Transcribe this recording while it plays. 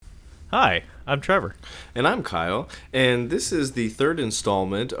Hi, I'm Trevor. And I'm Kyle, and this is the third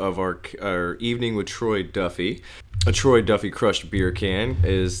installment of our Evening with Troy Duffy. A Troy Duffy crushed beer can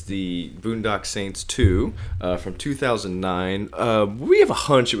is the Boondock Saints 2 from 2009. We have a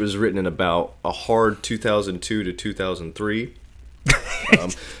hunch it was written in about a hard 2002 to 2003.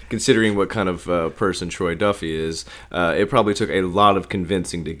 Considering what kind of person Troy Duffy is, it probably took a lot of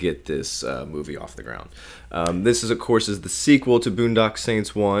convincing to get this movie off the ground. This is, of course, is the sequel to Boondock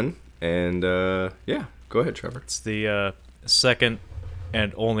Saints 1. And, yeah, go ahead, Trevor. It's the second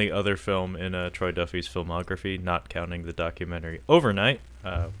and only other film in Troy Duffy's filmography, not counting the documentary Overnight,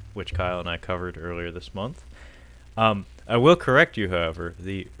 which Kyle and I covered earlier this month. I will correct you, however.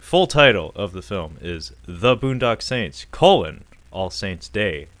 The full title of the film is The Boondock Saints, All Saints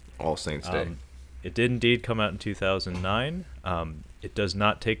Day. All Saints Day. It did indeed come out in 2009. It does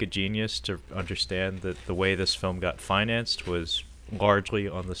not take a genius to understand that the way this film got financed was largely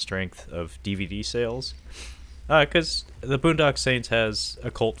on the strength of DVD sales, because the Boondock Saints has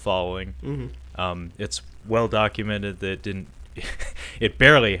a cult following. Mm-hmm. It's well documented that it didn't it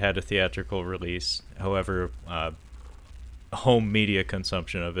barely had a theatrical release. However, home media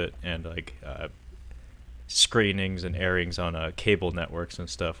consumption of it and screenings and airings on cable networks and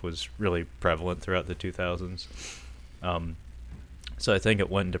stuff was really prevalent throughout the 2000s. So I think it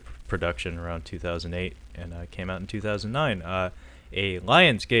went into production around 2008 and came out in 2009. A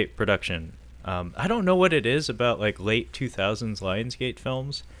Lionsgate production. I don't know what it is about late 2000s Lionsgate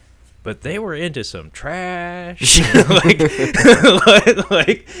films, but they were into some trash. A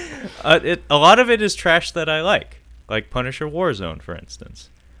lot of it is trash that I like Punisher Warzone, for instance.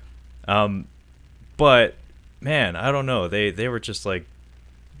 But man, I don't know. They were just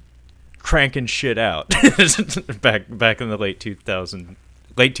cranking shit out back in the late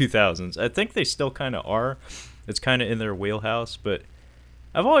 2000s. I think they still kind of are. It's kind of in their wheelhouse, but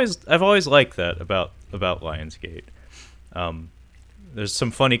I've always liked that about Lionsgate. There's some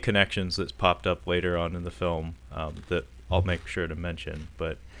funny connections that's popped up later on in the film that I'll make sure to mention.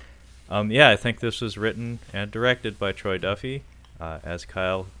 But I think this was written and directed by Troy Duffy. As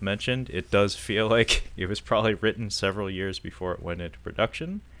Kyle mentioned, it does feel like it was probably written several years before it went into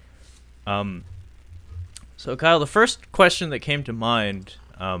production. So Kyle, the first question that came to mind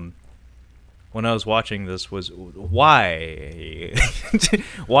when I was watching this was why?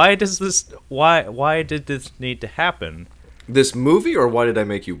 why did this need to happen? This movie, or why did I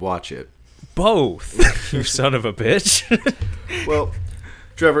make you watch it? Both, you son of a bitch. Well,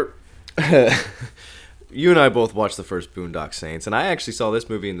 Trevor, you and I both watched the first Boondock Saints, and I actually saw this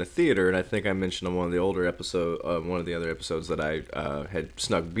movie in the theater, and I think I mentioned on one of the other episodes that I had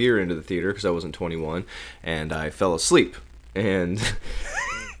snuck beer into the theater because I wasn't 21, and I fell asleep. And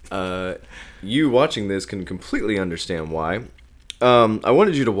you watching this can completely understand why. I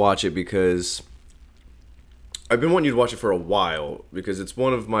wanted you to watch it because I've been wanting you to watch it for a while, because it's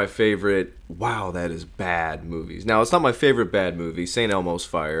one of my favorite, wow, that is bad movies. Now, it's not my favorite bad movie. St. Elmo's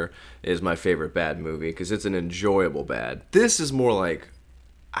Fire is my favorite bad movie because it's an enjoyable bad. This is more like,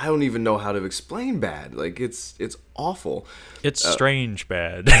 I don't even know how to explain bad. It's awful. It's strange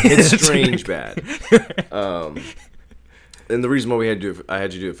bad. It's strange bad. And the reason why I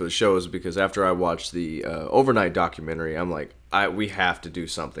had you do it for the show is because after I watched the Overnight documentary, I'm like, we have to do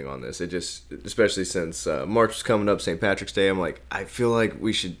something on this. It just, especially since March is coming up, St. Patrick's Day, I'm like, I feel like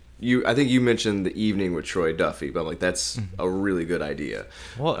we should. I think you mentioned the Evening with Troy Duffy, but I'm like, that's a really good idea.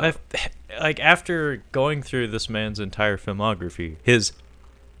 Well, after going through this man's entire filmography,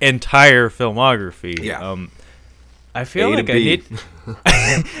 yeah. I feel like I need.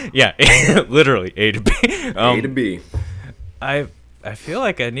 Yeah, literally A to B. A to B. I feel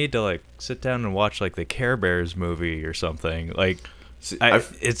like I need to sit down and watch the Care Bears movie or something.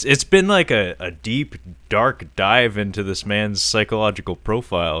 It's been a deep, dark dive into this man's psychological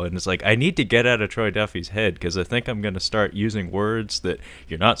profile, and it's I need to get out of Troy Duffy's head because I think I'm going to start using words that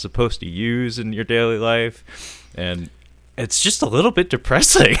you're not supposed to use in your daily life, and it's just a little bit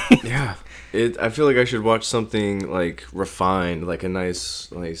depressing. Yeah, I feel like I should watch something refined, a nice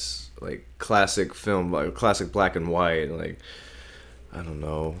classic film, classic black and white, I don't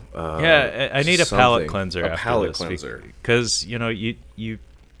know. I need a palate cleanser. A palate cleanser, because you I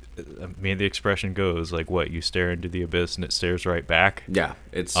mean, the expression goes what, you stare into the abyss and it stares right back. Yeah,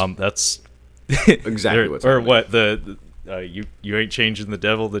 it's that's exactly what's happening. What you ain't changing the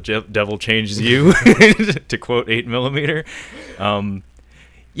devil, the devil changes you, to quote 8mm.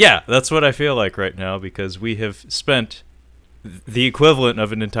 Yeah, that's what I feel like right now, because we have spent the equivalent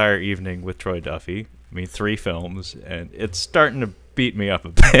of an entire evening with Troy Duffy. I mean, 3 films, and it's starting to beat me up a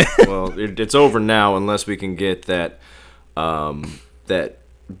bit. Well, it's over now unless we can get that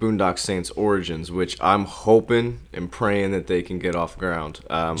Boondock Saints Origins, which I'm hoping and praying that they can get off ground.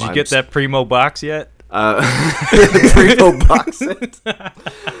 Did you get that Primo box yet? The Primo box set.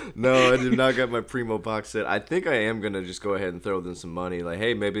 No, I did not get my Primo box set. I think I am gonna just go ahead and throw them some money. Like,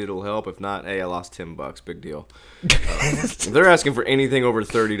 hey, maybe it'll help. If not, hey, I lost $10. Big deal. If they're asking for anything over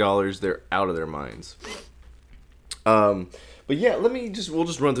 $30, they're out of their minds. But yeah, we'll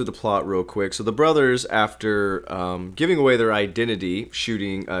just run through the plot real quick. So the brothers, after giving away their identity,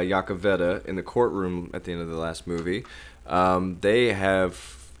 shooting Yakavetta in the courtroom at the end of the last movie, they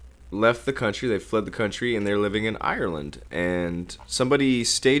have left the country. They've fled the country, and they're living in Ireland. And somebody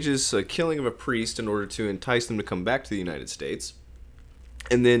stages a killing of a priest in order to entice them to come back to the United States.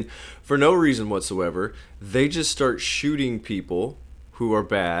 And then, for no reason whatsoever, they just start shooting people who are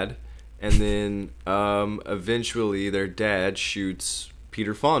bad. And then, eventually, their dad shoots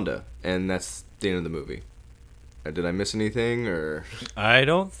Peter Fonda, and that's the end of the movie. Did I miss anything, or? I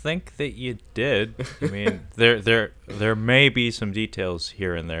don't think that you did. I mean, there may be some details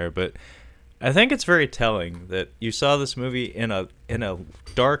here and there, but I think it's very telling that you saw this movie in a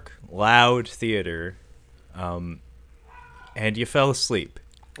dark, loud theater, and you fell asleep.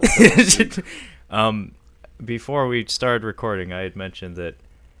 Before we started recording, I had mentioned that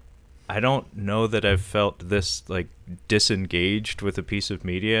I don't know that I've felt this like disengaged with a piece of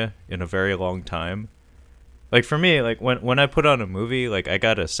media in a very long time. Like, for me, like, when I put on a movie, like, I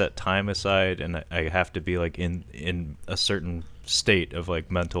gotta set time aside, and I have to be, like, in a certain state of, like,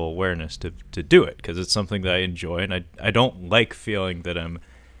 mental awareness to do it, because it's something that I enjoy, and I don't like feeling that I'm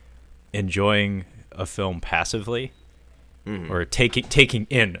enjoying a film passively, or taking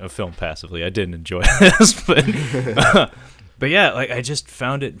in a film passively. I didn't enjoy this, but yeah, like, I just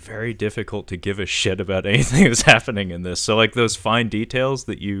found it very difficult to give a shit about anything that's happening in this. So, like, those fine details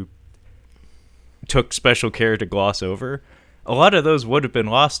that you took special care to gloss over, a lot of those would have been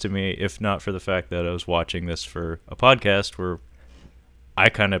lost to me if not for the fact that I was watching this for a podcast where I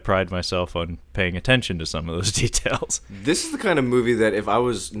kind of pride myself on paying attention to some of those details. This is the kind of movie that if I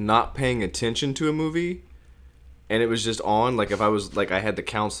was not paying attention to a movie and it was just on, like if I was like I had the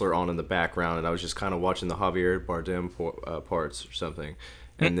counselor on in the background and I was just kind of watching the Javier Bardem parts or something,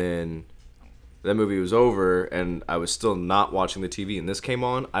 and then that movie was over and I was still not watching the TV and this came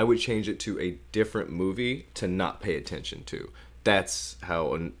on, I would change it to a different movie to not pay attention to. That's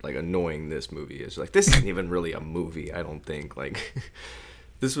how like annoying this movie is. Like, this isn't even really a movie, I don't think. Like,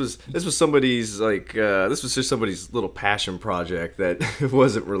 this was somebody's like this was just somebody's little passion project that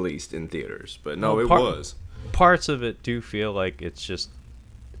wasn't released in theaters. But no, it was. Parts of it do feel like it's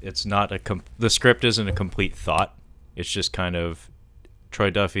not the script isn't a complete thought. It's just kind of Troy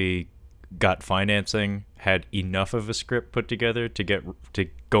Duffy got financing, had enough of a script put together to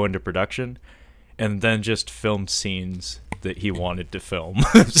go into production, and then just filmed scenes that he wanted to film.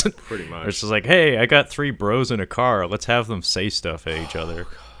 Pretty much. It's just like, hey, I got 3 bros in a car. Let's have them say stuff at each other.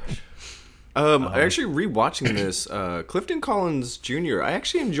 Actually, rewatching this, Clifton Collins Jr., I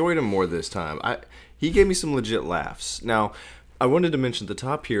actually enjoyed him more this time. He gave me some legit laughs. Now, I wanted to mention at the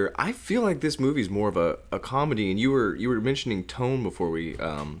top here, I feel like this movie is more of a comedy, and you were mentioning tone before we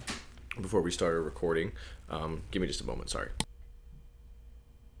started recording. Give me just a moment, sorry.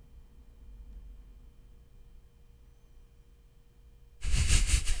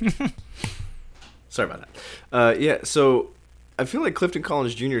 Sorry about that. Yeah, so I feel like Clifton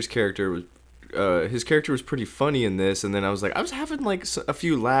Collins Jr.'s character was pretty funny in this, and then I was having like a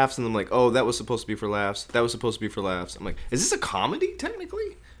few laughs, and I'm like, oh, that was supposed to be for laughs. That was supposed to be for laughs. I'm like, is this a comedy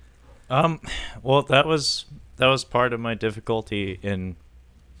technically? Well, that was part of my difficulty in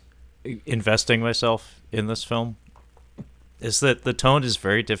investing myself in this film, is that the tone is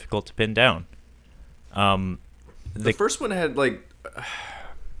very difficult to pin down. The first one had like,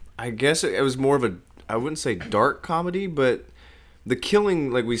 I guess it was more of a, I wouldn't say dark comedy, but the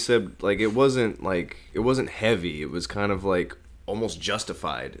killing, like we said, like it wasn't heavy. It was kind of like almost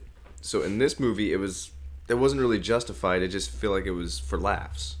justified. So in this movie, it wasn't really justified. I just feel like it was for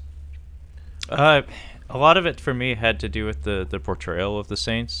laughs. A lot of it for me had to do with the portrayal of the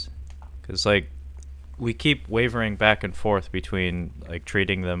Saints. Because, like, we keep wavering back and forth between, like,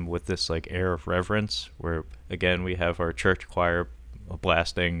 treating them with this, like, air of reverence, where, again, we have our church choir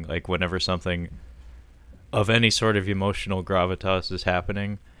blasting, like, whenever something of any sort of emotional gravitas is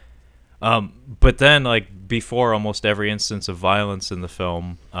happening. But then, like, before almost every instance of violence in the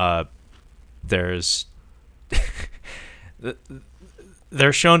film, there's...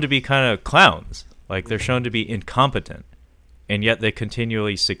 they're shown to be kind of clowns. Like, they're shown to be incompetent. And yet they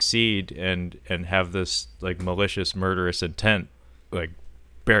continually succeed and have this like malicious, murderous intent, like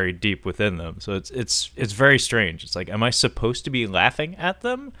buried deep within them. So it's very strange. It's like, am I supposed to be laughing at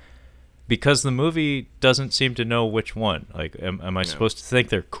them? Because the movie doesn't seem to know which one. Like, am I supposed to think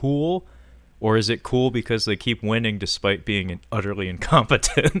they're cool? Or is it cool because they keep winning despite being utterly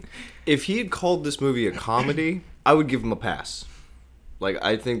incompetent? If he had called this movie a comedy, I would give him a pass. Like,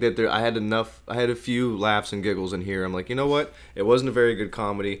 I think that I had a few laughs and giggles in here. I'm like, you know what? It wasn't a very good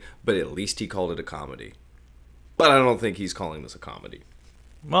comedy, but at least he called it a comedy. But I don't think he's calling this a comedy.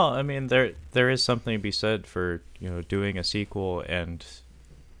 Well, I mean, there is something to be said for, doing a sequel and,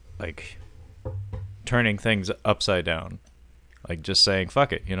 like, turning things upside down. Like, just saying,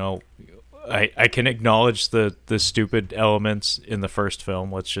 fuck it, I can acknowledge the stupid elements in the first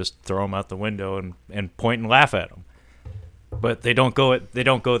film. Let's just throw them out the window and point and laugh at them. But they don't go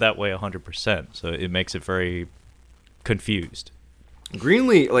that way 100%. So it makes it very confused.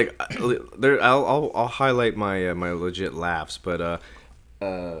 Greenlee, like, I'll highlight my my legit laughs, but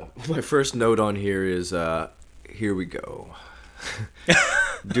my first note on here is here we go.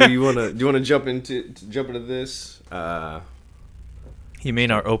 do you wanna jump into this? You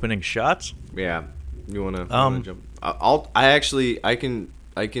mean our opening shots? Yeah. You wanna jump?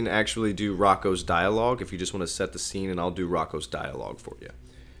 I can actually do Rocco's dialogue if you just want to set the scene, and I'll do Rocco's dialogue for you.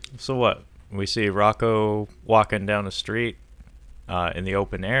 So what? We see Rocco walking down the street in the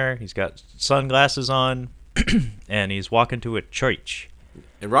open air. He's got sunglasses on, and he's walking to a church.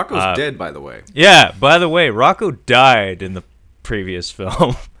 And Rocco's dead, by the way. Yeah, by the way, Rocco died in the previous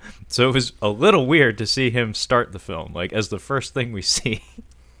film. So it was a little weird to see him start the film, like, as the first thing we see.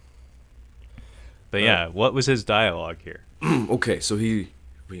 But yeah, what was his dialogue here? Okay, so we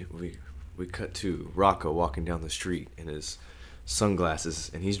cut to Rocco walking down the street in his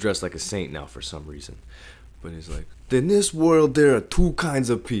sunglasses, and he's dressed like a saint now for some reason. But he's like, in this world there are two kinds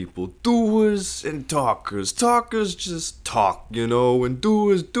of people, doers and talkers. Talkers just talk, and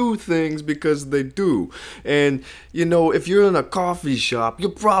doers do things because they do. And, if you're in a coffee shop, you're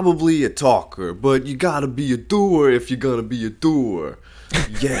probably a talker, but you gotta be a doer if you're gonna be a doer.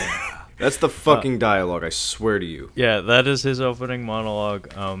 Yeah. That's the fucking dialogue, I swear to you. Yeah, that is his opening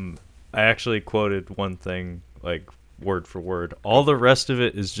monologue. I actually quoted one thing, like, word for word. All the rest of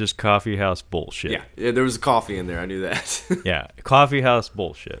it is just coffee house bullshit. Yeah, there was coffee in there. I knew that. Yeah, coffee house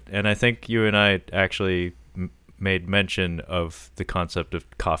bullshit. And I think you and I actually made mention of the concept of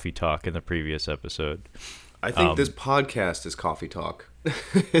coffee talk in the previous episode. I think this podcast is coffee talk.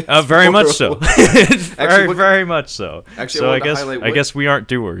 Very much so. Very much so. Actually, so I guess we aren't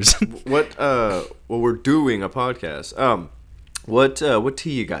doers. Well, we're doing a podcast. What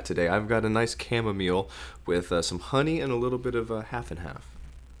tea you got today? I've got a nice chamomile with some honey and a little bit of half and half.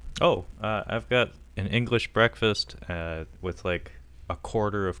 Oh, I've got an English breakfast with like a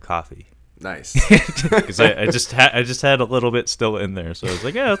quarter of coffee. Nice. Because I just had a little bit still in there, so I was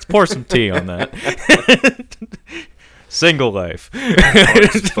like, yeah, let's pour some tea on that. Single life.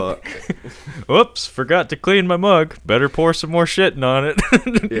 Hard as fuck. Whoops, forgot to clean my mug. Better pour some more shitting on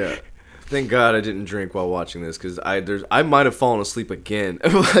it. Yeah. Thank God I didn't drink while watching this, because I might have fallen asleep again.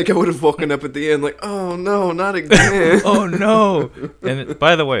 Like, I would have woken up at the end like, oh no, not again. Oh no. And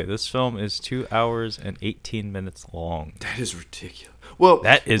by the way, this film is 2 hours and 18 minutes long. That is ridiculous. Well,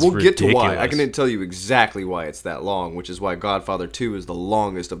 we'll ridiculous. Get to why. I can tell you exactly why it's that long, which is why Godfather 2 is the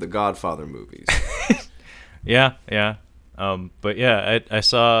longest of the Godfather movies. Yeah. But yeah, I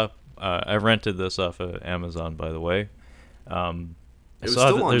saw. I rented this off of Amazon, by the way. I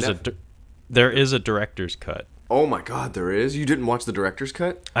saw that there is a director's cut. Oh my God, there is? You didn't watch the director's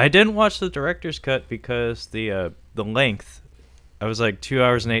cut? I didn't watch the director's cut because the length. I was like 2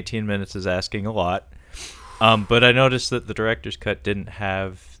 hours and 18 minutes is asking a lot. But I noticed that the director's cut didn't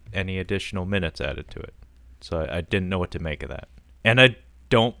have any additional minutes added to it, so I didn't know what to make of that. And I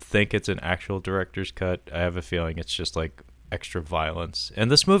don't think it's an actual director's cut. I have a feeling it's just like extra violence. And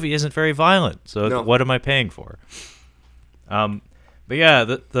this movie isn't very violent, so What am I paying for? But yeah,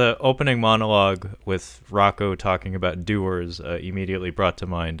 the opening monologue with Rocco talking about doers immediately brought to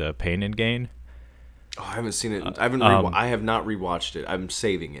mind Pain and Gain. Oh, I haven't seen it. I have not rewatched it. I'm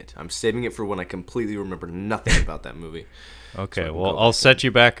saving it. I'm saving it for when I completely remember nothing about that movie. Okay, so well, I'll set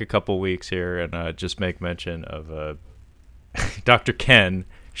you back a couple weeks here and just make mention of Dr. Ken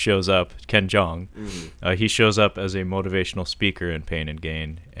shows up, Ken Jeong. Mm-hmm. He shows up as a motivational speaker in Pain and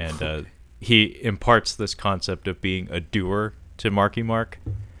Gain, and he imparts this concept of being a doer to Marky Mark.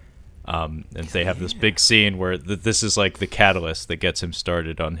 And they have this big scene where this is like the catalyst that gets him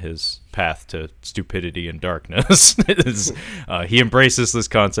started on his path to stupidity and darkness. He embraces this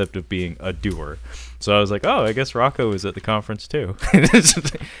concept of being a doer. So I was like, oh, I guess Rocco is at the conference too.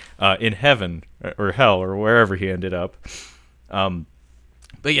 In heaven or hell or wherever he ended up.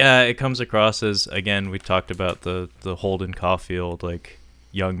 But yeah, it comes across as, again, we talked about the Holden Caulfield, like,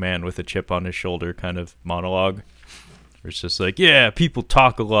 young man with a chip on his shoulder kind of monologue. Where it's just like, yeah, people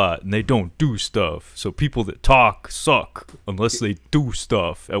talk a lot and they don't do stuff. So people that talk suck unless they do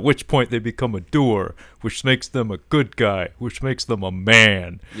stuff. At which point they become a doer, which makes them a good guy, which makes them a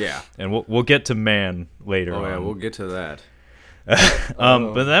man. Yeah. And we'll get to man later on. Oh, yeah, we'll get to that.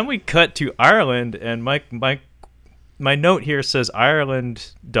 But then we cut to Ireland, and my note here says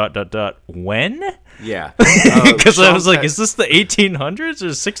Ireland ... when? Yeah. Because I was like, is this the 1800s or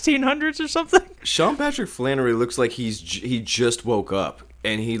 1600s or something? Sean Patrick Flannery looks like he just woke up,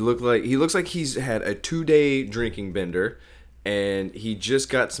 and he looks like he's had a 2-day drinking bender, and he just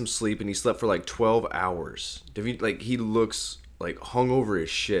got some sleep, and he slept for like 12 hours. He looks like hungover as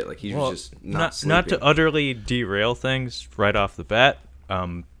shit. Like he's just not sleeping. Not to utterly derail things right off the bat,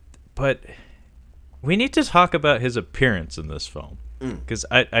 but we need to talk about his appearance in this film. Because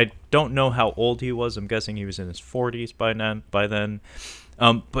I don't know how old he was. I'm guessing he was in his 40s by then.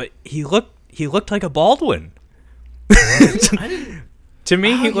 But he looked like a Baldwin. To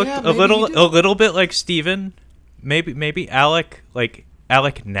me, he looked a little bit like Steven. Maybe Alec, like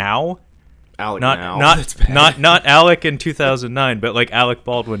Alec now. Not Alec in 2009, but like Alec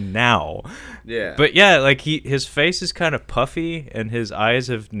Baldwin now. Yeah. But yeah, like his face is kind of puffy and his eyes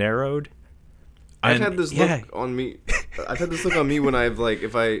have narrowed. I've had this look on me. I've had this look on me when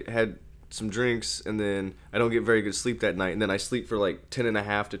if I had some drinks and then I don't get very good sleep that night, and then I sleep for like 10 and a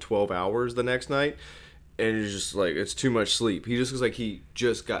half to 12 hours the next night, and it's just like it's too much sleep. He just looks like he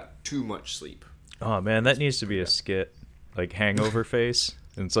just got too much sleep. Oh man, that needs to be a skit, like hangover face.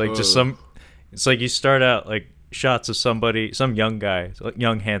 And it's like it's like you start out like shots of somebody, some young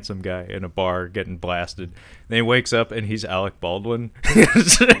handsome guy in a bar getting blasted. Then he wakes up and he's Alec Baldwin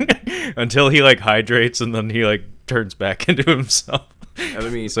until he like hydrates and then he like turns back into himself. I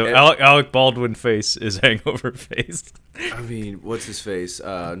mean, so Alec Baldwin face is hangover face. I mean, what's his face?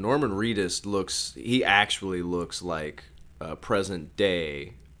 Norman Reedus actually looks like present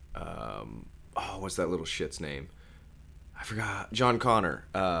day. What's that little shit's name? I forgot. John Connor.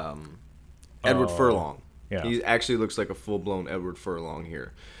 Edward Furlong. Yeah. He actually looks like a full-blown Edward Furlong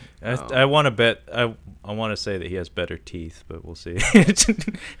here. I want to bet. I want to say that he has better teeth, but we'll see.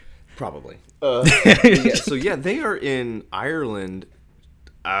 Probably. So they are in Ireland.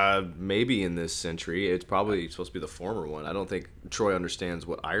 Maybe in this century. It's probably supposed to be the former one. I don't think Troy understands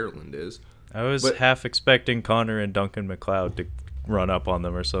what Ireland is. I was half expecting Connor and Duncan MacLeod to run up on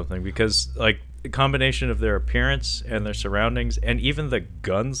them or something, because like the combination of their appearance and their surroundings and even the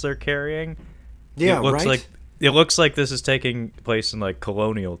guns they're carrying. Yeah, it looks like this is taking place in like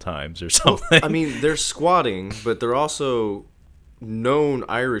colonial times or something. Well, I mean, they're squatting, but they're also known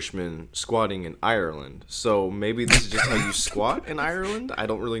Irishmen squatting in Ireland. So maybe this is just how you squat in Ireland. I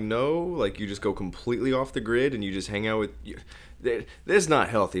don't really know. Like you just go completely off the grid and you just hang out with. This is not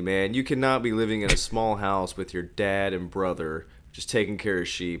healthy, man. You cannot be living in a small house with your dad and brother, just taking care of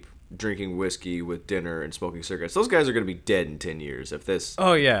sheep, drinking whiskey with dinner and smoking cigarettes. Those guys are going to be dead in 10 years if this...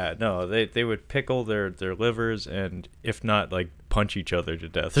 Oh, yeah. No, they would pickle their livers and, if not, like, punch each other to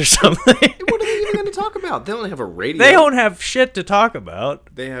death or something. What are they even going to talk about? They don't have a radio. They don't have shit to talk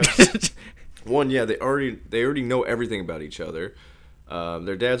about. They have... they already know everything about each other.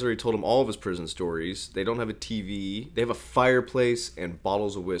 Their dad's already told them all of his prison stories. They don't have a TV. They have a fireplace and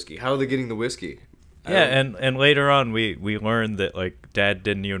bottles of whiskey. How are they getting the whiskey? Yeah, and later on we learned that like Dad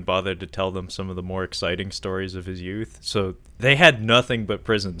didn't even bother to tell them some of the more exciting stories of his youth. So they had nothing but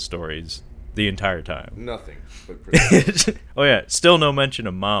prison stories the entire time. Nothing but prison. Oh yeah, still no mention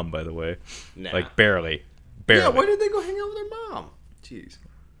of Mom, by the way. Nah. Like barely. Yeah, why did they go hang out with their mom? Jeez.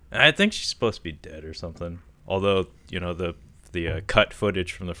 I think she's supposed to be dead or something. Although, you know, the cut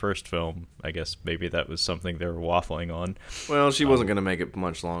footage from the first film, I guess maybe that was something they were waffling on. Well, she wasn't going to make it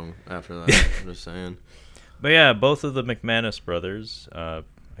much long after that. I'm just saying. But yeah, both of the McManus brothers, I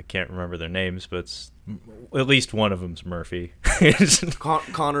can't remember their names, but at least one of them's Murphy.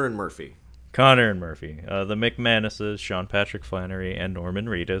 Connor and Murphy. Connor and Murphy. The McManuses, Sean Patrick Flannery and Norman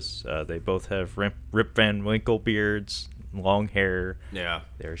Reedus. They both have Rip Van Winkle beards, long hair. Yeah.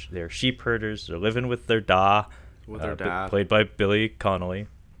 They're sheep herders. They're living with their da. With their dad. Played by Billy Connolly.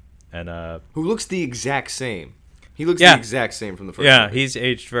 And who looks the exact same. He looks the exact same from the first movie. He's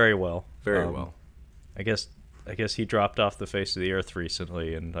aged very well. Very well. I guess he dropped off the face of the earth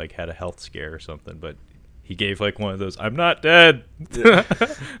recently and like had a health scare or something, but he gave like one of those "I'm not dead,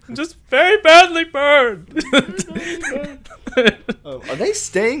 I'm just very badly burned." Are they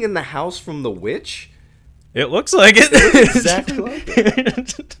staying in the house from The Witch? It looks like it. It looks exactly like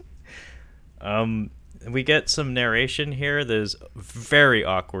it. we get some narration here that is very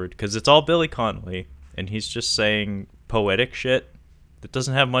awkward because it's all Billy Connolly, and he's just saying poetic shit that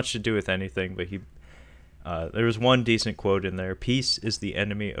doesn't have much to do with anything. But there was one decent quote in there: "Peace is the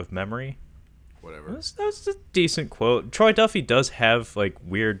enemy of memory." Whatever. That's a decent quote. Troy Duffy does have like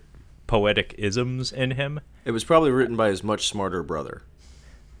weird poetic isms in him. It was probably written by his much smarter brother.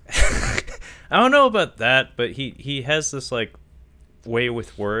 I don't know about that, but he has this like way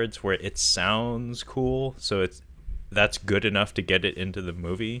with words where it sounds cool, so that's good enough to get it into the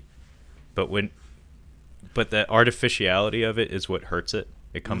movie. But the artificiality of it is what hurts it.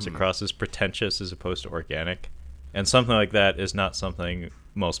 It comes across as pretentious as opposed to organic. And something like that is not something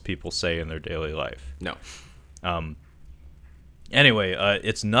most people say in their daily life. No. Anyway,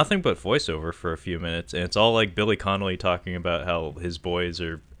 it's nothing but voiceover for a few minutes, and it's all like Billy Connolly talking about how his boys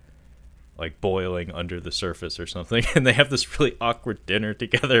are like boiling under the surface or something, and they have this really awkward dinner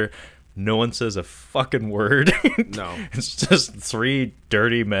together. No one says a fucking word. No. It's just three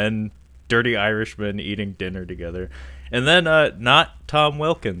dirty men, dirty Irishmen eating dinner together. And then not Tom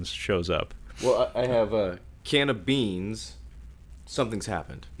Wilkins shows up. Well, I have a can of beans. Something's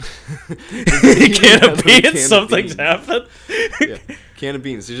happened. Can of beans? Something's happened? Yeah. Can of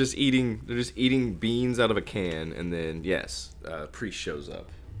beans. They're just eating beans out of a can, and then yes, priest shows up.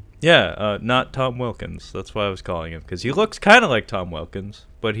 Yeah, not Tom Wilkins. That's why I was calling him, because he looks kind of like Tom Wilkins,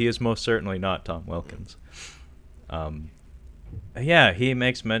 but he is most certainly not Tom Wilkins. Yeah, he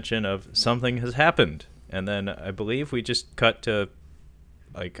makes mention of something has happened, and then I believe we just cut to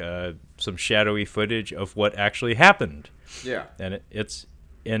like some shadowy footage of what actually happened. Yeah. And it's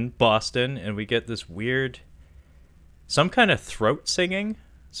in Boston, and we get this weird, some kind of throat singing.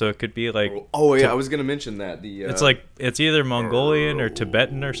 So it could be like... Oh, yeah, I was going to mention that. It's like, it's either Mongolian or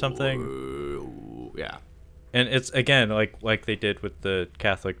Tibetan or something. Yeah. And it's, again, like they did with the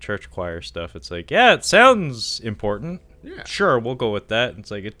Catholic Church choir stuff. It's like, yeah, it sounds important. Yeah. Sure, we'll go with that.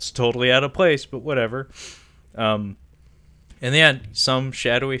 It's like, it's totally out of place, but whatever. In the end, some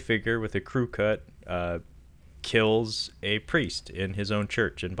shadowy figure with a crew cut kills a priest in his own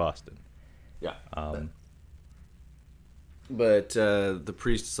church in Boston. Yeah. But the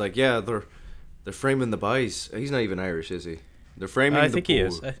priest is like, yeah, they're framing the boys. He's not even Irish, is he? They're framing I the think poor. he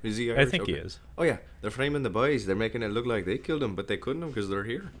is. Is he Irish? I think okay. he is. Oh, yeah. They're framing the boys. They're making it look like they killed him, but they couldn't have because they're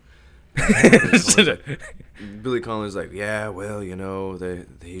here. Billy Collins like, yeah, well, you know,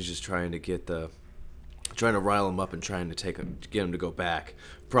 he's just trying to rile them up and trying to get them to go back.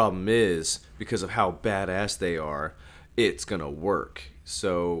 Problem is, because of how badass they are, it's gonna work.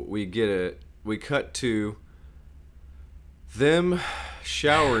 So we cut to them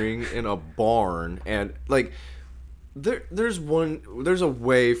showering in a barn, and like there's a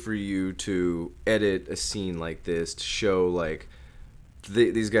way for you to edit a scene like this to show like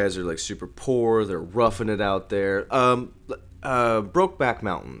these guys are like super poor, they're roughing it out there. Brokeback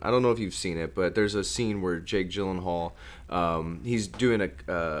Mountain, I don't know if you've seen it, but there's a scene where Jake Gyllenhaal he's doing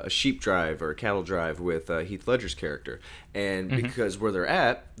a sheep drive or a cattle drive with Heath Ledger's character, and because where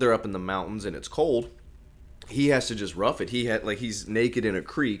they're up in the mountains and it's cold, he has to just rough it. He's naked in a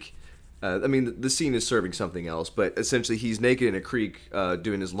creek. I mean, the scene is serving something else, but essentially he's naked in a creek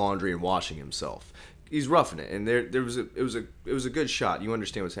doing his laundry and washing himself. He's roughing it, and it was a good shot. You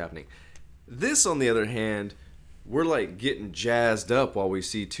understand what's happening. This, on the other hand, we're like getting jazzed up while we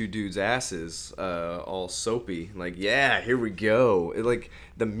see two dudes' asses all soapy. Like, yeah, here we go. Like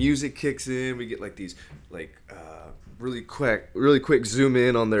the music kicks in. We get like these really quick zoom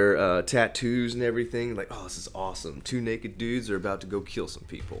in on their tattoos and everything. Like, oh, this is awesome. Two naked dudes are about to go kill some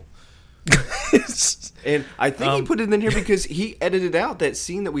people. And I think he put it in here because he edited out that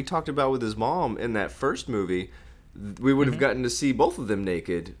scene that we talked about with his mom in that first movie. We would have gotten to see both of them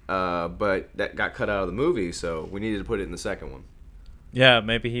naked, but that got cut out of the movie, so we needed to put it in the second one. Yeah,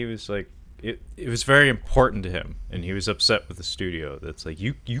 maybe he was like, it was very important to him, and he was upset with the studio. That's like,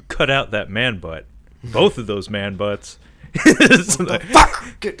 you cut out that man butt. Both of those man butts. Like,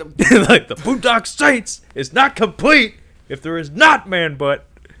 fuck! Get them. Like, the Boondock Saints is not complete if there is not man butt.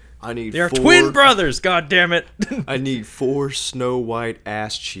 They are twin brothers, goddammit. I need 4 Snow White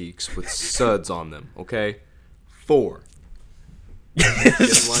ass cheeks with suds on them, okay? 4. Get them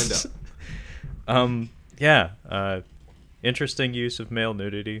lined up. Yeah. Interesting use of male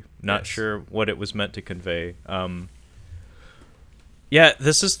nudity. Not sure what it was meant to convey. Yeah,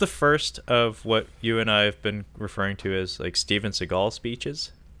 this is the first of what you and I have been referring to as like Steven Seagal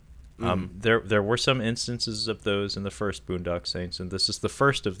speeches. There were some instances of those in the first Boondock Saints, and this is the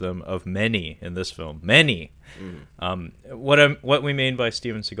first of them of many in this film. Many. What we mean by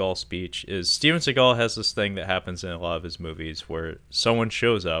Steven Seagal speech is Steven Seagal has this thing that happens in a lot of his movies where someone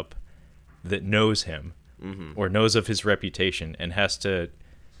shows up that knows him Mm-hmm. or knows of his reputation and has to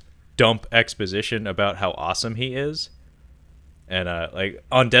dump exposition about how awesome he is. And like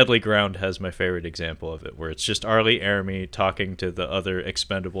On Deadly Ground has my favorite example of it, where it's just Arlie Army talking to the other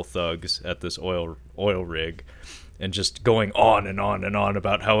expendable thugs at this oil rig, and just going on and on and on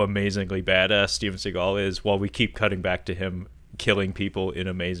about how amazingly badass Steven Seagal is, while we keep cutting back to him killing people in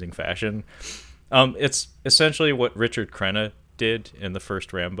amazing fashion. It's essentially what Richard Crenna did in the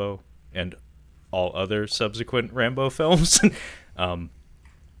first Rambo and all other subsequent Rambo films.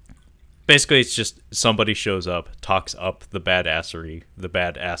 Basically, it's just somebody shows up, talks up the badassery, the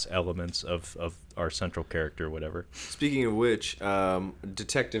badass elements of our central character, whatever. Speaking of which,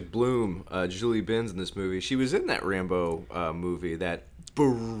 Detective Bloom, Julie Benz in this movie, she was in that Rambo movie, that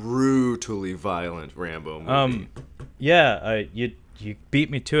brutally violent Rambo movie. Yeah, you beat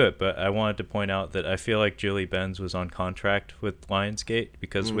me to it, but I wanted to point out that I feel like Julie Benz was on contract with Lionsgate,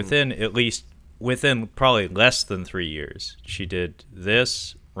 because within probably less than 3 years, she did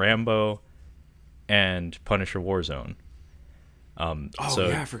this, Rambo, and Punisher Warzone.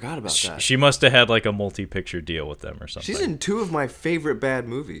 I forgot about that. She must have had like a multi-picture deal with them or something. She's in 2 of my favorite bad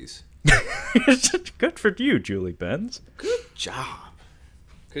movies. Good for you, Julie Benz. Good job.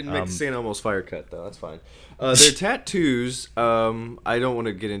 Couldn't make the St. Elmo's fire cut, though. That's fine. Their tattoos, I don't want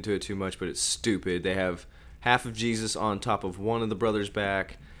to get into it too much, but it's stupid. They have half of Jesus on top of one of the brothers'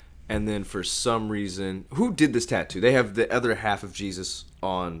 back, and then for some reason... Who did this tattoo? They have the other half of Jesus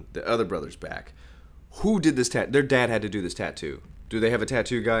on the other brother's back. Who did this tattoo? Their dad had to do this tattoo. Do they have a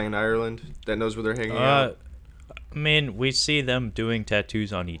tattoo guy in Ireland that knows where they're hanging out? I mean, we see them doing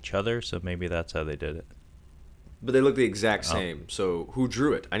tattoos on each other, so maybe that's how they did it. But they look the exact same. So who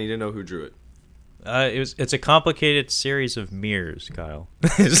drew it? I need to know who drew it. It's a complicated series of mirrors, Kyle.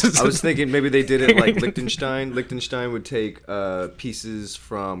 I was thinking maybe they did it like Liechtenstein. Liechtenstein would take pieces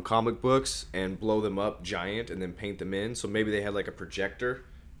from comic books and blow them up giant and then paint them in. So maybe they had like a projector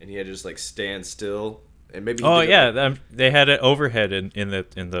and he had to just like stand still. And maybe they had it overhead in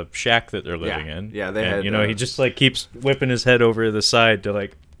the shack that they're living in. Yeah, they and, had. He just like keeps whipping his head over to the side to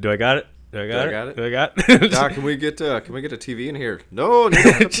like, do I got it? Do I got it? Doc, can we get a TV in here? No, need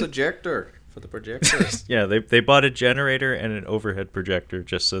a projector. For the projector. Yeah, they bought a generator and an overhead projector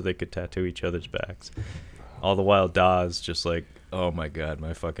just so they could tattoo each other's backs. All the while Dawes just like, oh my god,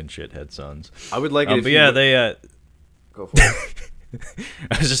 my fucking shithead sons. I would like it if but yeah, they go for it.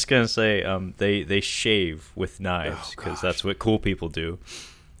 I was just gonna say, they shave with knives because that's what cool people do.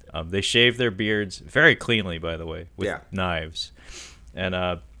 They shave their beards very cleanly, by the way, with knives,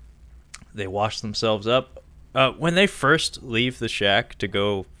 and they wash themselves up. When they first leave the shack to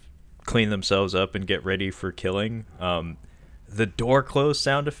go clean themselves up and get ready for killing, the door close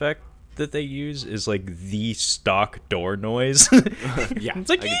sound effect that they use is like the stock door noise. It's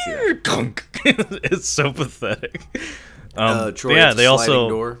like, it's so pathetic. Troy, they also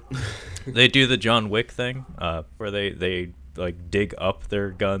door. they do the John Wick thing, where they like dig up their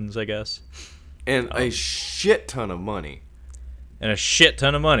guns, I guess, and a shit ton of money,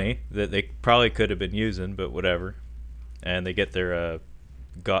 that they probably could have been using, but whatever. And they get their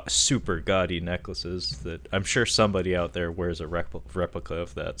super gaudy necklaces that I'm sure somebody out there wears a replica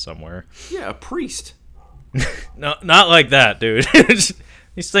of that somewhere. Yeah, a priest. No, not like that, dude.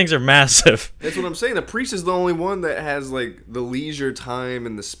 These things are massive. That's what I'm saying. The priest is the only one that has like the leisure time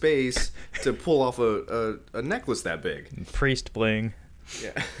and the space to pull off a necklace that big. Priest bling.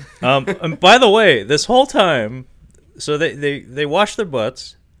 Yeah. And by the way, this whole time, so they wash their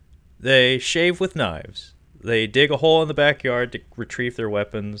butts, they shave with knives, they dig a hole in the backyard to retrieve their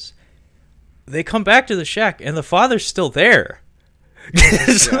weapons. They come back to the shack, and the father's still there.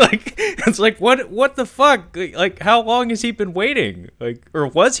 It's like what the fuck? Like, how long has he been waiting? Like, or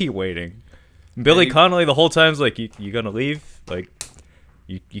was he waiting? Billy Connolly the whole time's like, you gonna leave? Like,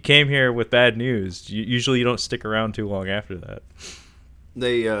 you came here with bad news. Usually you don't stick around too long after that.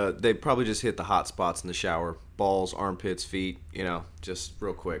 They probably just hit the hot spots in the shower. Balls, armpits, feet, just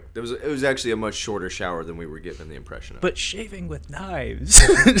real quick. It was actually a much shorter shower than we were given the impression of. But shaving with knives.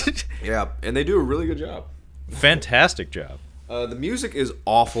 Yeah, and they do a really good job. Fantastic job. The music is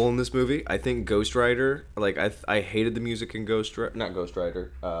awful in this movie. I think Ghost Rider, like I hated the music in not Ghost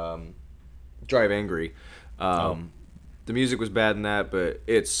Rider, Drive Angry. The music was bad in that, but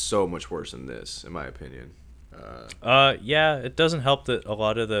it's so much worse in this, in my opinion. Yeah, it doesn't help that a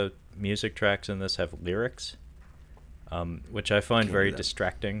lot of the music tracks in this have lyrics, which I find very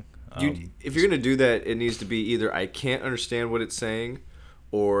distracting. If you're gonna do that, it needs to be either I can't understand what it's saying,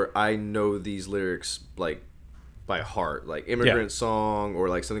 or I know these lyrics like by heart, like Immigrant Song or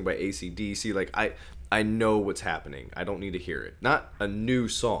like something by AC/DC. Like I know what's happening. I don't need to hear it. Not a new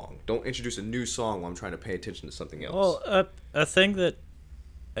song. Don't introduce a new song while I'm trying to pay attention to something else. Well, a thing that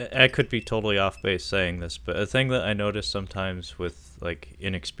I could be totally off base saying this, but a thing that I notice sometimes with like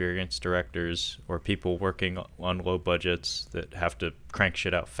inexperienced directors or people working on low budgets that have to crank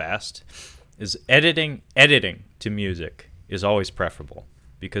shit out fast is editing to music is always preferable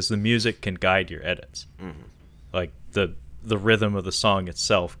because the music can guide your edits. Mm-hmm. Like the rhythm of the song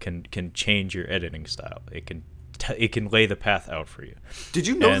itself can change your editing style. It can lay the path out for you. Did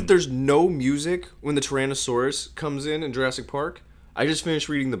you know that there's no music when the Tyrannosaurus comes in Jurassic Park? I just finished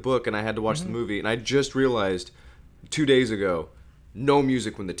reading the book and I had to watch the movie, and I just realized 2 days ago, no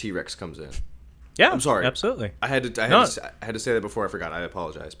music when the T-Rex comes in. Yeah, I'm sorry. Absolutely. I had to say that before I forgot. I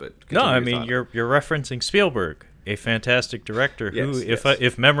apologize, but no, I mean you're referencing Spielberg, a fantastic director who, yes.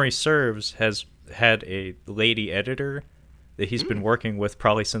 if memory serves, has had a lady editor that he's been working with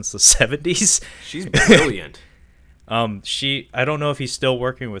probably since the 70s. She's brilliant. I don't know if he's still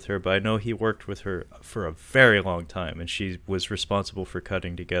working with her, but I know he worked with her for a very long time, and she was responsible for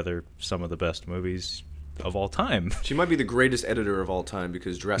cutting together some of the best movies of all time. She might be the greatest editor of all time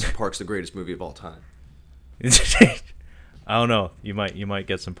because Jurassic Park's the greatest movie of all time. I don't know. You might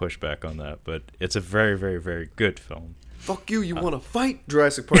get some pushback on that, but it's a very, very, very good film. Fuck you! You want to fight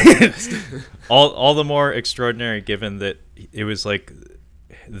Jurassic Park? all the more extraordinary given that it was like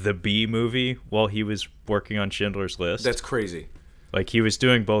the B movie while he was working on Schindler's List. That's crazy. Like he was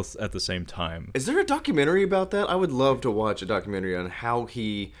doing both at the same time. Is there a documentary about that? I would love to watch a documentary on how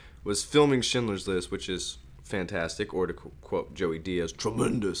he was filming Schindler's List, which is fantastic, or to quote Joey Diaz,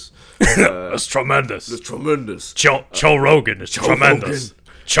 tremendous. It's tremendous. It's tremendous. Joe Rogan is tremendous.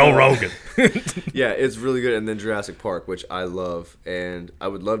 Joe Rogan. Yeah, it's really good. And then Jurassic Park, which I love, and I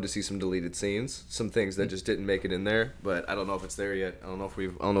would love to see some deleted scenes, some things that just didn't make it in there. But I don't know if it's there yet. I don't know if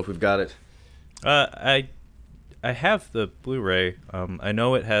we've got it. I have the Blu-ray. I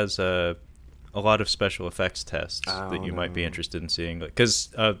know it has a lot of special effects tests that you might be interested in seeing,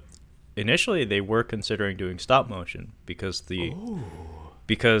 because initially they were considering doing stop motion because CGI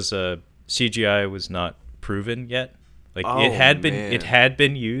was not proven yet. Like it had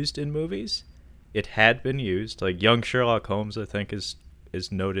been used in movies. It had been used. Like Young Sherlock Holmes, I think, is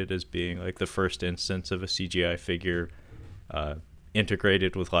noted as being like the first instance of a CGI figure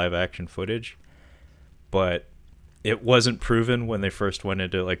integrated with live action footage. But it wasn't proven when they first went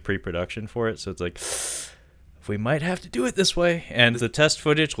into like pre-production for it. So it's like we might have to do it this way. And the test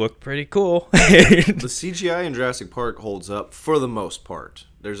footage looked pretty cool. The CGI in Jurassic Park holds up for the most part.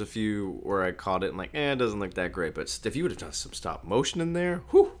 There's a few where I caught it and like, it doesn't look that great. But if you would have done some stop motion in there,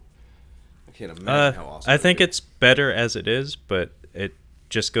 whew, I can't imagine how awesome. I think it's better as it is, but it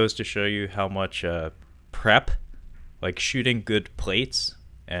just goes to show you how much prep, like shooting good plates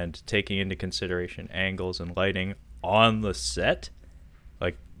and taking into consideration angles and lighting on the set,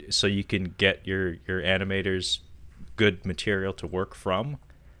 like so you can get your animators good material to work from.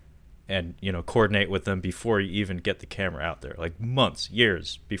 And, coordinate with them before you even get the camera out there. Like months,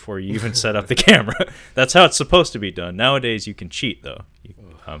 years before you even set up the camera. That's how it's supposed to be done. Nowadays, you can cheat, though.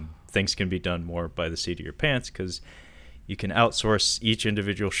 Things can be done more by the seat of your pants because you can outsource each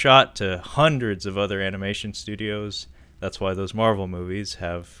individual shot to hundreds of other animation studios. That's why those Marvel movies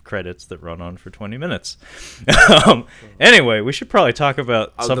have credits that run on for 20 minutes. Anyway, we should probably talk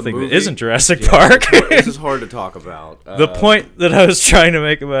about something that isn't Jurassic Park. This is hard to talk about. The point that I was trying to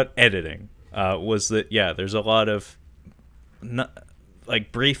make about editing was that, there's a lot of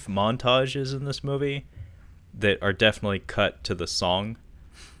brief montages in this movie that are definitely cut to the song.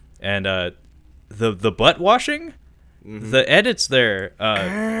 And the butt washing, the edits there,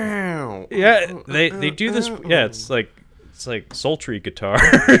 they do this. Yeah, it's like sultry guitar.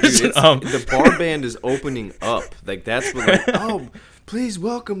 The bar band is opening up. Like that's what. Please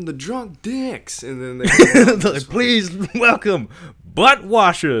welcome the drunk dicks, and then they please welcome butt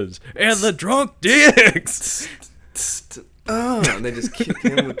washers and the drunk dicks. And they just kick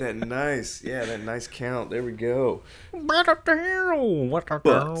in with that nice count. There we go. Butts.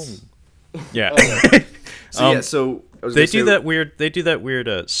 Yeah. So they do that weird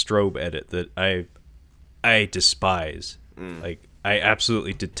strobe edit that I despise. Like I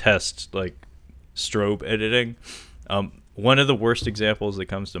absolutely detest like strobe editing. One of the worst examples that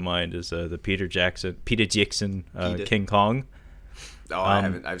comes to mind is the Peter Jackson King Kong. Oh, I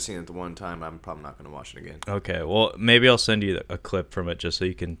haven't. I've seen it the one time. I'm probably not going to watch it again. Okay, well maybe I'll send you a clip from it just so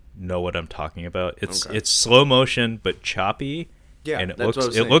you can know what I'm talking about. It's slow motion but choppy. Yeah, and it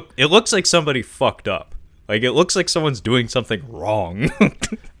looks like somebody fucked up. Like it looks like someone's doing something wrong.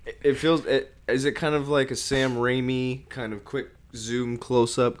 It feels. Is it kind of like a Sam Raimi kind of quick zoom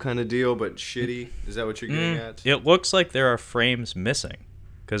close up kind of deal, but shitty. Is that what you're getting at? It looks like there are frames missing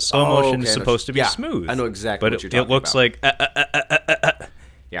because slow motion is supposed to be smooth. I know exactly but what you're talking about. It looks like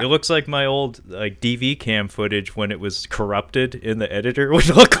Yeah. it looks like my old like DV cam footage when it was corrupted in the editor would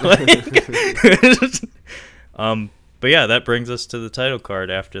look like. But yeah, that brings us to the title card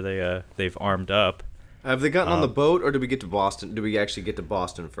after they've armed up. Have they gotten on the boat, or did we get to Boston? Do we actually get to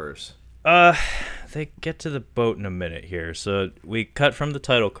Boston first? They get to the boat in a minute here. So we cut from the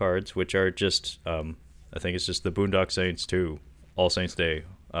title cards, which are just I think it's just the Boondock Saints 2, All Saints Day,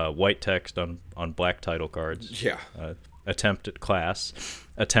 white text on black title cards. Yeah. Attempt at class.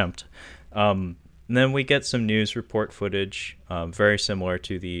 And then we get some news report footage, very similar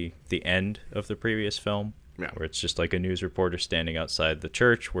to the end of the previous film, where it's just like a news reporter standing outside the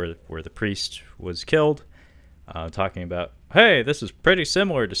church where the priest was killed, talking about, hey, this is pretty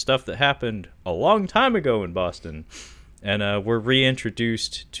similar to stuff that happened a long time ago in Boston. And we're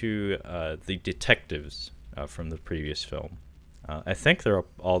reintroduced to the detectives from the previous film. I think they're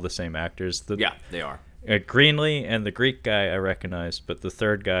all the same actors. Yeah, they are. Greenlee and the Greek guy I recognized, but the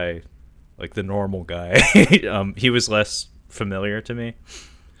third guy, like the normal guy, he was less familiar to me.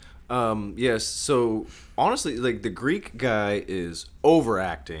 Yes, so honestly, like the Greek guy is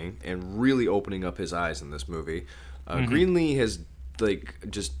overacting and really opening up his eyes in this movie. Greenlee has like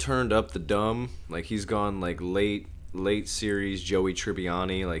just turned up the dumb. Like he's gone like late series Joey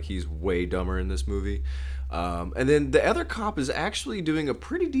Tribbiani. Like he's way dumber in this movie. And then the other cop is actually doing a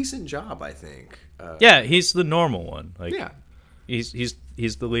pretty decent job, I think. Yeah, he's the normal one. Like, yeah, he's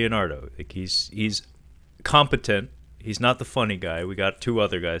the Leonardo. Like he's competent. He's not the funny guy. We got two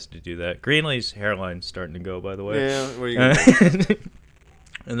other guys to do that. Greenlee's hairline's starting to go, by the way. Yeah, what are you gonna do?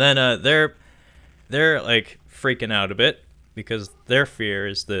 And then they're like freaking out a bit because their fear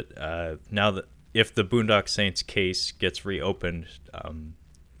is that now that if the Boondock Saints case gets reopened,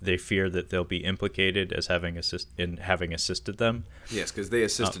 they fear that they'll be implicated as having assisted them. Yes, because they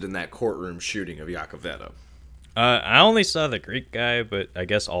assisted in that courtroom shooting of Yakoveto. I only saw the Greek guy, but I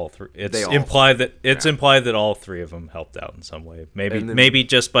guess all three. It's They all- implied that all three of them helped out in some way. Maybe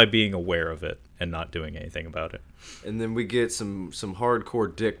just by being aware of it and not doing anything about it. And then we get some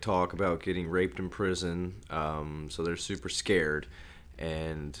hardcore dick talk about getting raped in prison. So they're super scared,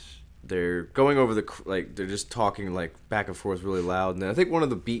 and they're going over they're just talking like back and forth really loud. And then I think one of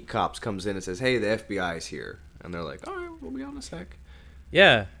the beat cops comes in and says, "Hey, the FBI's here," and they're like, "All right, we'll be on a sec."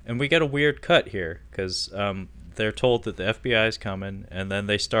 Yeah, and we get a weird cut here because they're told that the FBI is coming, and then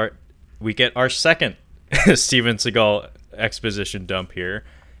we get our second Steven Seagal exposition dump here,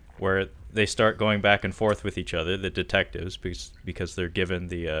 where they start going back and forth with each other, the detectives, because they're given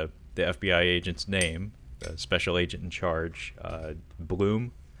the FBI agent's name, special agent in charge,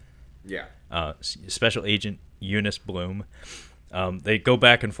 Bloom. Yeah. Special Agent Eunice Bloom. They go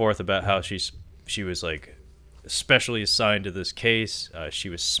back and forth about how she was like specially assigned to this case. She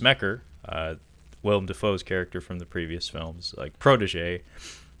was Smecker, Willem Dafoe's character from the previous films, like protege,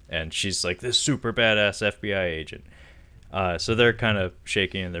 and she's like this super badass FBI agent. So they're kind of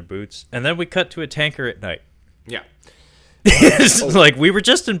shaking in their boots, and then we cut to a tanker at night. Yeah. Like we were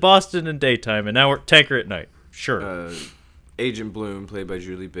just in Boston in daytime, and now we're tanker at night. Sure. Agent Bloom, played by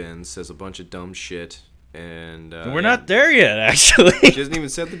Julie Benz, says a bunch of dumb shit, and we're not there yet, actually. She hasn't even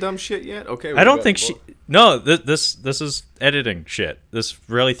said the dumb shit yet. Okay. I don't think she. No, this is editing shit. This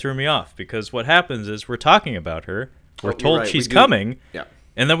really threw me off because what happens is we're talking about her. We're told right, she's coming. Yeah.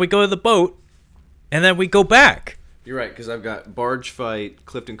 And then we go to the boat, and then we go back. You're right, because I've got barge fight,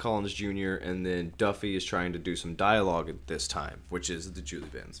 Clifton Collins Jr., and then Duffy is trying to do some dialogue at this time, which is the Julie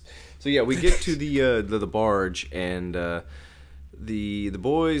Benz. So yeah, we get to the barge, and the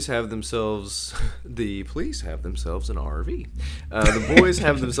boys have themselves, the police have themselves an RV. The boys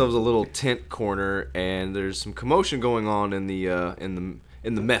have themselves a little tent corner, and there's some commotion going on in the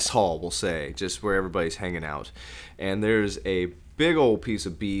mess hall, we'll say, just where everybody's hanging out. And there's a big old piece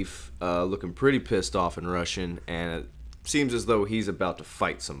of beef, looking pretty pissed off in Russian, and it seems as though he's about to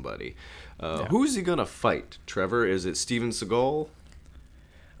fight somebody. Who is he gonna fight, Trevor? Is it Steven Seagal?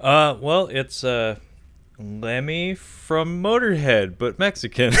 Well, it's Lemmy from Motorhead, but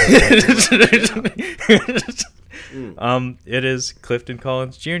Mexican. It is Clifton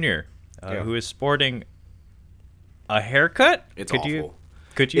Collins Jr., who is sporting a haircut. It's awful.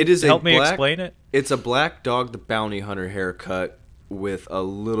 Could you help me explain it? It's a Black Dog the Bounty Hunter haircut with a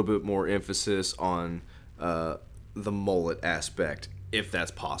little bit more emphasis on the mullet aspect, if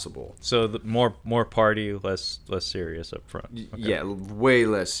that's possible. So more party, less serious up front. Okay. Yeah, way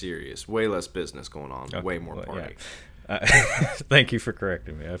less serious, way less business going on, way more party. Yeah. Thank you for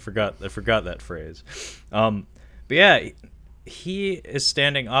correcting me. I forgot that phrase. But yeah, he is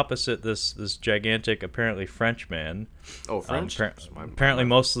standing opposite this gigantic, apparently French man. Oh, French. Apparently,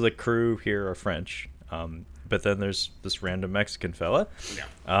 most of the crew here are French. But then there's this random Mexican fella.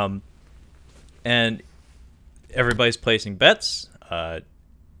 Yeah. And everybody's placing bets.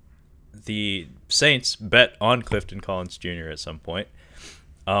 The Saints bet on Clifton Collins Jr. at some point.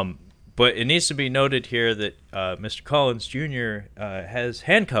 But it needs to be noted here that Mr. Collins Jr. Has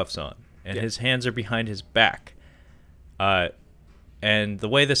handcuffs on, and his hands are behind his back. And the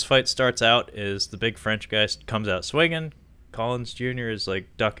way this fight starts out is the big French guy comes out swinging. Collins Jr. is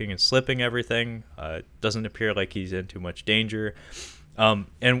like ducking and slipping everything. Doesn't appear like he's in too much danger.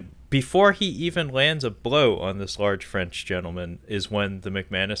 And before he even lands a blow on this large French gentleman is when the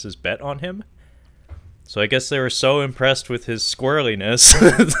McManuses bet on him. So I guess they were so impressed with his squirreliness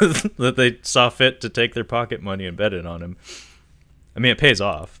that they saw fit to take their pocket money and bet it on him. I mean, it pays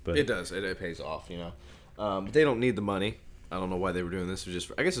off. But it does. It pays off, you know. They don't need the money. I don't know why they were doing this.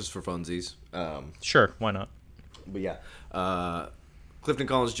 I guess it's for funsies. Sure, why not? But yeah, Clifton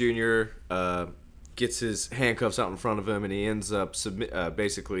Collins Jr. Gets his handcuffs out in front of him, and he ends up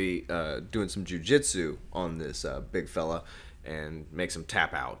basically doing some jujitsu on this big fella, and makes him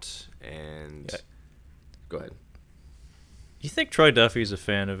tap out. And go ahead. You think Troy Duffy's a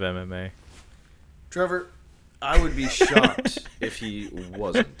fan of MMA? Trevor, I would be shocked if he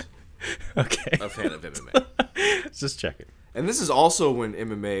wasn't a fan of MMA. Just checking. And this is also when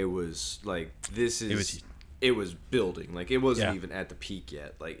MMA was like it was building. Like, it wasn't even at the peak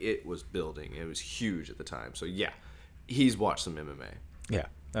yet. Like, it was building. It was huge at the time. So, yeah, he's watched some MMA. Yeah,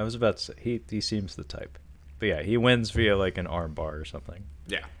 I was about to say, he seems the type. But, yeah, he wins via, like, an arm bar or something.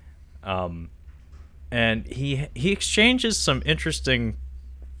 Yeah. And he exchanges some interesting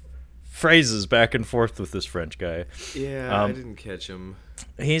phrases back and forth with this French guy. Yeah, I didn't catch him.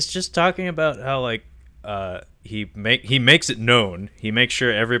 He's just talking about how, like, he makes it known. He makes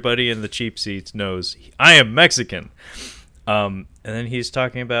sure everybody in the cheap seats knows I am Mexican. And then he's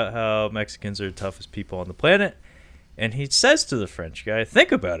talking about how Mexicans are the toughest people on the planet. And he says to the French guy,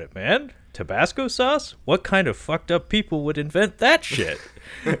 "Think about it, man. Tabasco sauce? What kind of fucked up people would invent that shit?"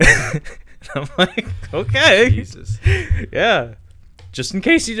 I'm like, okay. Jesus. Yeah. Just in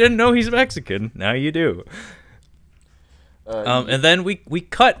case you didn't know he's Mexican, now you do. And then we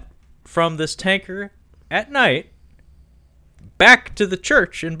cut from this tanker at night back to the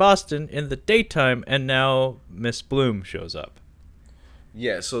church in Boston in the daytime, and now Miss Bloom shows up.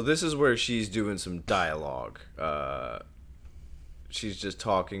 Yeah, so this is where she's doing some dialogue. She's just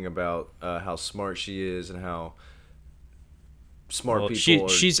talking about how smart she is and how smart people are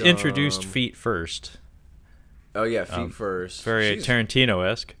she's dumb. Introduced feet first. Oh yeah, feet first. Very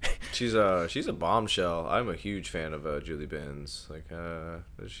Tarantino-esque. She's a bombshell. I'm a huge fan of Julie Benz. Like,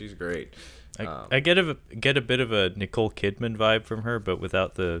 she's great. I get a bit of a Nicole Kidman vibe from her, but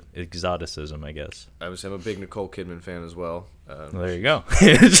without the exoticism, I guess. I'm a big Nicole Kidman fan as well. There you go.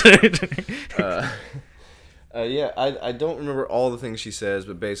 Yeah, I don't remember all the things she says,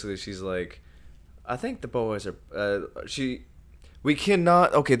 but basically she's like, I think the boys are. We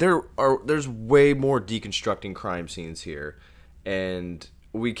cannot. Okay, there's way more deconstructing crime scenes here, and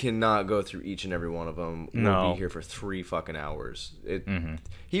we cannot go through each and every one of them. We'll be here for 3 fucking hours.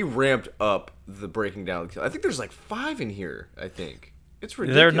 He ramped up the breaking down. I think there's like 5 in here. I think it's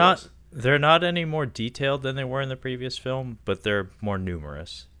ridiculous. They're not any more detailed than they were in the previous film, but they're more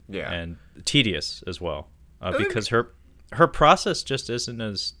numerous. Yeah, and tedious as well, because her process just isn't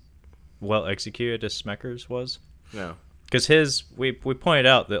as well executed as Smecker's was. No. Because we pointed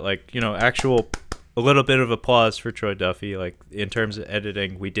out that, like, you know, a little bit of applause for Troy Duffy. Like, in terms of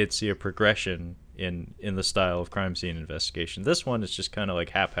editing, we did see a progression in the style of crime scene investigation. This one is just kind of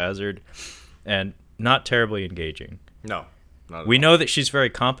like haphazard and not terribly engaging. No, not at we all. know that she's very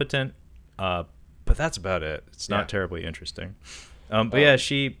competent, but that's about it. It's not terribly interesting. But yeah,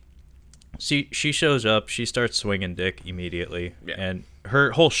 she shows up. She starts swinging dick immediately, and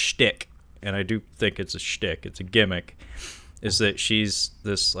her whole shtick. And I do think it's a shtick, it's a gimmick, is that she's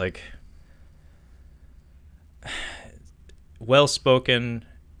this, like, well-spoken,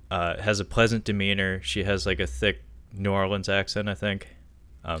 has a pleasant demeanor. She has, like, a thick New Orleans accent, I think.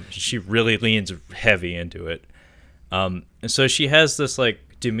 She really leans heavy into it. And so she has this, like,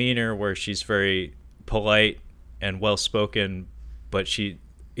 demeanor where she's very polite and well-spoken, but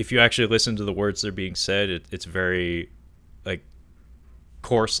if you actually listen to the words that are being said, it's very, like,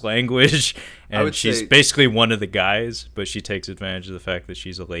 coarse language, and she's basically one of the guys, but she takes advantage of the fact that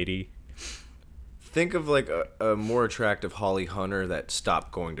she's a lady. Think of like a more attractive Holly Hunter that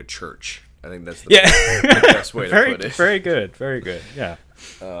stopped going to church. I think that's the best way to put it. Very good, very good. Yeah,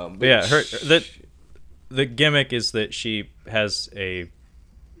 but yeah, the gimmick is that she has a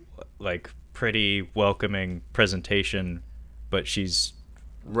like pretty welcoming presentation, but she's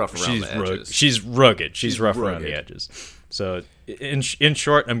rough around the edges. She's rugged. She's rough around rugged. the edges. So in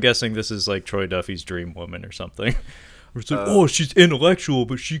short, I'm guessing this is like Troy Duffy's dream woman or something. It's like, oh, she's intellectual,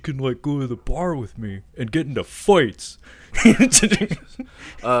 but she can like go to the bar with me and get into fights.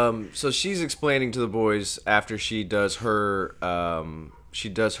 So she's explaining to the boys after she does her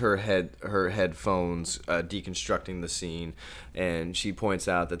headphones, deconstructing the scene, and she points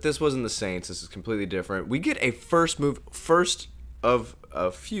out that this wasn't the Saints. This is completely different. We get a first of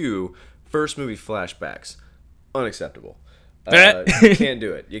a few first movie flashbacks. Unacceptable. You can't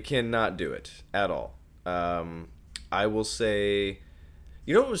do it. You cannot do it at all. I will say,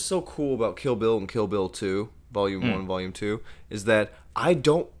 you know what was so cool about Kill Bill and Kill Bill 2, Volume 1, Volume 2, is that I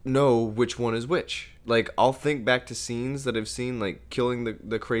don't know which one is which. Like, I'll think back to scenes that I've seen, like killing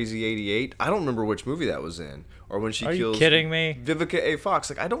the crazy 88. I don't remember which movie that was in. Or when she kills kidding me? Vivica A. Fox.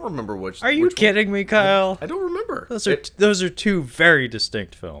 Like, I don't remember which. Are you kidding me, Kyle? I don't remember. Those are two very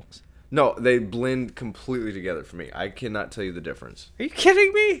distinct films. No, they blend completely together for me. I cannot tell you the difference. Are you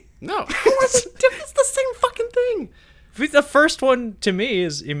kidding me? No. It's the same fucking thing. The first one to me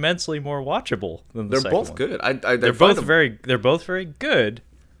is immensely more watchable than the second one. They're both good. They're both very good,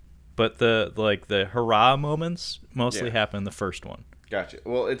 but the hurrah moments mostly happen in the first one. Gotcha.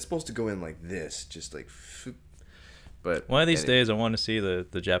 Well, it's supposed to go in like this, just like. But one of these days, I want to see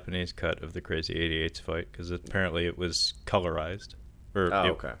the Japanese cut of the Crazy 88's fight because apparently it was colorized.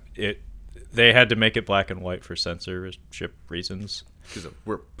 Okay. They had to make it black and white for censorship reasons. Because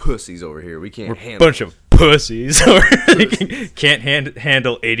we're pussies over here. We can't handle. A bunch of pussies. Can't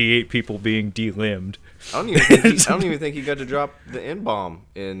handle 88 people being delimbed. I don't even think he got to drop the N-bomb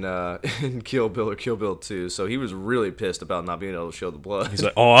in Kill Bill or Kill Bill 2. So he was really pissed about not being able to show the blood. He's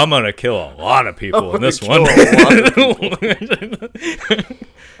like, "Oh, I'm gonna kill a lot of people in this one."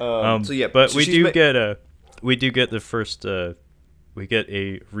 So yeah, but we do get the first. We get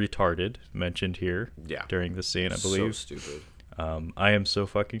a retarded mentioned here during the scene, I believe. So stupid. I am so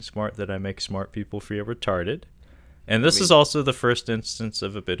fucking smart that I make smart people feel retarded. And this is also the first instance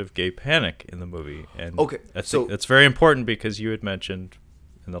of a bit of gay panic in the movie. And I think that's very important because you had mentioned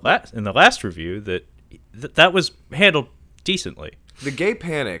in the last review that was handled decently. The gay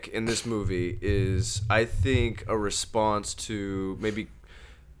panic in this movie is, I think, a response to maybe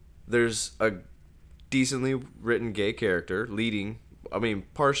there's a decently written gay character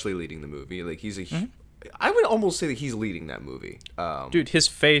partially leading the movie. Like he's I would almost say that he's leading that movie. Dude, his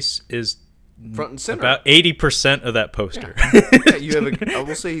face is front and center. About 80% of that poster. Yeah, you have I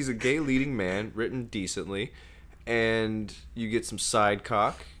will say he's a gay leading man, written decently, and you get some side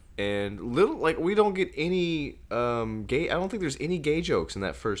cock and we don't get any gay. I don't think there's any gay jokes in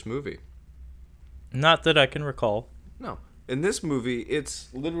that first movie. Not that I can recall. No. In this movie, it's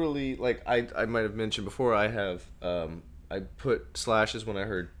literally like I might have mentioned before. I put slashes when I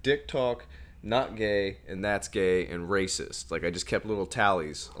heard dick talk, not gay, and that's gay, and racist. Like I just kept little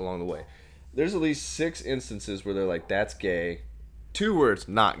tallies along the way. There's at least 6 instances where they're like, that's gay. 2 words,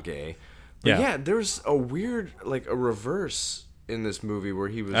 not gay. But yeah, there's a weird, like a reverse in this movie where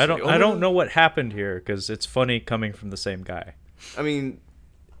he was. I don't know what happened here because it's funny coming from the same guy. I mean,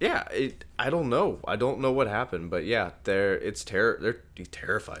 yeah, I don't know. I don't know what happened, but yeah, they're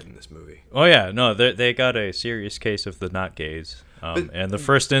terrified in this movie. Oh yeah, no, they got a serious case of the not gays, and the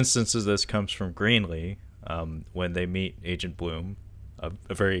first instance of this comes from Greenlee when they meet Agent Bloom, a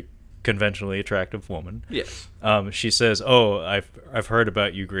very conventionally attractive woman. Yes. She says, "Oh, I've heard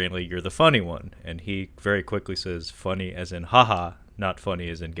about you, Greenlee. You're the funny one," and he very quickly says, "Funny as in haha, not funny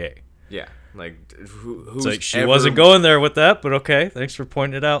as in gay." Yeah. Like, it's like she wasn't going there with that, but okay, thanks for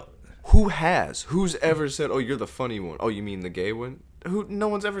pointing it out. Who's ever said, "Oh, you're the funny one"? Oh, you mean the gay one? No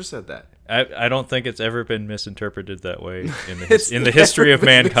one's ever said that. I don't think it's ever been misinterpreted that way in the history of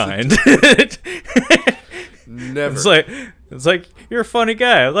mankind. Never. It's like you're a funny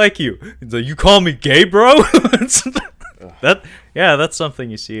guy. I like you. It's like, you call me gay, bro? That's something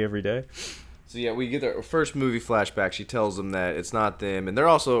you see every day. So yeah, we get our first movie flashback. She tells them that it's not them, and they're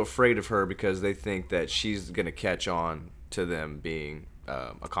also afraid of her because they think that she's gonna catch on to them being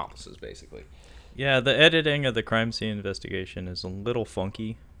accomplices, basically. Yeah, the editing of the crime scene investigation is a little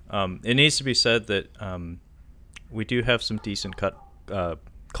funky. It needs to be said that we do have some decent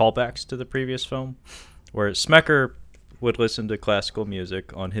callbacks to the previous film, where Smecker would listen to classical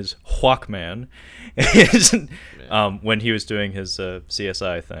music on his Walkman when he was doing his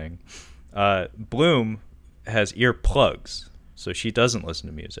CSI thing. Bloom has earplugs, so she doesn't listen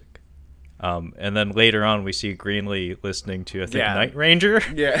to music. And then later on, we see Greenlee listening to, I think, Yeah. Night Ranger.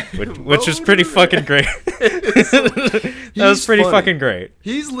 Yeah. Which was pretty fucking great. That was pretty funny. fucking great.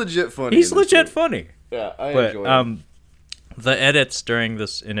 He's legit funny. He's in this legit movie. funny. Yeah, I But enjoy it. the edits during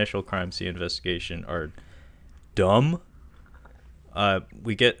this initial crime scene investigation are dumb.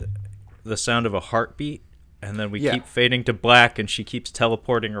 We get the sound of a heartbeat, and then we Yeah. keep fading to black, and she keeps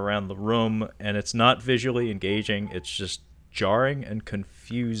teleporting around the room, and it's not visually engaging. It's just jarring and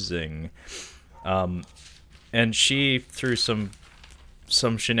confusing. And she, through some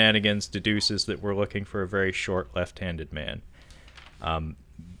shenanigans, deduces that we're looking for a very short left-handed man.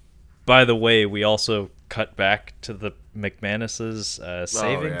 By the way, we also cut back to the McManuses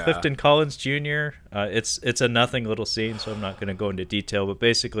saving yeah. Clifton Collins Jr. It's a nothing little scene, so I'm not going to go into detail. But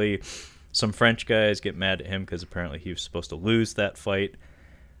basically, some French guys get mad at him because apparently he was supposed to lose that fight,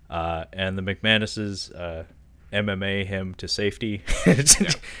 and the McManuses MMA him to safety,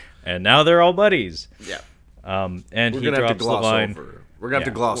 and now they're all buddies. Yeah. And We're he gonna have to drops the gloss line. over. We're gonna have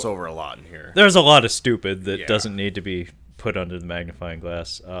to Yeah. gloss over a lot in here. There's a lot of stupid that Yeah. doesn't need to be put under the magnifying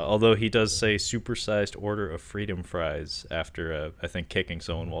glass. Although he does say supersized order of freedom fries after, I think, kicking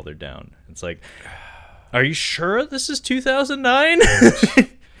someone while they're down. It's like, are you sure this is 2009?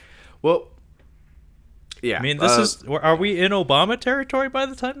 Well, yeah. I mean, are we in Obama territory by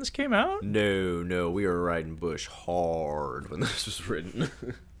the time this came out? No, we were riding Bush hard when this was written.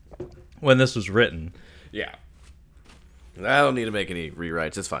 When this was written. Yeah. I don't need to make any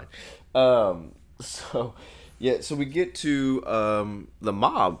rewrites. It's fine. So we get to the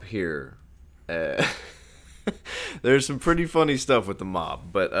mob here. There's some pretty funny stuff with the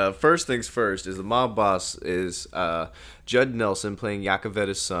mob. But first things first is the mob boss is Judd Nelson playing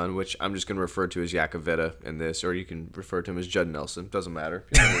Yakovetta's son, which I'm just going to refer to as Yakovetta in this, or you can refer to him as Judd Nelson. Doesn't matter.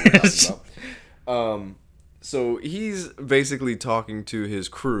 If you know what we're talking about. So he's basically talking to his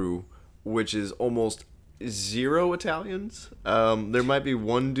crew, which is almost zero Italians. There might be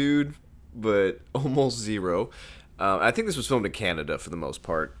one dude, but almost zero. I think this was filmed in Canada for the most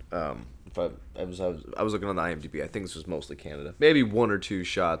part. If I was looking on the IMDb. I think this was mostly Canada. Maybe one or two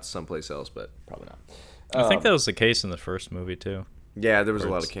shots someplace else, but probably not. I think that was the case in the first movie, too. Yeah, there was a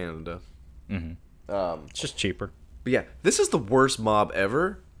lot of Canada. It's just cheaper. But yeah, this is the worst mob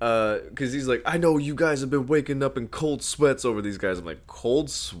ever. Because he's like, I know you guys have been waking up in cold sweats over these guys. I'm like, cold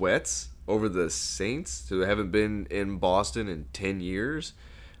sweats over the Saints who haven't been in Boston in 10 years?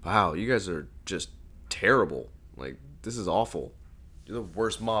 Wow, you guys are just terrible. Like, this is awful. You're the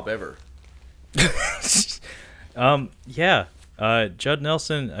worst mob ever. Yeah. Judd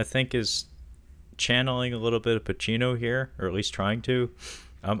Nelson, I think, is channeling a little bit of Pacino here, or at least trying to.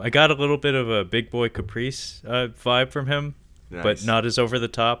 I got a little bit of a Big Boy Caprice vibe from him, Nice. but not as over the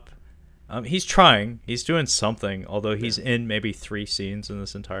top. He's trying. He's doing something, although he's in maybe 3 scenes in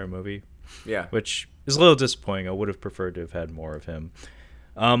this entire movie, Yeah. which is a little disappointing. I would have preferred to have had more of him.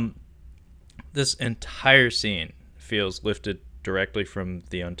 This entire scene feels lifted directly from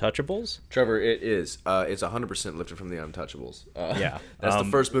The Untouchables. Trevor, it is. It's 100% lifted from The Untouchables. Yeah. That's the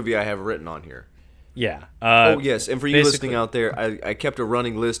first movie I have written on here. Yeah. Oh, yes. And for you basically- listening out there, I kept a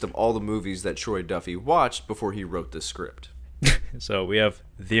running list of all the movies that Troy Duffy watched before he wrote this script. So we have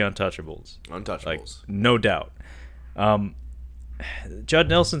The Untouchables. Untouchables. Like, no doubt. Judd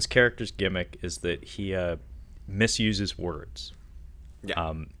Nelson's character's gimmick is that he misuses words. Yeah.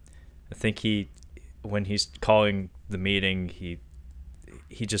 I think when he's calling the meeting, he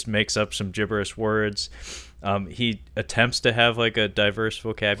just makes up some gibberish words. He attempts to have like a diverse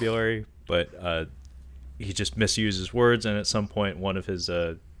vocabulary, but he just misuses words, and at some point one of his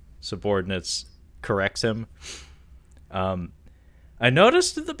subordinates corrects him. I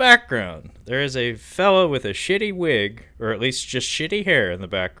noticed in the background there is a fellow with a shitty wig, or at least just shitty hair in the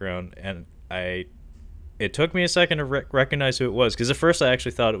background, and it took me a second to recognize who it was, because at first I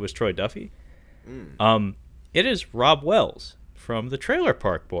actually thought it was Troy Duffy. It is Rob Wells from the Trailer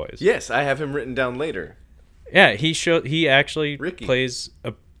Park Boys. Yes, I have him written down later. Yeah, he actually Ricky. plays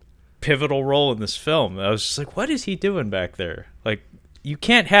a pivotal role in this film. I was just like, what is he doing back there? Like, you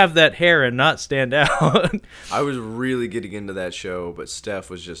can't have that hair and not stand out. I was really getting into that show, but Steph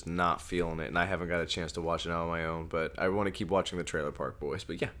was just not feeling it, and I haven't got a chance to watch it on my own, but I want to keep watching the Trailer Park Boys.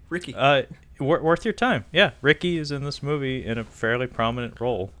 But yeah, Ricky. Worth your time. Yeah, Ricky is in this movie in a fairly prominent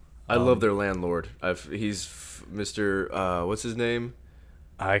role. I love their landlord. He's Mr. What's his name?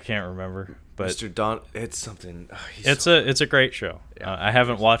 I can't remember, but Mr. Don. It's something. it's a great show. Yeah. I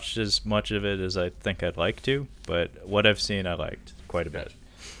haven't watched as much of it as I think I'd like to, but what I've seen I liked quite a bit.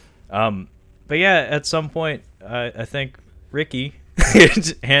 But yeah, at some point I think Ricky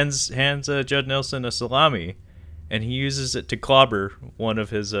hands Judd Nelson a salami, and he uses it to clobber one of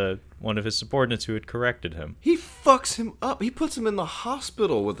his one of his subordinates who had corrected him. He fucks him up. He puts him in the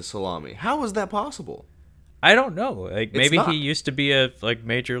hospital with a salami. How is that possible? I don't know. Like maybe not. he used to be a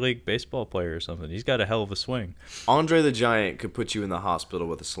Major League Baseball player or something. He's got a hell of a swing. Andre the Giant could put you in the hospital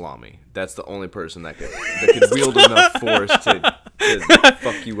with a salami. That's the only person that could wield enough force to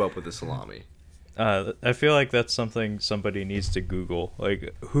fuck you up with a salami. I feel like that's something somebody needs to Google.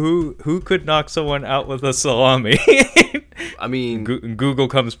 Like, who could knock someone out with a salami? I mean, Google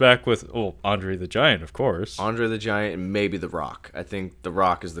comes back with, Andre the Giant, of course. Andre the Giant and maybe The Rock. I think The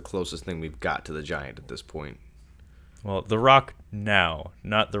Rock is the closest thing we've got to the Giant at this point. Well, The Rock now,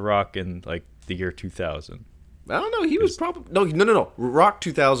 not The Rock in, like, the year 2000. I don't know. He was probably... No. Rock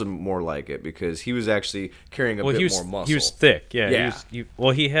 2000 more like it because he was actually carrying a bit more muscle. He was thick, yeah. Yeah.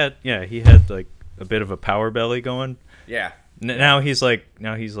 He had, like, a bit of a power belly going. Yeah. Now he's like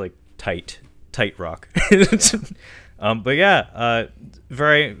tight Rock. But yeah,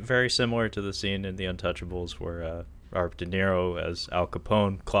 very very similar to the scene in The Untouchables where Robert De Niro as Al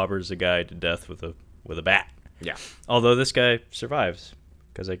Capone clobbers a guy to death with a bat. Yeah. Although this guy survives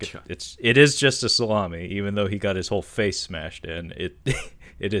because it is just a salami, even though he got his whole face smashed in.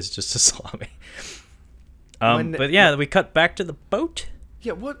 It is just a salami. But yeah, we cut back to the boat.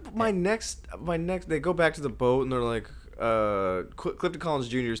 Yeah, what my next they go back to the boat and they're like Clifton Collins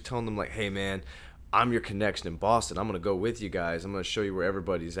Jr. is telling them like, "Hey man, I'm your connection in Boston. I'm going to go with you guys. I'm going to show you where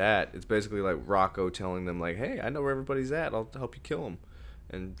everybody's at." It's basically like Rocco telling them like, "Hey, I know where everybody's at. I'll help you kill them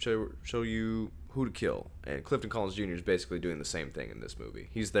and show you who to kill." And Clifton Collins Jr. is basically doing the same thing in this movie.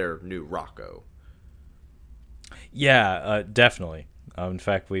 He's their new Rocco. Yeah, definitely. In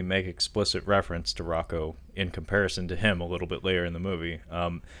fact, we make explicit reference to Rocco in comparison to him a little bit later in the movie.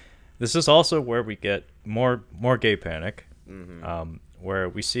 This is also where we get more gay panic, where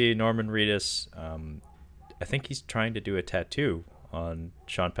we see Norman Reedus. I think he's trying to do a tattoo on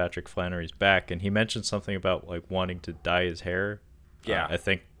Sean Patrick Flannery's back, and he mentioned something about like wanting to dye his hair. Yeah, I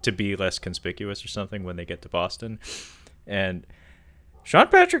think to be less conspicuous or something when they get to Boston, and Sean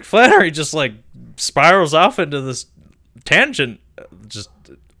Patrick Flannery just like spirals off into this tangent. Just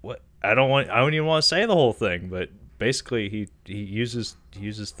what I don't even want to say the whole thing, but basically he uses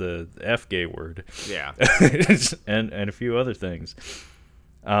the F gay word. Yeah. and a few other things.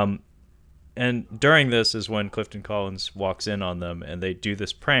 And during this is when Clifton Collins walks in on them and they do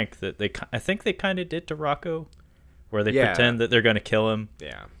this prank that I think they kind of did to Rocco, where they pretend that they're going to kill him.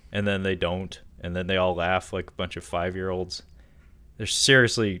 Yeah. And then they don't, and then they all laugh like a bunch of 5-year-olds. They're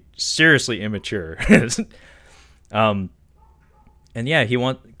seriously immature. And yeah,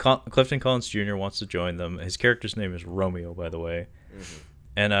 Clifton Collins Jr. wants to join them. His character's name is Romeo, by the way. Mm-hmm.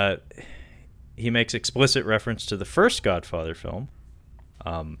 And he makes explicit reference to the first Godfather film.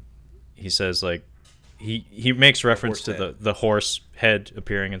 He says, like, he makes reference to the horse head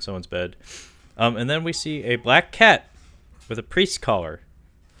appearing in someone's bed. And then we see a black cat with a priest collar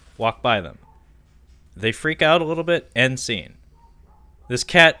walk by them. They freak out a little bit, end scene. This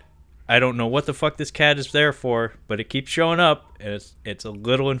cat... I don't know what the fuck this cat is there for, but it keeps showing up, and it's a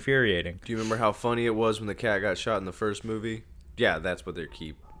little infuriating. Do you remember how funny it was when the cat got shot in the first movie? Yeah, that's what they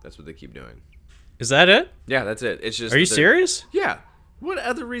keep doing. Is that it? Yeah, that's it. It's just. Are you serious? Yeah. What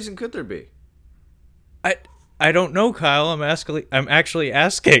other reason could there be? I don't know, Kyle. I'm actually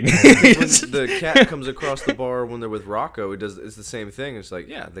asking. When the cat comes across the bar when they're with Rocco, it's the same thing. It's like,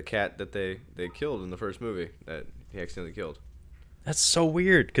 yeah, the cat that they killed in the first movie that he accidentally killed. That's so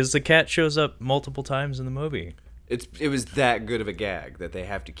weird, because the cat shows up multiple times in the movie. It was that good of a gag that they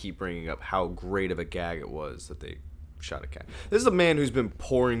have to keep bringing up how great of a gag it was that they shot a cat. This is a man who's been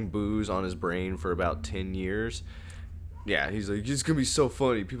pouring booze on his brain for about 10 years. Yeah, he's like, it's going to be so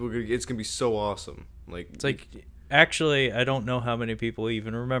funny. It's going to be so awesome. It's like, actually, I don't know how many people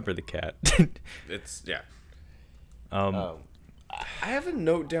even remember the cat. Yeah. I have a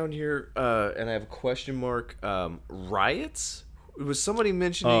note down here, and I have a question mark. Riots? Was somebody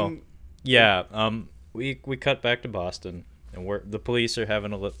mentioning? Yeah. We cut back to Boston, and the police are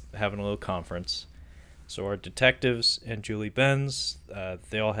having a little conference. So our detectives and Julie Benz,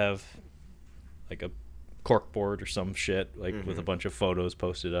 they all have like a cork board or some shit, like with a bunch of photos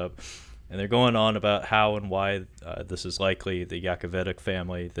posted up, and they're going on about how and why this is likely the Yakovetic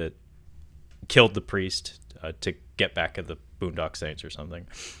family that killed the priest to get back at the Boondock Saints or something.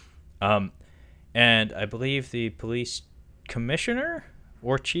 And I believe the police commissioner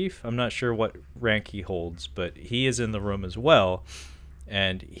or chief, I'm not sure what rank he holds, but he is in the room as well,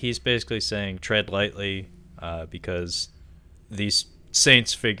 and he's basically saying tread lightly because these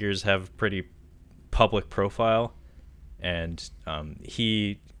Saints figures have pretty public profile, and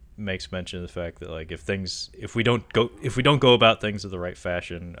he makes mention of the fact that like if we don't go about things in the right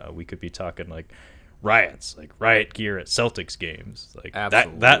fashion, we could be talking like riots, like riot gear at Celtics games, like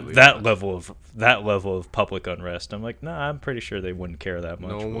that level of public unrest. I'm like, nah, I'm pretty sure they wouldn't care that much.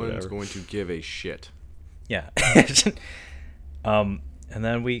 No one's going to give a shit. Yeah. And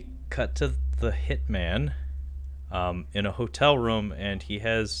then we cut to the hitman in a hotel room, and he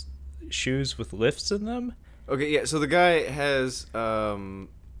has shoes with lifts in them. Okay, yeah, so the guy has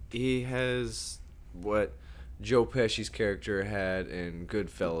he has what Joe Pesci's character had in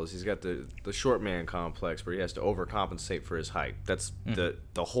Goodfellas. He's got the short man complex where he has to overcompensate for his height. That's the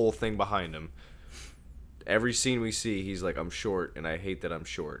whole thing behind him. Every scene we see, he's like, I'm short, and I hate that I'm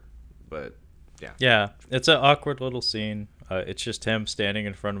short. But, yeah. Yeah, it's an awkward little scene. It's just him standing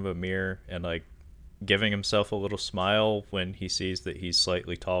in front of a mirror and, like, giving himself a little smile when he sees that he's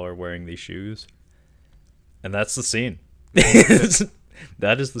slightly taller wearing these shoes. And that's the scene.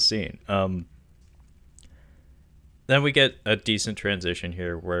 That is the scene. Then we get a decent transition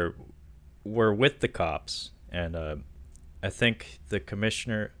here where we're with the cops, and I think the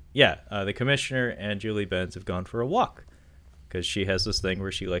commissioner and Julie Benz have gone for a walk because she has this thing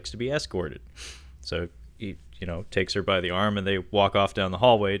where she likes to be escorted. So he, takes her by the arm, and they walk off down the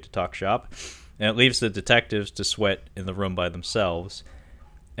hallway to talk shop, and it leaves the detectives to sweat in the room by themselves.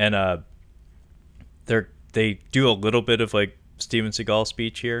 And they do a little bit of like Steven Seagal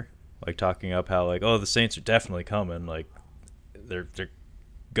speech here, like talking up how like, oh, the Saints are definitely coming, like they're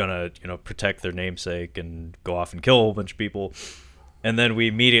gonna protect their namesake and go off and kill a whole bunch of people. And then we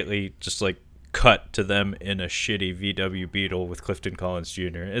immediately just like cut to them in a shitty VW Beetle with Clifton Collins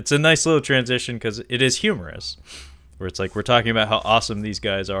Jr. It's a nice little transition because it is humorous, where it's like we're talking about how awesome these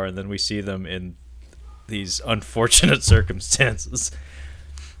guys are, and then we see them in these unfortunate circumstances.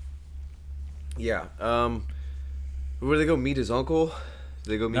 Yeah. Where do they go meet his uncle? Do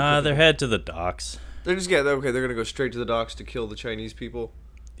they go meet? They're head to the docks. They're just they're gonna go straight to the docks to kill the Chinese people.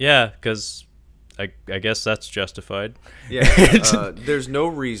 Yeah, because I guess that's justified. Yeah. There's no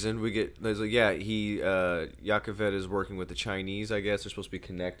reason Yakovlev is working with the Chinese. I guess they're supposed to be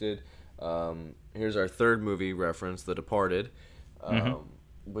connected. Here's our third movie reference, The Departed,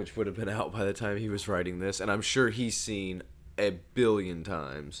 which would have been out by the time he was writing this, and I'm sure he's seen a billion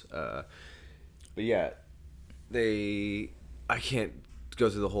times. But yeah, I can't go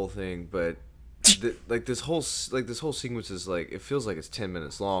through the whole thing, but this whole sequence is like, it feels like it's 10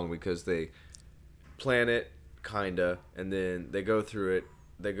 minutes long because they plan it kinda, and then they go through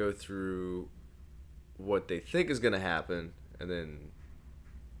what they think is going to happen, and then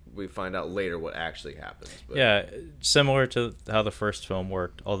we find out later what actually happens. But yeah, similar to how the first film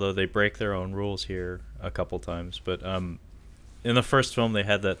worked, although they break their own rules here a couple times. But in the first film they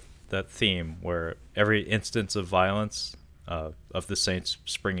had that theme where every instance of violence of the Saints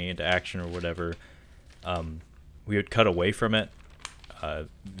springing into action or whatever, we would cut away from it,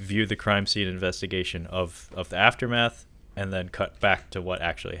 view the crime scene investigation of the aftermath, and then cut back to what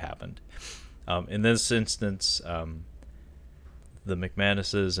actually happened. In this instance, the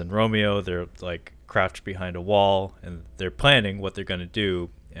McManuses and Romeo, they're like crouched behind a wall, and they're planning what they're going to do.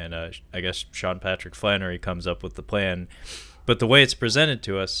 And I guess Sean Patrick Flannery comes up with the plan. But the way it's presented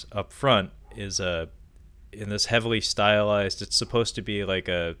to us up front is in this heavily stylized, it's supposed to be like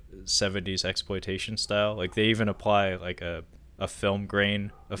a 70s exploitation style. Like they even apply like a film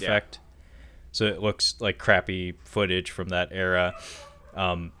grain effect. Yeah. So it looks like crappy footage from that era.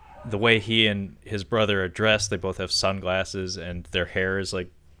 The way he and his brother are dressed, they both have sunglasses and their hair is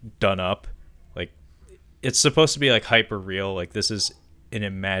like done up. Like it's supposed to be like hyper real. Like this is an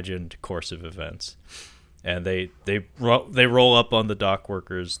imagined course of events. And they roll up on the dock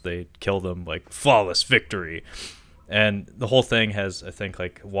workers. They kill them, like flawless victory. And the whole thing has, I think,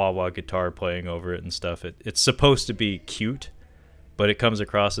 like wah-wah guitar playing over it and stuff. It's supposed to be cute, but it comes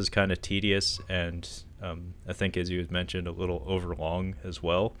across as kind of tedious and I think, as you had mentioned, a little overlong as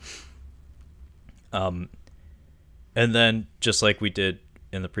well. And then, just like we did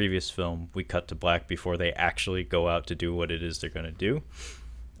in the previous film, we cut to black before they actually go out to do what it is they're going to do.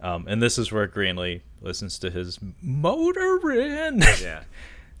 And this is where Greenlee listens to his Motorin. Yeah.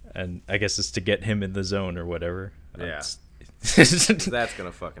 And I guess it's to get him in the zone or whatever. Yeah. That's going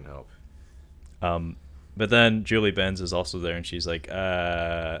to fucking help. But then Julie Benz is also there, and she's like,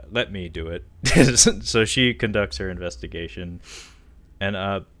 let me do it. So she conducts her investigation.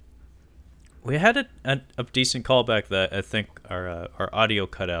 And we had a decent callback that I think our audio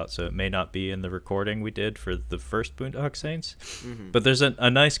cut out, so it may not be in the recording we did for the first Boondock Saints. Mm-hmm. But there's a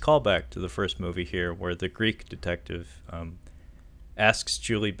nice callback to the first movie here where the Greek detective asks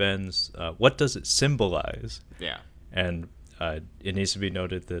Julie Benz, what does it symbolize? Yeah. And it needs to be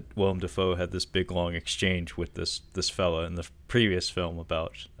noted that Willem Dafoe had this big long exchange with this fella in the previous film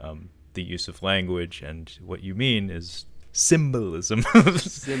about the use of language, and what you mean is symbolism.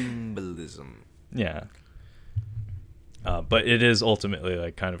 Symbolism. Yeah. But it is ultimately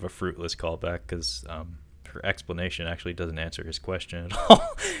like kind of a fruitless callback because her explanation actually doesn't answer his question at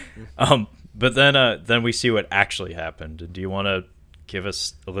all. But then we see what actually happened. Do you want to give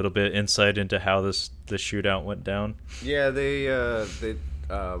us a little bit of insight into how this shootout went down? Yeah, they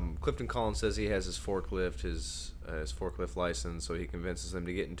Clifton Collins says he has his forklift license, so he convinces them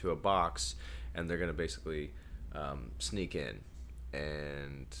to get into a box, and they're gonna basically sneak in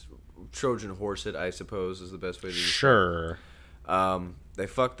and Trojan horse it, I suppose, is the best way to Sure. They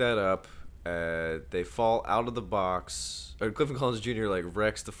fuck that up. They fall out of the box. Or Clifton Collins Jr. like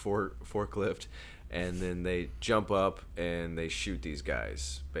wrecks the forklift, and then they jump up and they shoot these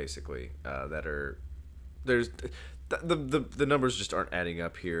guys. Basically, that are there's the numbers just aren't adding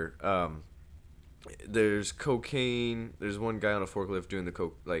up here. There's cocaine. There's one guy on a forklift doing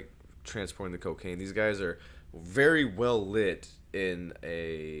the transporting the cocaine. These guys are very well lit in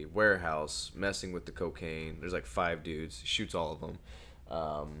a warehouse messing with the cocaine. There's like 5 dudes. He shoots all of them.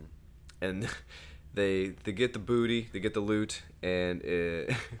 And they get the booty, they get the loot, and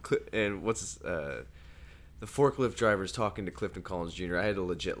the forklift driver's talking to Clifton Collins Jr. I had to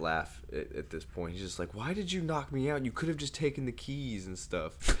legit laugh at this point. He's just like, "Why did you knock me out? You could have just taken the keys and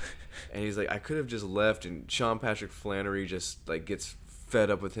stuff." And he's like, "I could have just left." And Sean Patrick Flannery just like gets fed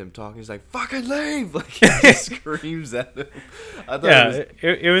up with him talking. He's like, "Fucking leave!" Like he just screams at him. I thought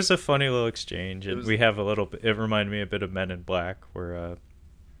it was a funny little exchange, and we have a little bit. It reminded me a bit of Men in Black, where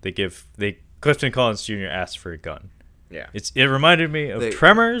Clifton Collins Jr. asked for a gun. Yeah, it reminded me of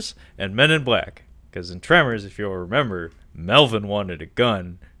Tremors and Men in Black, because in Tremors, if you'll remember, Melvin wanted a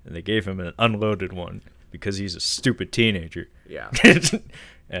gun, and they gave him an unloaded one because he's a stupid teenager. Yeah.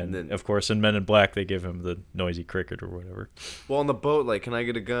 And then, of course, in Men in Black, they give him the noisy cricket or whatever. Well, on the boat, like, "Can I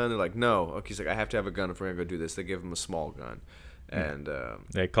get a gun?" They're like, "No." Okay, he's like, "I have to have a gun if we're gonna go do this." They give him a small gun, and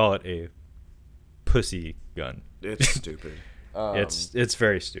they call it a pussy gun. It's stupid. It's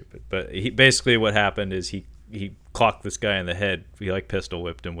very stupid. But basically what happened is he clocked this guy in the head. He like pistol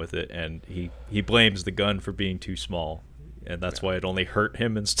whipped him with it, and he blames the gun for being too small, and that's why it only hurt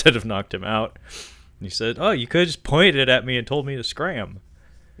him instead of knocked him out. And he said, "Oh, you could have just pointed it at me and told me to scram."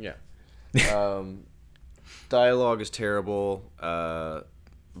 Yeah. Dialogue is terrible.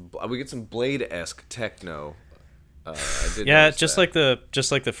 We get some Blade-esque techno. Just like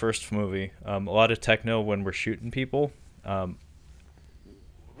the first movie. A lot of techno when we're shooting people.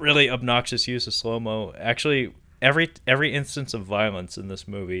 Really obnoxious use of slow-mo. Actually, every instance of violence in this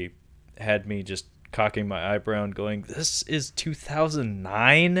movie had me just cocking my eyebrow and going, "This is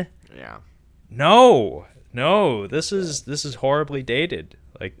 2009?" Yeah. No, this is horribly dated.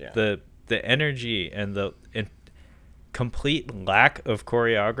 Like the energy and the complete lack of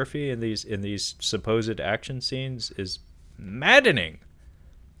choreography in these supposed action scenes is maddening.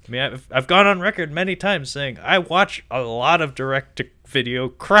 I mean, I've gone on record many times saying I watch a lot of direct-to-video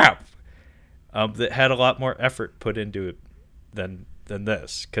crap that had a lot more effort put into it than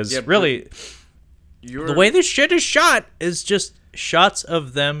this. Because really, the way this shit is shot is just shots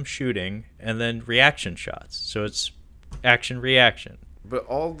of them shooting and then reaction shots. So it's action-reaction. But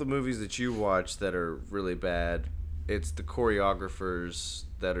all the movies that you watch that are really bad, it's the choreographers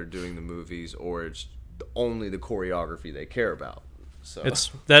that are doing the movies, or it's only the choreography they care about. So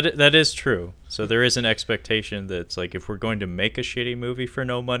that is true. So there is an expectation that it's like, if we're going to make a shitty movie for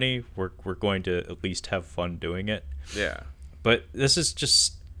no money, we're going to at least have fun doing it. Yeah. But this is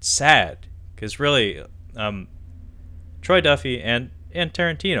just sad, because really, Troy Duffy and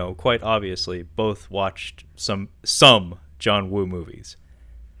Tarantino, quite obviously, both watched some John Woo movies.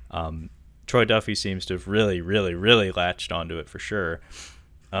 Troy Duffy seems to have really, really, really latched onto it for sure.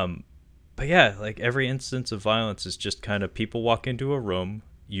 But yeah, like every instance of violence is just kind of people walk into a room,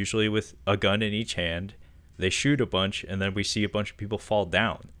 usually with a gun in each hand, they shoot a bunch, and then we see a bunch of people fall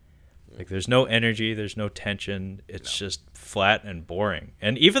down. Like there's no energy, there's no tension, it's just flat and boring.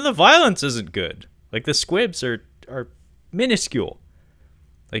 And even the violence isn't good. Like the squibs are minuscule.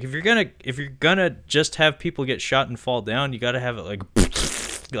 Like if you're gonna just have people get shot and fall down, you gotta have it like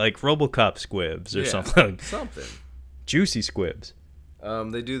RoboCop squibs or something. Juicy squibs.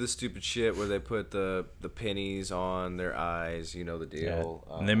 They do the stupid shit where they put the pennies on their eyes, you know the deal.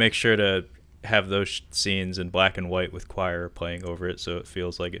 Yeah. And they make sure to have those scenes in black and white with choir playing over it so it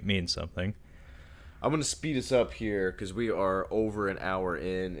feels like it means something. I'm going to speed us up here because we are over an hour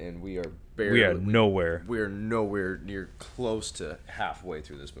in and we are nowhere. We are nowhere near close to halfway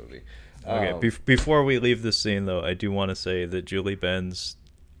through this movie. Okay, before we leave this scene, though, I do want to say that Julie Benz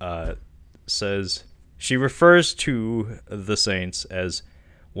says she refers to the Saints as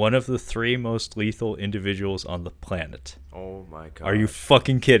one of the 3 most lethal individuals on the planet. Oh my god! Are you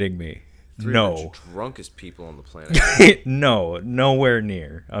fucking kidding me? 3 No. of the drunkest people on the planet. No, nowhere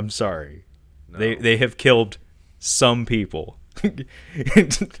near. I'm sorry. No. They have killed some people.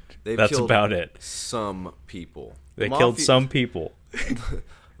 That's about it. Some people. They killed some people.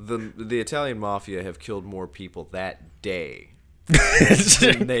 The Italian mafia have killed more people that day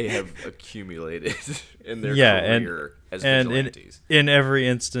than they have accumulated in their career as vigilantes. In every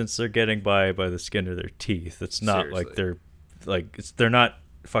instance, they're getting by the skin of their teeth. It's not Seriously. they're not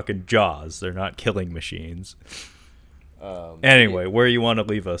fucking Jaws. They're not killing machines. Anyway, where you want to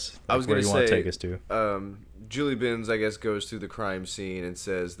leave us? I was where going to you say, want to take us to? Julie Benz, I guess, goes through the crime scene and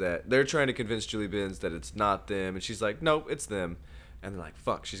says that they're trying to convince Julie Benz that it's not them, and she's like, "Nope, it's them." And they're like,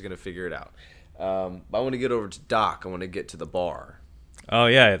 "Fuck, she's gonna figure it out." I want to get over to Doc. I want to get to the bar. Oh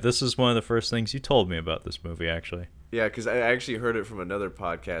yeah, this is one of the first things you told me about this movie, actually. Yeah, because I actually heard it from another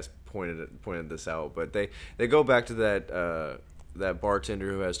podcast pointed this out. But they go back to that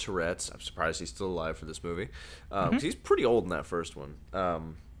bartender who has Tourette's. I'm surprised he's still alive for this movie. 'Cause he's pretty old in that first one.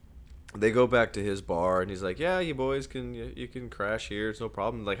 They go back to his bar, and he's like, "Yeah, you boys you can crash here. It's no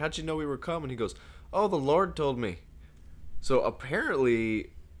problem." Like, "How'd you know we were coming?" He goes, "Oh, the Lord told me." So apparently,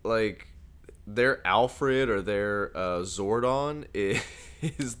 like, their Alfred or their Zordon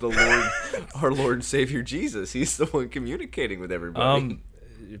is the Lord, our Lord and Savior Jesus. He's the one communicating with everybody.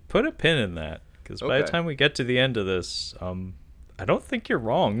 Put a pin in that, because by the Okay. time we get to the end of this, I don't think you're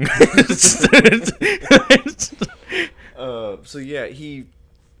wrong. So yeah,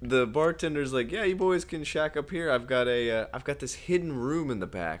 the bartender's like, "Yeah, you boys can shack up here. I've got this hidden room in the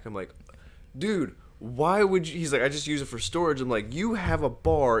back." I'm like, "Dude, why would you?" He's like, "I just use it for storage." I'm like, "You have a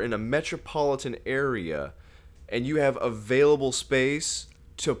bar in a metropolitan area, and you have available space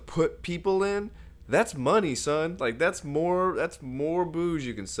to put people in? That's money, son. Like, that's more booze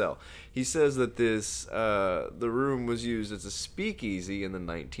you can sell." He says that the room was used as a speakeasy in the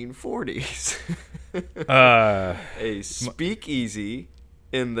 1940s. A speakeasy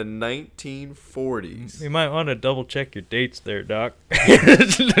in the 1940s. You might want to double check your dates there, Doc.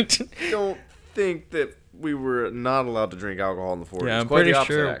 Don't think that we were not allowed to drink alcohol in the 40s. Yeah, I'm Quite pretty the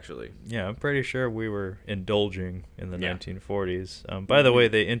opposite, sure. actually. Yeah, I'm pretty sure we were indulging in the Yeah. 1940s. By the way,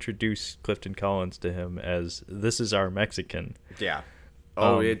 they introduced Clifton Collins to him as "This is our Mexican." Yeah.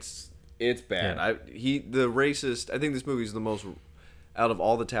 Oh, Um, it's bad. yeah. The racist. I think this movie's the most, out of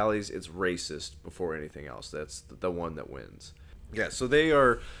all the tallies, it's racist before anything else. That's the one that wins. Yeah. So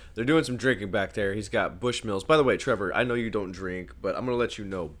they're doing some drinking back there. He's got Bushmills. By the way, Trevor, I know you don't drink, but I'm gonna let you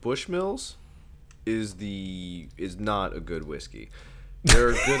know Bushmills is not a good whiskey. There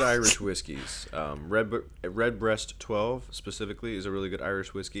are good Irish whiskeys. Redbreast 12 specifically is a really good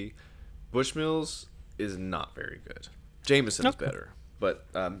Irish whiskey. Bushmills is not very good. Jameson's better, but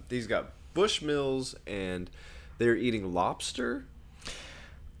he's got Bushmills, and they're eating lobster.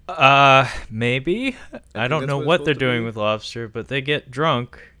 Maybe. I don't that's know what it's what they're supposed to doing be. with lobster, but they get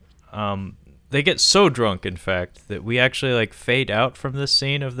drunk. They get so drunk, in fact, that we actually like fade out from this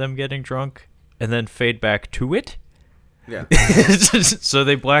scene of them getting drunk and then fade back to it. Yeah. So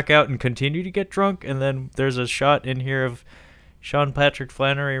they black out and continue to get drunk, and then there's a shot in here of Sean Patrick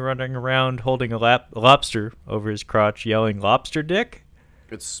Flannery running around holding a lobster over his crotch, yelling "Lobster dick."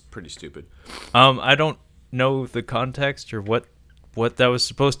 It's pretty stupid. I don't know the context or what that was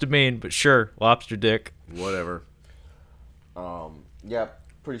supposed to mean, but sure, lobster dick. Whatever. Yeah,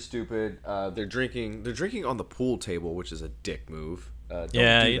 pretty stupid. They're drinking on the pool table, which is a dick move. Don't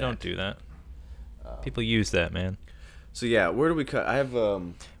do Don't do that. People use that, man. So yeah, where do we cut? I have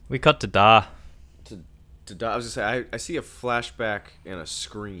We cut to Da. I was gonna say I see a flashback and a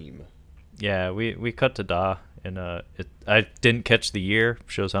scream. Yeah, we cut to Da, and I didn't catch the year.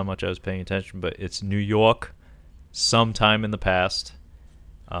 Shows how much I was paying attention, but it's New York, sometime in the past,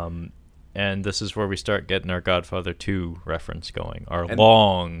 and this is where we start getting our Godfather 2 reference going,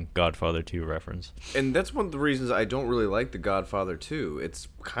 long Godfather 2 reference. And that's one of the reasons I don't really like The Godfather 2. It's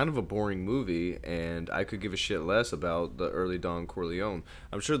kind of a boring movie, and I could give a shit less about the early Don Corleone.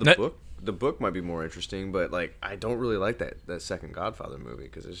 I'm sure the book might be more interesting, but like I don't really like that second Godfather movie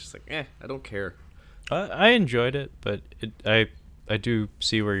because it's just like, I don't care. I enjoyed it, but I do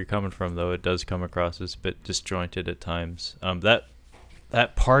see where you're coming from, though. It does come across as a bit disjointed at times.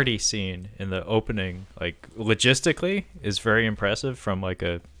 That party scene in the opening, like logistically, is very impressive from like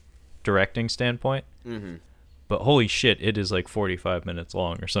a directing standpoint. Mm-hmm. But holy shit, it is like 45 minutes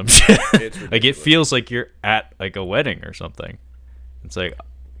long or some shit. It's Like it feels like you're at like a wedding or something. It's like,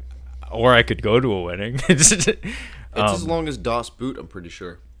 or I could go to a wedding. It's as long as Das Boot, I'm pretty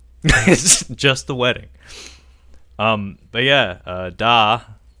sure. It's just the wedding. But yeah, Da,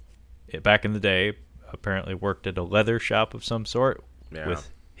 back in the day, apparently worked at a leather shop of some sort with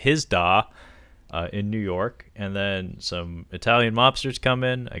his Da in New York. And then some Italian mobsters come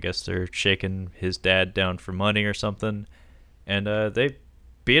in. I guess they're shaking his dad down for money or something. And they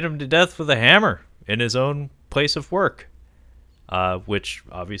beat him to death with a hammer in his own place of work. Which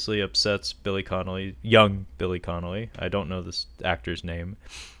obviously upsets Billy Connolly, young Billy Connolly. I don't know this actor's name.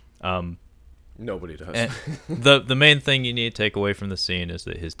 Nobody does. And the main thing you need to take away from the scene is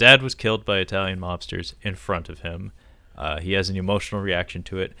that his dad was killed by Italian mobsters in front of him. He has an emotional reaction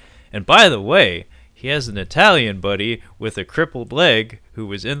to it. And by the way, he has an Italian buddy with a crippled leg who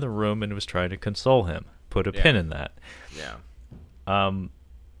was in the room and was trying to console him. Put a pin in that. Yeah. And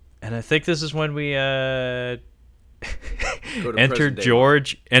I think this is when we entered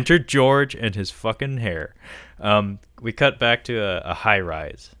George and his fucking hair. We cut back to a high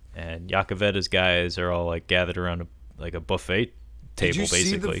rise, and Yakovetta's guys are all like gathered around a buffet table,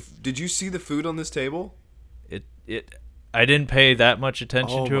 basically. Did you see the food on this table? I didn't pay that much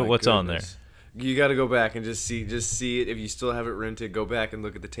attention to it. What's on there? You got to go back and just see it. If you still have it rented, go back and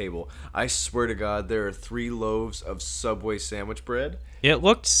look at the table. I swear to God, there are 3 loaves of Subway sandwich bread. It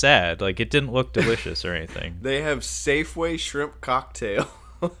looked sad. Like, it didn't look delicious or anything. They have Safeway shrimp cocktail.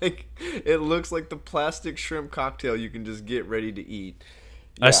 Like, it looks like the plastic shrimp cocktail you can just get ready to eat.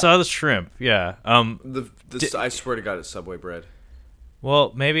 Yeah. I saw the shrimp. Yeah. I swear to God, it's Subway bread.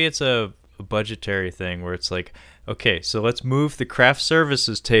 Well, maybe it's a budgetary thing where it's like, okay, so let's move the craft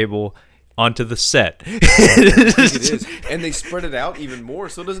services table onto the set. It is, and they spread it out even more,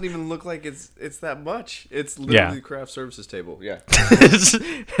 so it doesn't even look like it's that much. It's literally the craft services table. Yeah.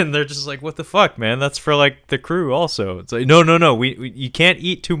 And they're just like, what the fuck, man? That's for like the crew also. It's like, no, we you can't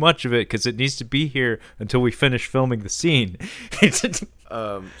eat too much of it because it needs to be here until we finish filming the scene.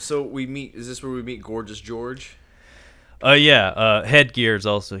 So we meet. Is this where we meet Gorgeous George? Headgear is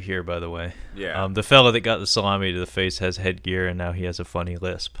also here, by the way. Yeah. The fella that got the salami to the face has headgear, and now he has a funny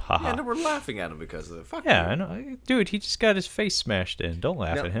lisp. Haha. Yeah, no, we're laughing at him because of it. Fuck yeah, you. I know. Dude, he just got his face smashed in. Don't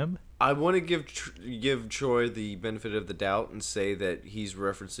laugh at him. I want to give Troy the benefit of the doubt and say that he's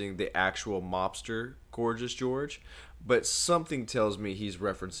referencing the actual mobster, Gorgeous George, but something tells me he's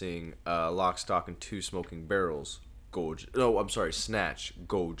referencing Lock, Stock, and Two Smoking Barrels. Snatch,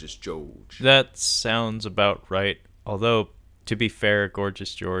 Gorgeous George. That sounds about right. Although, to be fair,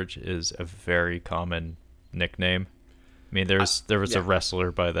 Gorgeous George is a very common nickname. I mean, there was a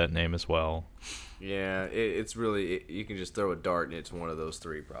wrestler by that name as well. Yeah, it's really... you can just throw a dart and it's one of those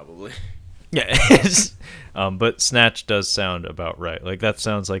 3, probably. Yeah, but Snatch does sound about right. Like, that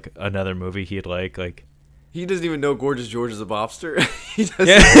sounds like another movie he'd like. Like, he doesn't even know Gorgeous George is a mobster. He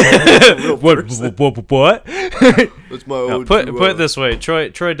doesn't What? That's my old... Put it this way.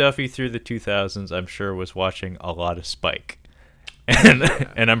 Troy Duffy through the 2000s, I'm sure, was watching a lot of Spike.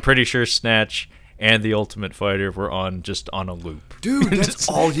 And I'm pretty sure Snatch and The Ultimate Fighter were on a loop. Dude, that's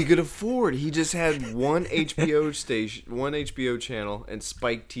all he could afford. He just had one HBO station, one HBO channel, and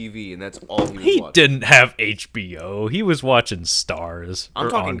Spike TV, and that's all he was watching. He didn't have HBO. He was watching Stars. I'm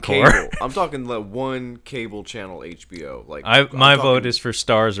talking Encore. cable. I'm talking like one cable channel HBO. Like my vote is for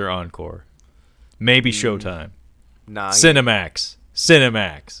Stars or Encore. Maybe Showtime. Cinemax.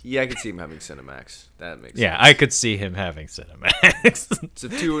 Yeah, I could see him having Cinemax. That makes sense. Yeah, I could see him having Cinemax. It's a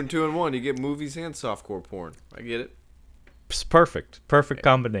 2 and 2 and 1. You get movies and softcore porn. I get it. It's perfect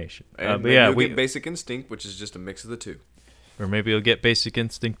combination. And then we get Basic Instinct, which is just a mix of the two. Or maybe you'll get Basic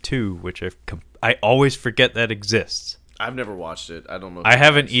Instinct 2, which I always forget that exists. I've never watched it. I don't know. I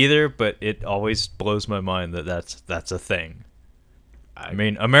haven't either, but it always blows my mind that's a thing. I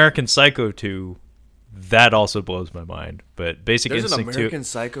mean, American Psycho 2. That also blows my mind. But Basic Instinct 2. There's an American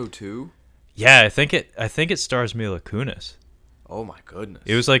Psycho 2? Yeah, I think it stars Mila Kunis. Oh my goodness.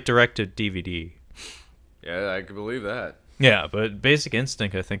 It was like directed DVD. Yeah, I can believe that. Yeah, but Basic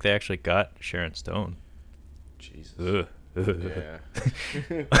Instinct, I think they actually got Sharon Stone. Jesus. Yeah.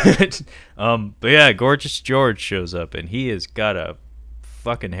 But yeah, Gorgeous George shows up and he has got a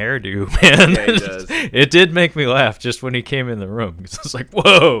fucking hairdo, man. Yeah, he does. It did make me laugh just when he came in the room. Because I was like,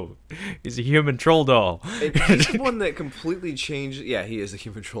 whoa, he's a human troll doll. He's the one that completely changed... Yeah, he is a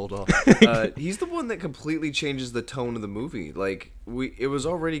human troll doll. He's the one that completely changes the tone of the movie. Like, it was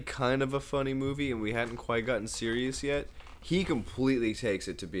already kind of a funny movie and we hadn't quite gotten serious yet. He completely takes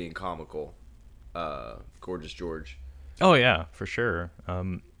it to being comical. Gorgeous George. Oh, yeah, for sure.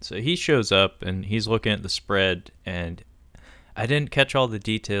 So he shows up and he's looking at the spread, and I didn't catch all the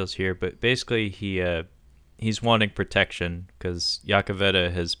details here, but basically he he's wanting protection because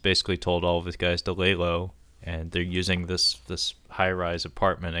Yakavetta has basically told all of his guys to lay low, and they're using this high-rise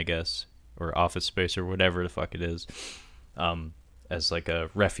apartment, I guess, or office space or whatever the fuck it is, as like a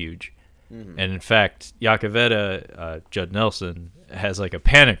refuge. Mm-hmm. And in fact, Yakavetta, Judd Nelson, has like a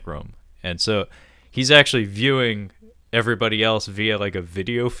panic room, and so he's actually viewing everybody else via like a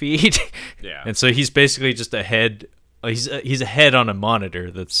video feed. Yeah. And so he's basically just a head. He's a head on a monitor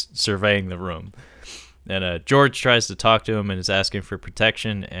that's surveying the room. And George tries to talk to him and is asking for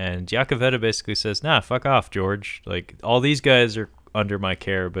protection, and Yakavetta basically says, "Nah, fuck off, George. Like, all these guys are under my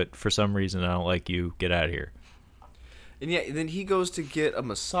care, but for some reason I don't like you. Get out of here." And yeah, then he goes to get a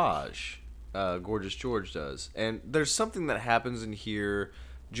massage. Gorgeous George does, and there's something that happens in here.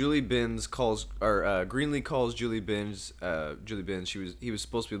 Julie Benz calls, or Greenlee calls Julie Benz. Julie Benz. He was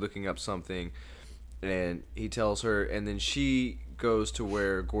supposed to be looking up something, and he tells her, and then she goes to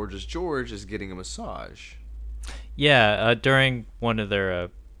where Gorgeous George is getting a massage. Yeah, during one of their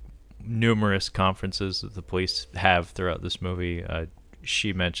numerous conferences that the police have throughout this movie,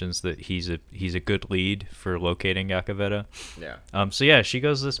 she mentions that he's a good lead for locating Yakavetta. Yeah. So yeah, she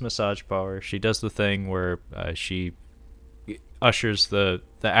goes to this massage parlor. She does the thing where she ushers the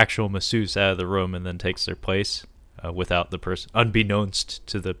actual masseuse out of the room and then takes their place without the person, unbeknownst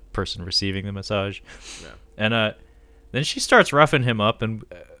to the person receiving the massage. Yeah. And then she starts roughing him up, and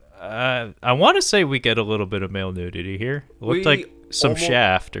I want to say we get a little bit of male nudity here. It looked like some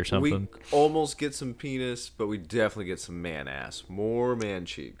shaft or something. We almost get some penis, but we definitely get some man ass. More man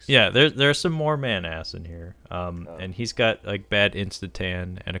cheeks. Yeah, there's some more man ass in here. And he's got like bad instant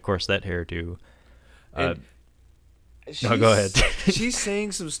tan, and of course that hairdo. No, go ahead. She's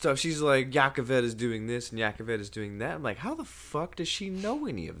saying some stuff. She's like, Yakavetta is doing this and Yakavetta is doing that. I'm like, how the fuck does she know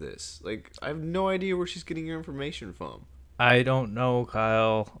any of this? Like, I have no idea where she's getting her information from. I don't know,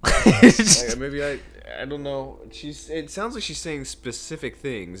 Kyle. Like, maybe I don't know. It sounds like she's saying specific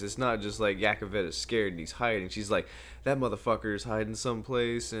things. It's not just like Yakovetta's scared and he's hiding. She's like, that motherfucker's hiding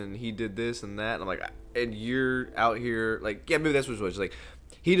someplace and he did this and that. And I'm like, and you're out here like, yeah, maybe that's what it was. Like,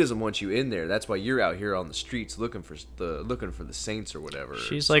 he doesn't want you in there. That's why you're out here on the streets looking for the saints or whatever.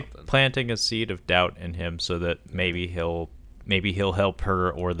 She's like planting a seed of doubt in him so that maybe he'll help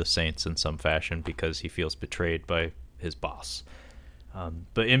her or the saints in some fashion because he feels betrayed by his boss.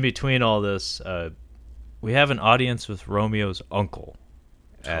 But in between all this, we have an audience with Romeo's uncle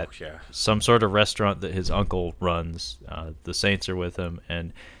at some sort of restaurant that his uncle runs. The saints are with him,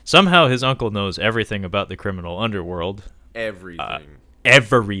 and somehow his uncle knows everything about the criminal underworld. Everything.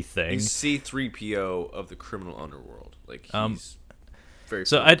 Everything. He's C-3PO of the criminal underworld. Like, he's very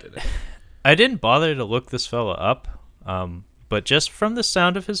so I didn't bother to look this fella up, but just from the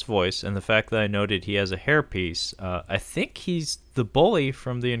sound of his voice and the fact that I noted he has a hairpiece, I think he's the bully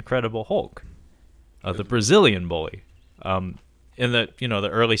from The Incredible Hulk, the Brazilian bully. In the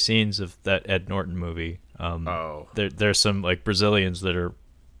early scenes of that Ed Norton movie, there's some like Brazilians that are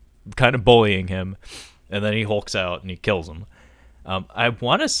kind of bullying him, and then he hulks out and he kills them. I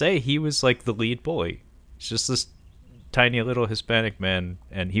want to say he was like the lead bully. He's just this tiny little Hispanic man,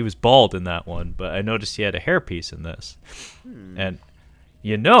 and he was bald in that one, but I noticed he had a hairpiece in this. And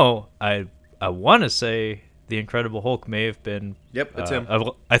I want to say The Incredible Hulk may have been. Yep, that's him.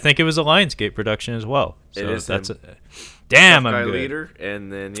 I think it was a Lionsgate production as well. So it is that's him. Damn, Tough I'm guy good. Leader,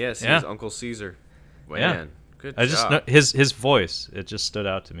 and then he's Uncle Caesar. Man, good I job. just his voice, it just stood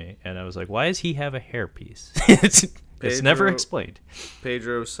out to me, and I was like, why does he have a hairpiece? It's never explained.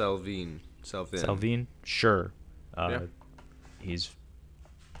 Pedro Salvin. Salvin, sure. His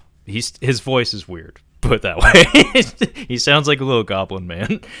voice is weird. Put it that way. He sounds like a little goblin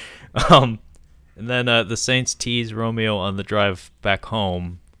man. And then the Saints tease Romeo on the drive back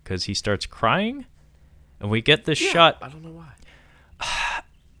home because he starts crying, and we get this shot. I don't know why.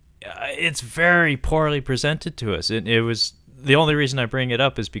 It's very poorly presented to us. It was the only reason I bring it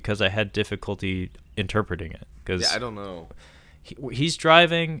up is because I had difficulty interpreting it. I don't know. He's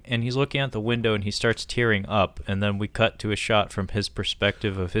driving and he's looking out the window and he starts tearing up, and then we cut to a shot from his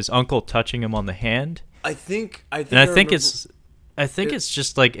perspective of his uncle touching him on the hand. I think it's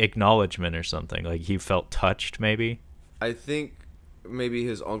just like acknowledgement or something. Like he felt touched, maybe. I think maybe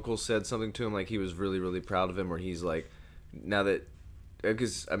his uncle said something to him, like he was really, really proud of him, or he's like, now that,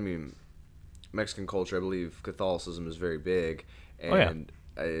 because I mean, Mexican culture, I believe Catholicism is very big, and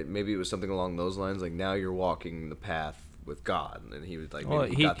maybe it was something along those lines, like now you're walking the path with God, and he was like,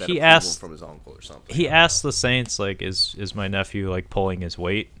 maybe he got that approval asked from his uncle or something. He asked the Saints, like, is my nephew like pulling his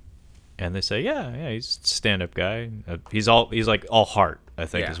weight? And they say, yeah, he's a stand-up guy. He's like all heart, I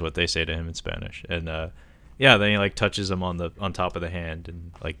think is what they say to him in Spanish. And then he like touches him on top of the hand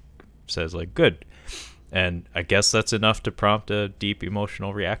and like says like good. And I guess that's enough to prompt a deep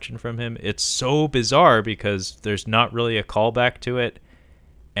emotional reaction from him. It's so bizarre because there's not really a callback to it,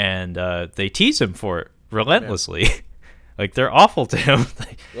 and they tease him for it relentlessly. Yeah. Like, they're awful to him.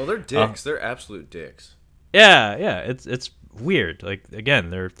 Well, they're dicks. They're absolute dicks. Yeah. It's weird. Like, again,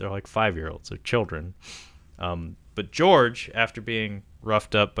 they're like 5-year-olds. They're children. But George, after being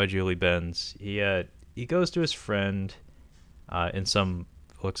roughed up by Julie Benz, he goes to his friend in some,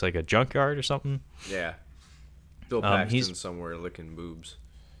 looks like a junkyard or something. Yeah. Bill Paxton somewhere licking boobs.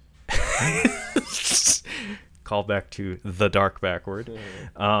 Call back to The Dark Backward.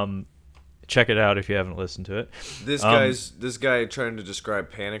 Check it out if you haven't listened to it. This guy trying to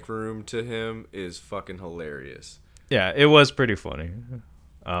describe Panic Room to him is fucking hilarious. Yeah, it was pretty funny.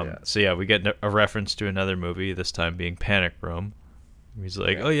 So yeah, we get a reference to another movie, this time being Panic Room. He's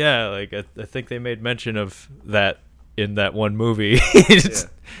like, oh yeah, like I think they made mention of that in that one movie. He's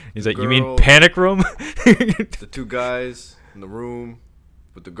like, you mean Panic Room? The two guys in the room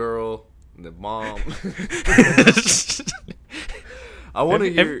with the girl and the mom. I want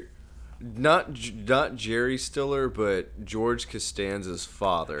to hear not Jerry Stiller, but George Costanza's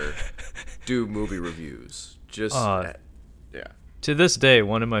father do movie reviews. Yeah. To this day,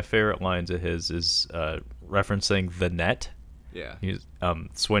 one of my favorite lines of his is referencing The Net. Yeah.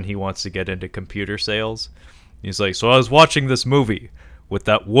 It's when he wants to get into computer sales. He's like, so I was watching this movie with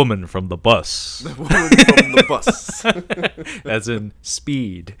that woman from the bus. The woman from the bus. As in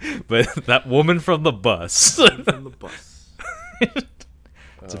Speed. But that woman from the bus. Woman from the bus.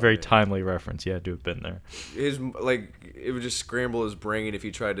 It's a very timely reference. You had to have been there. It would just scramble his brain if he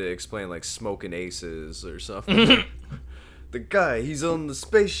tried to explain, like, Smoking Aces or something. The guy, he's on the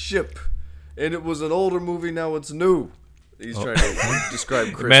spaceship, and it was an older movie, now it's new. He's trying to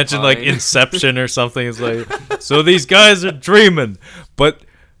describe Chris Imagine Pine. Like Inception or something. It's like, so these guys are dreaming, but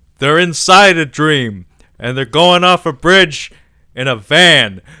they're inside a dream, and they're going off a bridge in a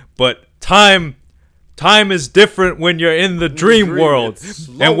van. But time is different when you're in the dream world.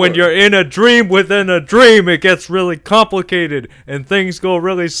 And when you're in a dream within a dream, it gets really complicated, and things go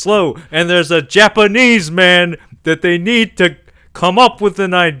really slow. And there's a Japanese man that they need to come up with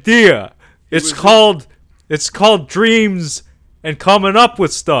an idea. It's called Dreams and Coming Up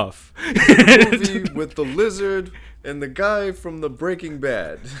with Stuff. Movie with the lizard and the guy from the Breaking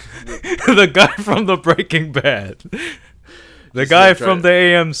Bad. The guy from the Breaking Bad. The guy from the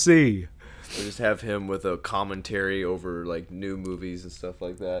AMC. We just have him with a commentary over, like, new movies and stuff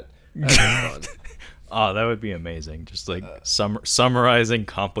like that. That'd be fun. Oh, that would be amazing. Just like summarizing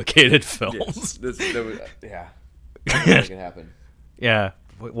complicated films. Yeah. That can happen. Yeah.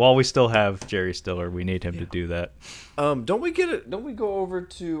 While we still have Jerry Stiller, we need him to do that. Don't we go over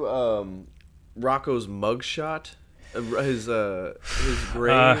to Rocco's mugshot? His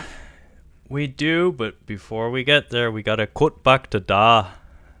grave? We do, but before we get there, we gotta cut back to Da.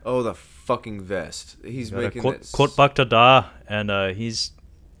 Oh, the fucking vest. He's making this. Cut back to Da, and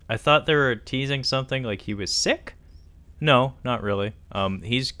I thought they were teasing something like he was sick. No, not really.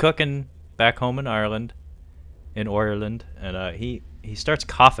 He's cooking back home in Ireland, and he starts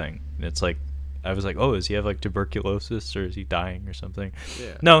coughing. And it's like, I was like, oh, does he have like tuberculosis or is he dying or something?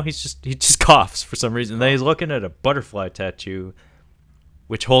 Yeah. No, he just coughs for some reason. And then he's looking at a butterfly tattoo,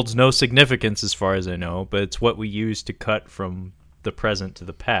 which holds no significance as far as I know, but it's what we use to cut from the present to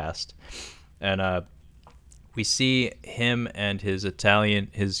the past. And we see him and his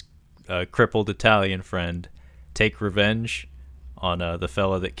crippled Italian friend take revenge on the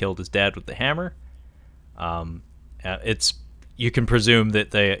fella that killed his dad with the hammer. You can assume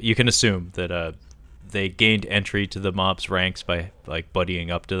that they gained entry to the mob's ranks by like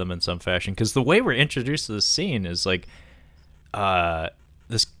buddying up to them in some fashion. Because the way we're introduced to this scene is like, the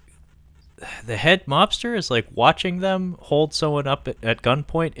head mobster is like watching them hold someone up at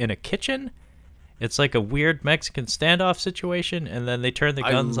gunpoint in a kitchen. It's like a weird Mexican standoff situation, and then they turn the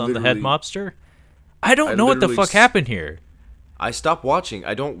guns on the head mobster. I don't know what the fuck happened here. I stopped watching.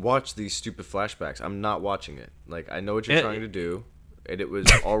 I don't watch these stupid flashbacks. I'm not watching it. Like, I know what you're trying to do, and it was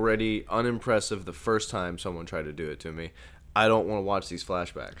already unimpressive the first time someone tried to do it to me. I don't want to watch these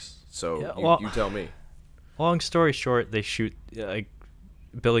flashbacks. So you tell me. Long story short, they shoot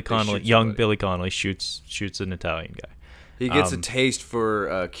Billy Connolly, Billy Connolly shoots an Italian guy. He gets a taste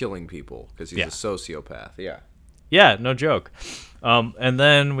for killing people because he's a sociopath. Yeah. Yeah, no joke. And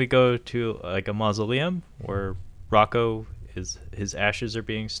then we go to like a mausoleum where Rocco his ashes are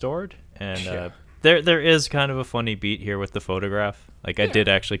being stored, and there is kind of a funny beat here with the photograph. Like I did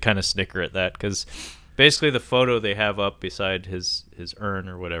actually kind of snicker at that because basically the photo they have up beside his urn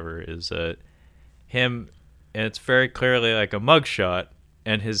or whatever is him, and it's very clearly like a mugshot,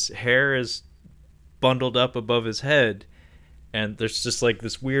 and his hair is bundled up above his head, and there's just like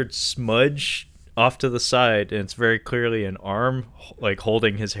this weird smudge off to the side, and it's very clearly an arm like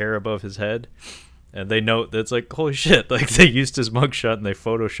holding his hair above his head. And they note that it's like, holy shit, like they used his mugshot and they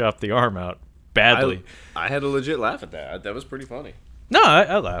photoshopped the arm out badly. I had a legit laugh at that. That was pretty funny. No,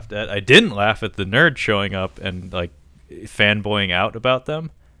 I laughed at. I didn't laugh at the nerd showing up and like fanboying out about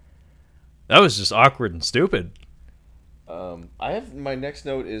them. That was just awkward and stupid. I have my next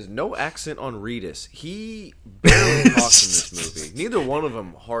note is no accent on Reedus. He barely talks in this movie. Neither one of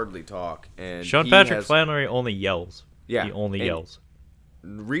them hardly talk. And Sean Patrick Flannery only yells. Yeah, he only yells.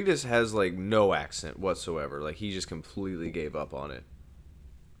 Reedus has like no accent whatsoever. Like he just completely gave up on it.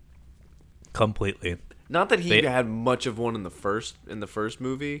 Completely. Not that he had much of one in the first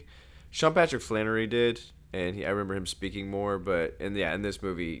movie. Sean Patrick Flannery did, and I remember him speaking more. But in this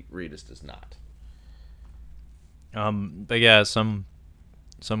movie, Reedus does not. But yeah, some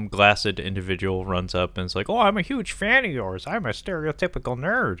glassed individual runs up and is like, "Oh, I'm a huge fan of yours. I'm a stereotypical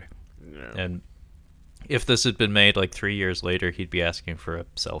nerd." Yeah. And if this had been made like 3 years later, he'd be asking for a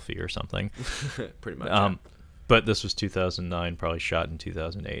selfie or something. Pretty much. Yeah. But this was 2009, probably shot in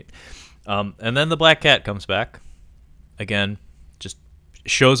 2008. And then the Black Cat comes back again, just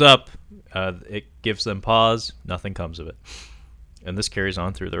shows up. It gives them pause. Nothing comes of it, and this carries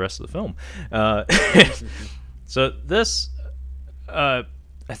on through the rest of the film. So this, I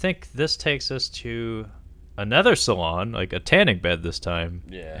think this takes us to another salon, like a tanning bed this time.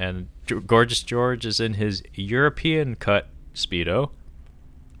 Yeah. And Gorgeous George is in his European cut Speedo.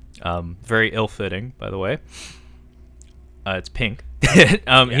 Very ill-fitting, by the way. It's pink.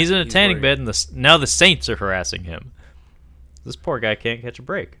 He's in a tanning bed, and now the Saints are harassing him. This poor guy can't catch a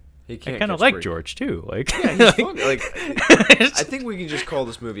break. He can't. I kind of like George too. Like, yeah, he's fun. Like, I think we can just call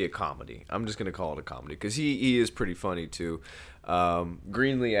this movie a comedy. I'm just gonna call it a comedy because he is pretty funny too.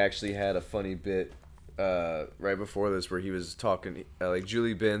 Greenlee actually had a funny bit right before this where he was talking. Like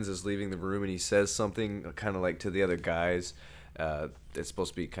Julie Benz is leaving the room and he says something kind of like to the other guys. It's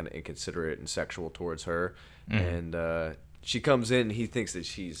supposed to be kind of inconsiderate and sexual towards her, and she comes in. And he thinks that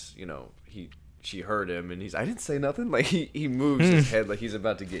she's, she heard him, and I didn't say nothing. Like he moves his head like he's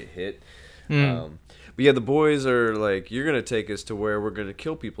about to get hit. But yeah, the boys are like, "You're gonna take us to where we're gonna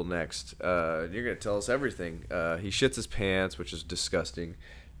kill people next. You're gonna tell us everything." He shits his pants, which is disgusting.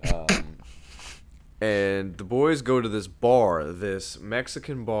 And the boys go to this bar, this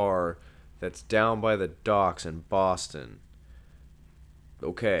Mexican bar that's down by the docks in Boston.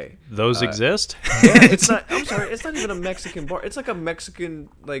 Okay, those exist? Yeah, it's not. I'm sorry, it's not even a Mexican bar. It's like a Mexican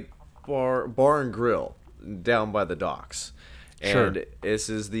bar and grill down by the docks. And Sure. this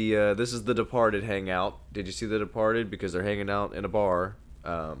is the Departed hangout. Did you see The Departed? Because they're hanging out in a bar,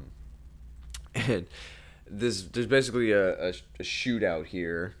 and there's basically a shootout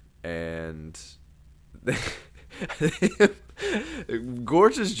here, and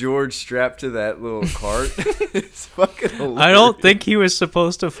Gorgeous George strapped to that little cart. It's fucking hilarious. I don't think he was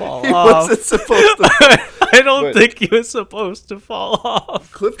supposed to fall off. Wasn't supposed to. I don't think he was supposed to fall off.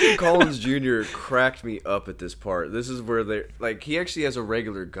 Clifton Collins Jr. cracked me up at this part. This is where they he actually has a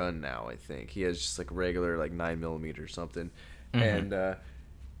regular gun now. I think he has just like a regular 9mm or something, and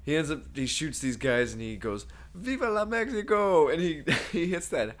he shoots these guys and he goes "Viva la Mexico!" and he hits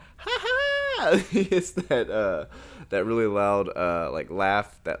that he hits that really loud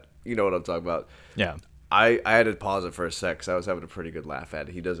laugh that you know what I'm talking about. Yeah. I had to pause it for a sec because I was having a pretty good laugh at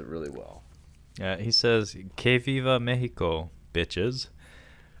it. He does it really well. Yeah, he says, "Que viva Mexico, bitches."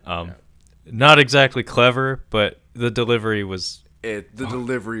 Not exactly clever, but the delivery was... The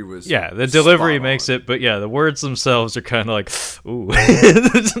delivery was... Yeah, the delivery makes it, but yeah, the words themselves are kind of like, ooh.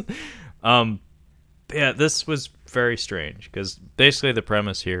 Yeah, this was very strange, because basically the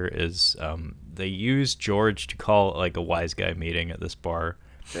premise here is they use George to call like a wise guy meeting at this bar.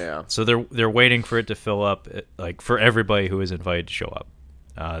 Yeah. So they're waiting for it to fill up, like for everybody who is invited to show up.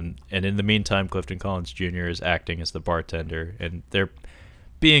 And in the meantime, Clifton Collins Jr. is acting as the bartender, and they're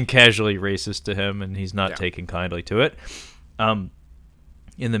being casually racist to him, and he's not taking kindly to it. In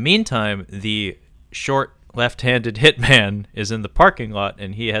the meantime, the short left-handed hitman is in the parking lot,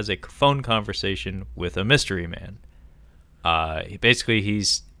 and he has a phone conversation with a mystery man.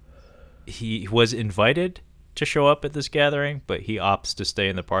 He was invited to show up at this gathering, but he opts to stay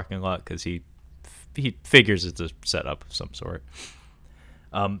in the parking lot because he figures it's a setup of some sort.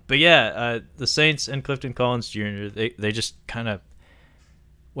 But yeah, the Saints and Clifton Collins Jr., they just kind of,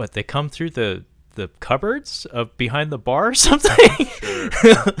 they come through the cupboards of behind the bar or something?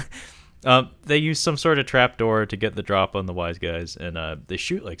 Sure. They use some sort of trapdoor to get the drop on the wise guys, and they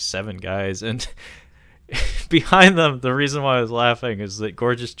shoot like 7 guys, and behind them, the reason why I was laughing is that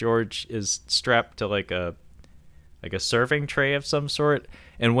Gorgeous George is strapped to like a serving tray of some sort,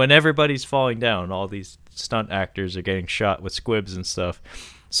 and when everybody's falling down, all these stunt actors are getting shot with squibs and stuff.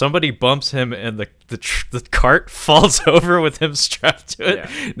 Somebody bumps him, and the cart falls over with him strapped to it.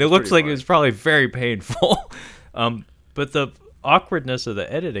 Yeah, and it looks like funny. it was probably very painful. But the awkwardness of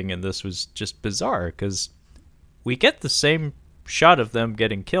the editing in this was just bizarre, because we get the same shot of them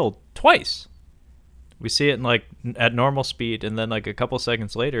getting killed twice. We see it in like at normal speed, and then like a couple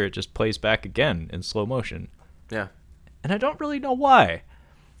seconds later, it just plays back again in slow motion. Yeah. And I don't really know why.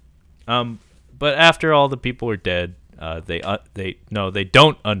 But after all the people are dead, they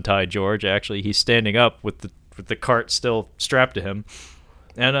don't untie George. Actually, he's standing up with the cart still strapped to him,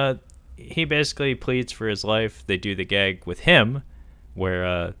 and he basically pleads for his life. They do the gag with him,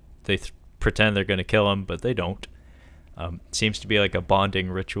 where they pretend they're going to kill him, but they don't. Seems to be like a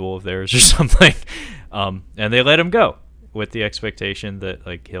bonding ritual of theirs or something. And they let him go with the expectation that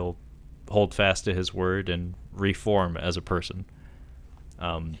like he'll hold fast to his word and reform as a person.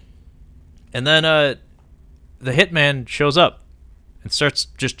 And then the hitman shows up and starts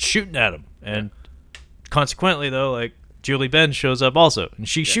just shooting at him. And consequently, though, like Julie Benz shows up also, and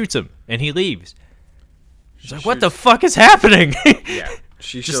she shoots him, and he leaves. She's like, "What the fuck is happening?" Yeah,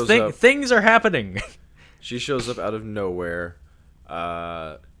 she just shows up. Things are happening. She shows up out of nowhere,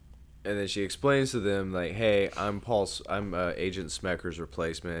 and then she explains to them like, "Hey, I'm Agent Smecker's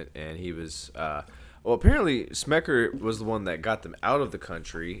replacement," and he was. Well, apparently Smecker was the one that got them out of the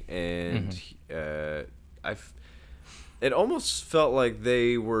country, and it almost felt like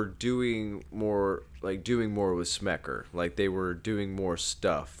they were doing more with Smecker, like they were doing more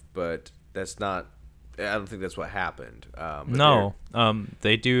stuff, but that's not. I don't think that's what happened. No,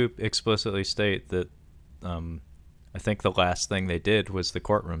 they do explicitly state that. I think the last thing they did was the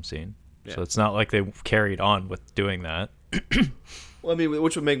courtroom scene, so it's not like they carried on with doing that. Well, I mean,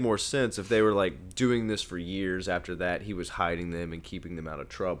 which would make more sense if they were like doing this for years. After that, he was hiding them and keeping them out of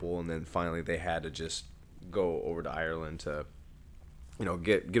trouble, and then finally they had to just go over to Ireland to,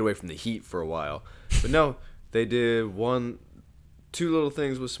 get away from the heat for a while. But no, they did two little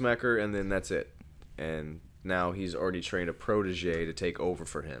things with Smecker, and then that's it. And now he's already trained a protege to take over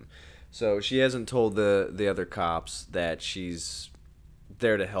for him. So she hasn't told the other cops that she's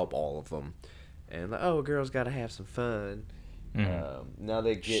there to help all of them. And like, oh, girls got to have some fun. Now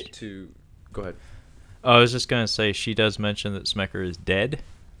they get to... Go ahead. I was just going to say, she does mention that Smecker is dead.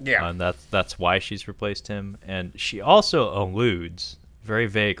 Yeah. And that's why she's replaced him. And she also alludes, very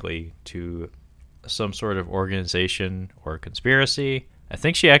vaguely, to some sort of organization or conspiracy. I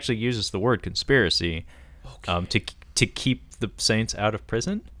think she actually uses the word conspiracy to keep the Saints out of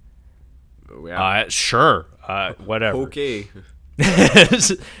prison. Yeah. Sure. Whatever. Okay.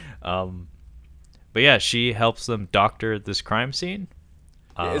 But yeah, she helps them doctor this crime scene.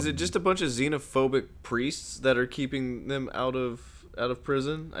 Is it just a bunch of xenophobic priests that are keeping them out of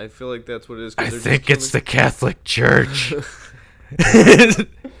prison? I feel like that's what it is. I think it's the Catholic Church.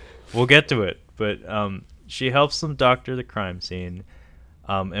 We'll get to it, but she helps them doctor the crime scene,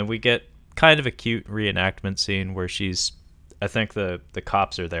 and we get kind of a cute reenactment scene where I think the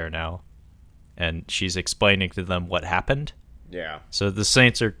cops are there now, and she's explaining to them what happened. Yeah. So the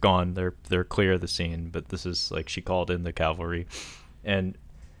Saints are gone. They're clear of the scene, but this is like she called in the cavalry, and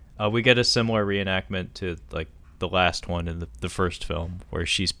we get a similar reenactment to like the last one in the first film, where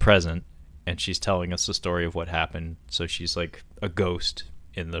she's present and she's telling us the story of what happened. So she's like a ghost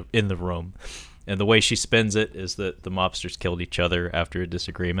in the room, and the way she spins it is that the mobsters killed each other after a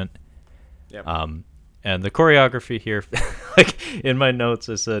disagreement. Yep. And the choreography here, like in my notes,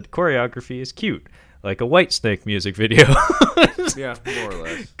 I said choreography is cute, like a Whitesnake music video. Yeah, more or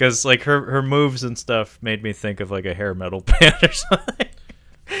less. Because like her moves and stuff made me think of like a hair metal band or something.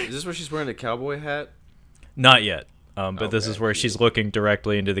 Is this where she's wearing a cowboy hat? Not yet. But this Okay. is where she's looking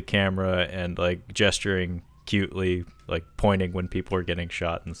directly into the camera and like gesturing cutely, like pointing when people are getting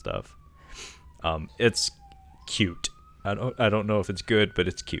shot and stuff. It's cute. I don't know if it's good, but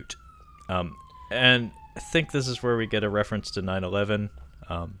it's cute. And I think this is where we get a reference to 9/11.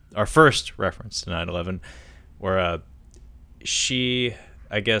 Our first reference to 9/11, where she,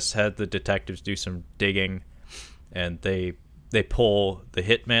 I guess, had the detectives do some digging, and they pull the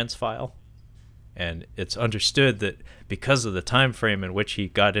hitman's file, and it's understood that because of the time frame in which he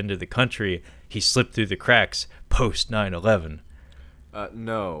got into the country, he slipped through the cracks post 9/11.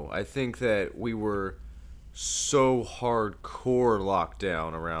 No, I think that we were so hardcore locked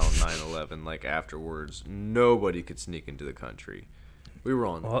down around 9/11, like afterwards, nobody could sneak into the country. We were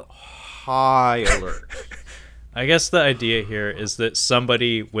on high alert. I guess the idea here is that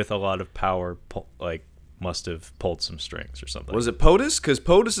somebody with a lot of power, must have pulled some strings or something. Was it POTUS? Because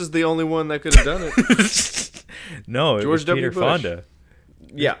POTUS is the only one that could have done it. No, it George was W. Peter Bush. Fonda.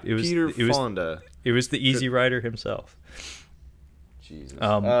 Yeah, It was Peter it was- Fonda. It was the Easy Rider himself. Jesus.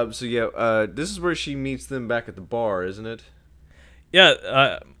 Um, This is where she meets them back at the bar, isn't it?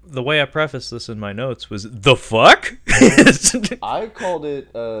 Yeah, the way I prefaced this in my notes was, the fuck? I called it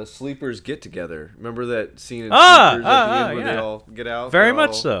Sleepers Get Together. Remember that scene in Sleepers Ah, at the ah, end where yeah. they all get out? Very They're much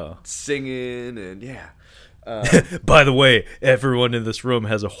all so. Singing and yeah. By the way, everyone in this room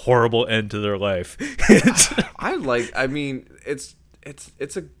has a horrible end to their life. I mean, it's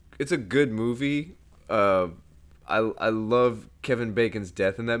a good movie. I love Kevin Bacon's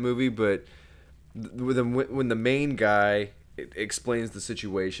death in that movie, but when the main guy explains the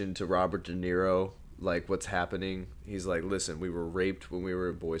situation to Robert De Niro, like what's happening, he's like, listen, we were raped when we were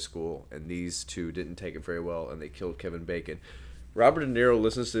in boys' school, and these two didn't take it very well, and they killed Kevin Bacon. Robert De Niro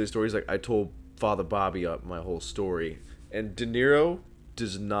listens to his story. He's like, I told Father Bobby up my whole story, and De Niro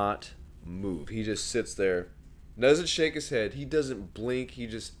does not move. He just sits there, doesn't shake his head. He doesn't blink.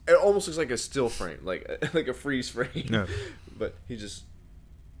 It almost looks like a still frame, like a freeze frame. No. But he just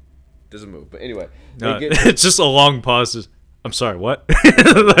doesn't move. But anyway, No, they get it's just a long pause. I'm sorry, what?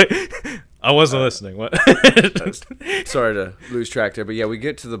 Like, I wasn't listening. What? sorry to lose track there, but yeah, we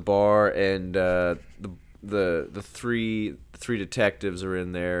get to the bar, and the three detectives are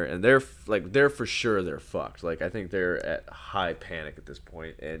in there, and they're for sure they're fucked. Like, I think they're at high panic at this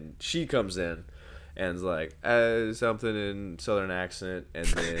point, and she comes in and is like, something in southern accent, and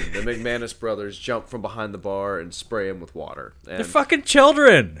then the McManus brothers jump from behind the bar and spray him with water. And, They're fucking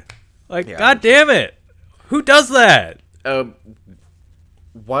children. Like, Yeah. God damn it. Who does that?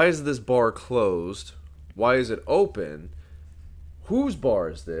 why is this bar closed? Why is it open? Whose bar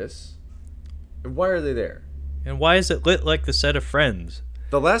is this? And why are they there? And why is it lit like the set of Friends?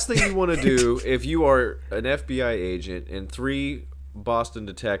 The last thing you want to do if you are an FBI agent and 3 Boston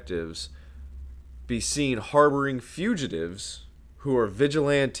detectives be seen harboring fugitives who are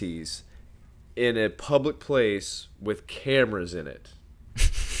vigilantes in a public place with cameras in it.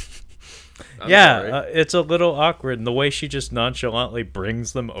 I'm sorry. It's a little awkward. And the way she just nonchalantly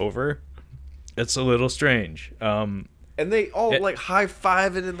brings them over, it's a little strange. And they all like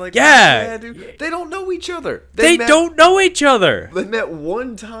high-fiving and like, Yeah. dude. They don't know each other. They don't know each other. They met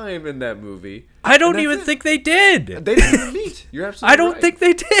one time in that movie. I don't and that's even it. think they did. They didn't even meet. You're absolutely I don't right. think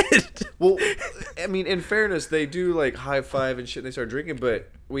they did. Well, I mean, in fairness, they do like high five and shit. And they start drinking, but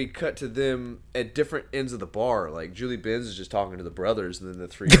we cut to them at different ends of the bar. Like Julie Benz is just talking to the brothers, and then the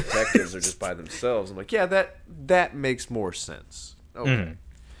 3 detectives are just by themselves. I'm like, yeah, that makes more sense. Okay,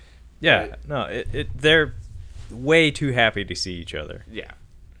 Yeah, no, they're way too happy to see each other. yeah.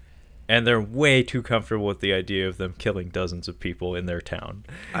 And they're way too comfortable with the idea of them killing dozens of people in their town.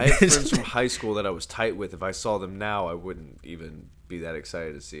 I have friends from high school that I was tight with. If I saw them now, I wouldn't even be that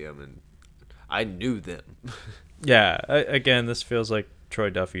excited to see them, and I knew them. Yeah, again, this feels like Troy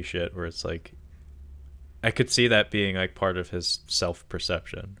Duffy shit, where it's like, I could see that being like part of his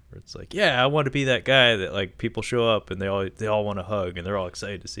self-perception, where it's like, yeah, I want to be that guy that like people show up and they all want to hug and they're all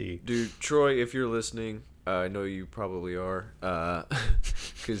excited to see. Dude, Troy, if you're listening, I know you probably are,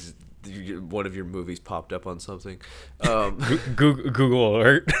 because one of your movies popped up on something. Google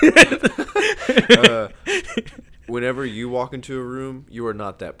alert. Whenever you walk into a room, you are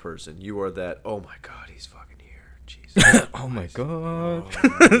not that person. You are that, oh my God, he's fucking here. Jesus. Oh my god.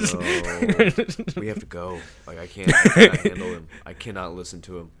 No. We have to go. Like, I cannot handle him. I cannot listen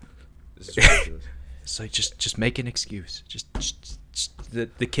to him. This is ridiculous. It's like just make an excuse. Just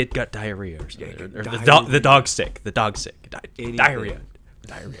the kid got diarrhea or something, Yeah, or diarrhea. the dog's sick. The dog's sick. Anything. Diarrhea.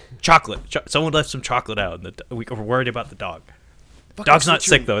 Chocolate. Someone left some chocolate out, and we're worried about the dog. Fucking Dog's not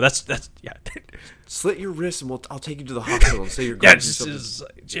slit sick though. That's yeah. Slit your wrist and I'll take you to the hospital and say you're going Yeah, to do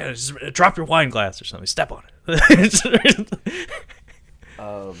something. just drop your wine glass or something. Step on it.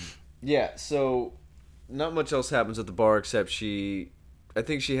 Yeah, so not much else happens at the bar except I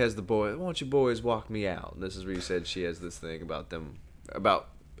think she has the boy, why don't you boys walk me out? And this is where you said she has this thing about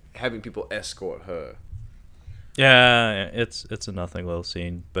having people escort her. Yeah, it's a nothing little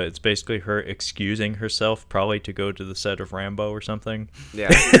scene, but it's basically her excusing herself, probably to go to the set of Rambo or something. Yeah,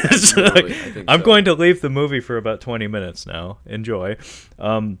 It's like, absolutely, I think I'm so. going to leave the movie for about 20 minutes now. Enjoy.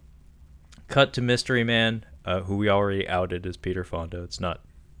 Cut to Mystery Man, who we already outed as Peter Fonda. It's not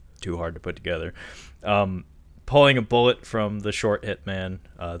too hard to put together. Pulling a bullet from the short hitman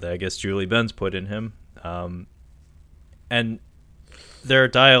that I guess Julie Benz put in him. And their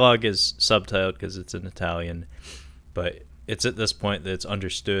dialogue is subtitled because it's in Italian, but it's at this point that it's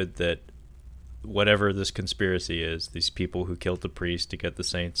understood that whatever this conspiracy is, these people who killed the priest to get the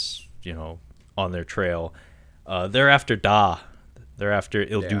saints, on their trail. They're after Da. They're after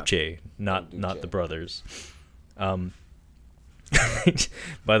Il Yeah. Duce, not Il Duce. the brothers. By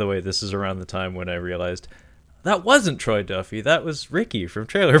the way, this is around the time when I realized that wasn't Troy Duffy. That was Ricky from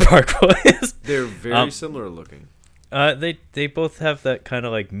Trailer Park Boys. They're very similar looking. They both have that kind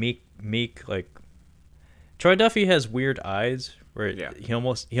of like meek like. Troy Duffy has weird eyes where he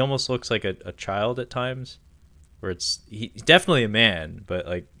almost looks like a child at times, where he's definitely a man, but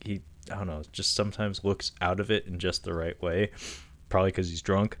like I don't know, just sometimes looks out of it in just the right way, probably because he's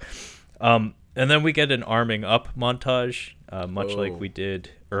drunk. And then we get an arming up montage, much like we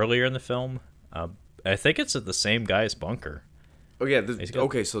did earlier in the film. I think it's at the same guy's bunker. Oh yeah.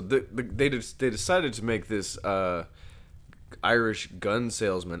 Okay, so they decided to make this Irish gun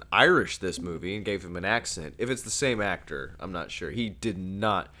salesman Irish this movie and gave him an accent. If it's the same actor, I'm not sure. He did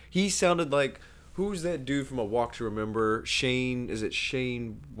not. He sounded like, who's that dude from A Walk to Remember? Shane? Is it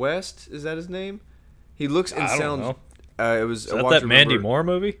Shane West? Is that his name? He looks and I don't sounds. know. It was Is that Mandy Moore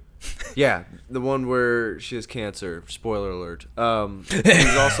movie? Yeah, the one where she has cancer. Spoiler alert.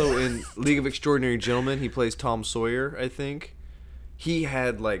 He's also in League of Extraordinary Gentlemen. He plays Tom Sawyer, I think. He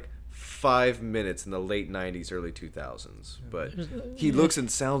had like 5 minutes in the late 90s, early 2000s. But he looks and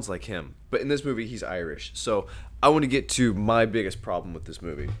sounds like him. But in this movie, he's Irish. So I want to get to my biggest problem with this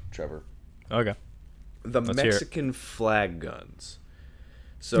movie, Trevor. Okay. The Mexican flag guns.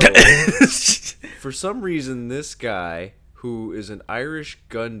 So for some reason, this guy, who is an Irish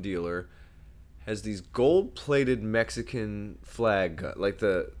gun dealer, has these gold-plated Mexican flag gun. Like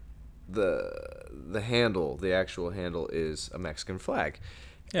the handle, the actual handle is a Mexican flag.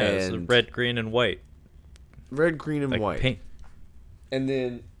 Yeah, it's red, green, and white. Red, green, and like white. Paint. And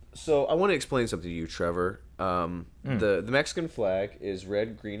then, so I want to explain something to you, Trevor. The Mexican flag is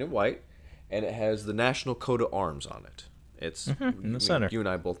red, green, and white, and it has the national coat of arms on it. It's in the center. You and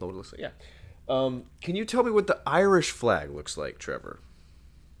I both know what it looks like. Yeah. Can you tell me what the Irish flag looks like, Trevor?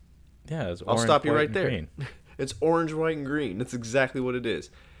 Yeah, it's I'll orange, stop you white, right and there. green. It's orange, white, and green. That's exactly what it is.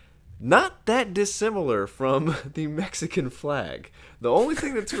 Not that dissimilar from the Mexican flag. The only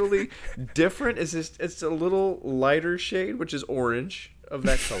thing that's really different is it's a little lighter shade, which is orange of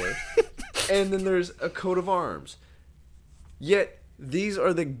that color. And then there's a coat of arms. Yet these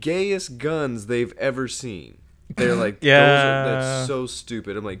are the gayest guns they've ever seen. They're like, that's so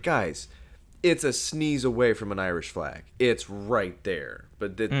stupid. I'm like, guys, it's a sneeze away from an Irish flag. It's right there.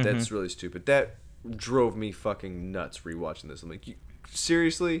 But that's really stupid. That drove me fucking nuts rewatching this. I'm like,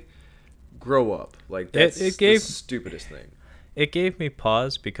 seriously? Grow up. Like, that's the stupidest thing. It gave me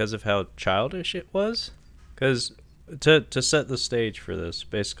pause because of how childish it was. Because to set the stage for this,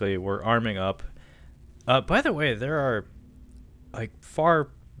 basically, we're arming up. By the way, there are like far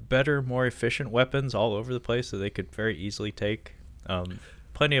better, more efficient weapons all over the place that they could very easily take.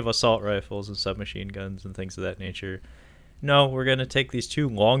 Plenty of assault rifles and submachine guns and things of that nature. No, we're going to take these two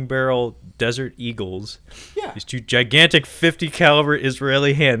long barrel Desert Eagles. Yeah. These two gigantic 50 caliber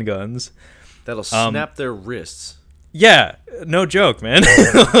Israeli handguns. That'll snap their wrists. Yeah, no joke, man.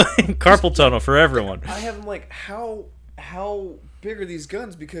 Carpal tunnel for everyone. I have them like, how big are these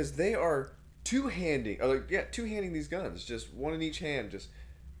guns? Because they are two-handing these guns, just one in each hand,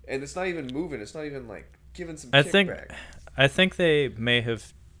 and it's not even moving. It's not even like giving some kickback. I think they may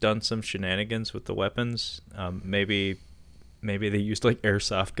have done some shenanigans with the weapons. Maybe they used like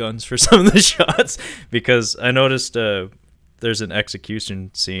airsoft guns for some of the shots, because I noticed there's an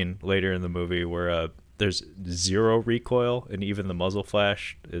execution scene later in the movie where there's zero recoil and even the muzzle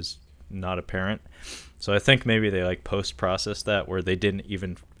flash is not apparent. So I think maybe they like post-processed that where they didn't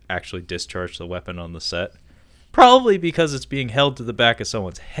even actually discharge the weapon on the set. Probably because it's being held to the back of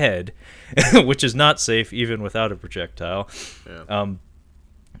someone's head, which is not safe even without a projectile. Yeah.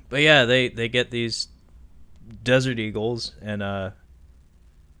 But yeah, they get these Desert Eagles, and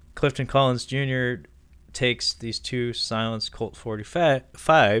Clifton Collins Jr. takes these two silenced Colt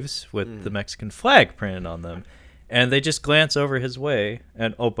 45s with the Mexican flag printed on them, and they just glance over his way.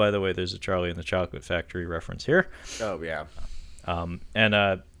 And oh, by the way, there's a Charlie and the Chocolate Factory reference here. Oh yeah.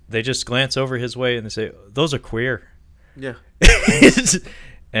 And they just glance over his way and they say, "Those are queer." Yeah.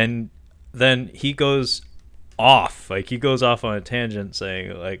 And then he goes off on a tangent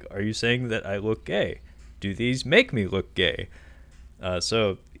saying, like, "Are you saying that I look gay? Do these make me look gay?"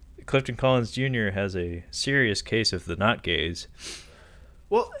 So Clifton Collins Jr. has a serious case of the not gays.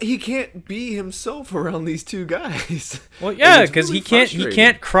 Well, he can't be himself around these two guys. Well, yeah, because really he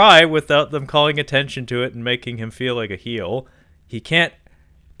can't cry without them calling attention to it and making him feel like a heel. He can't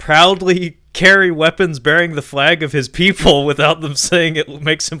proudly carry weapons bearing the flag of his people without them saying it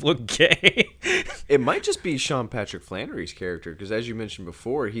makes him look gay. It might just be Sean Patrick Flannery's character, because as you mentioned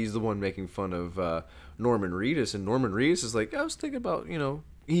before, he's the one making fun of Norman Reedus, and Norman Reedus is like, I was thinking about,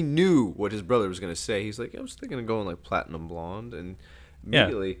 he knew what his brother was going to say. He's like, I was thinking of going like platinum blonde, and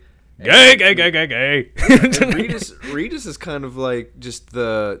immediately... Gay. And Reedus is kind of like just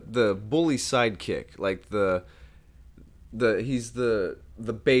the bully sidekick, like he's the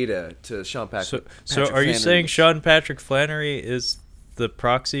beta to Sean Patrick. So are you saying Sean Patrick Flannery is the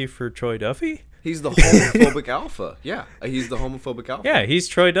proxy for Troy Duffy? He's the homophobic alpha. Yeah, he's the homophobic alpha. Yeah, he's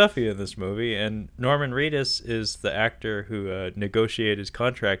Troy Duffy in this movie, and Norman Reedus is the actor who negotiated his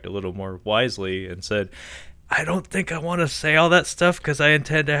contract a little more wisely and said, I don't think I want to say all that stuff because I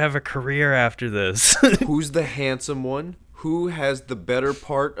intend to have a career after this. Who's the handsome one? Who has the better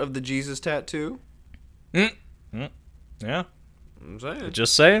part of the Jesus tattoo? Yeah. I'm saying.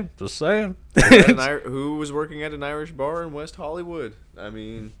 Just saying. Who was working at an Irish bar in West Hollywood? I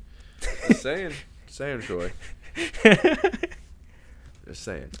mean, just saying. Just saying, Troy. Just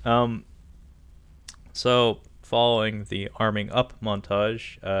saying. So, following the arming up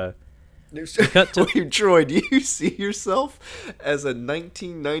montage, Wait, Troy, do you see yourself as a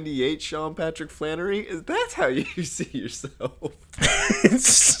 1998 Sean Patrick Flannery? Is that how you see yourself?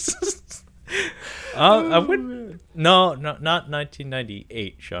 I would not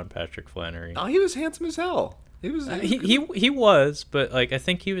 1998 Sean Patrick Flannery. Oh, he was handsome as hell. He was, but like I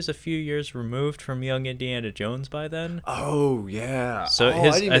think he was a few years removed from young Indiana Jones by then. Oh yeah. So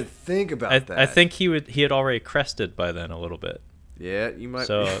I didn't even think about that. I think he had already crested by then a little bit. Yeah, you might.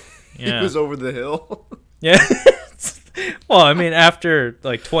 So yeah. He was over the hill. Yeah. Well, I mean, after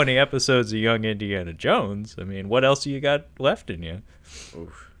like 20 episodes of Young Indiana Jones, I mean, what else you got left in you?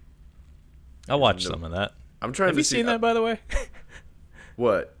 Oof. I'll watch some of that. I'm trying Have to you see seen that, by the way?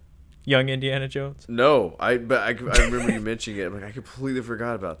 What? Young Indiana Jones? No, I remember you mentioning it. I'm like, I completely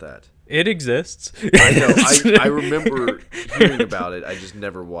forgot about that. It exists. I know. I remember hearing about it. I just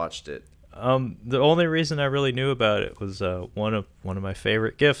never watched it. The only reason I really knew about it was one of my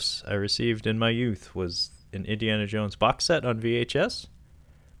favorite gifts I received in my youth was an Indiana Jones box set on VHS.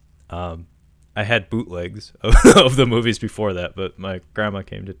 I had bootlegs of the movies before that, but my grandma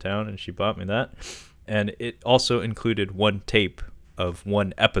came to town and she bought me that, and it also included one tape of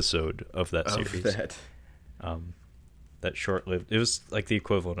one episode of that series. That short-lived. It was like the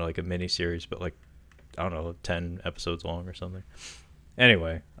equivalent of like a mini series, but like I don't know, 10 episodes long or something.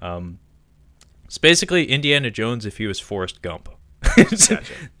 Anyway, it's basically Indiana Jones if he was Forrest Gump. Gotcha.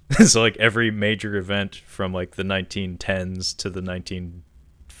 So like every major event from like the 1910s to the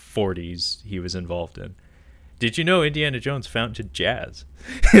 1940s he was involved in. Did you know Indiana Jones founded jazz?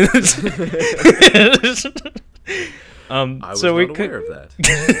 I was not aware of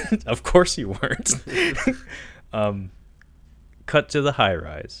that. Of course you weren't. Cut to the high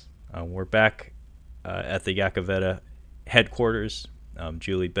rise. We're back at the Yakavetta headquarters.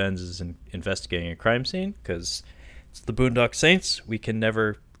 Julie Benz is investigating a crime scene because it's the Boondock Saints. We can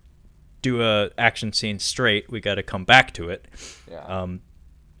never do a action scene straight. We got to come back to it. Yeah.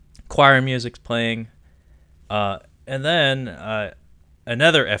 Choir music's playing, and then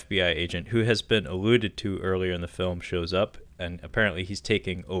another FBI agent who has been alluded to earlier in the film shows up, and apparently he's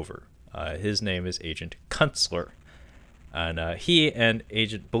taking over. His name is Agent Kunstler, and he and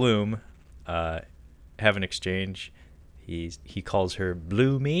Agent Bloom have an exchange. He calls her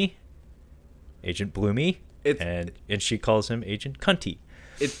Bloomy, Agent Bloomy, and she calls him Agent Cunty.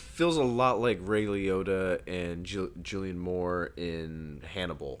 It feels a lot like Ray Liotta and Julianne Moore in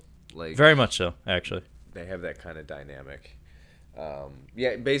Hannibal. Like very much so, actually. They have that kind of dynamic.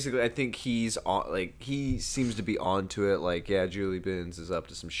 Yeah, basically, I think he's on. Like he seems to be onto it. Like, yeah, Julie Benz is up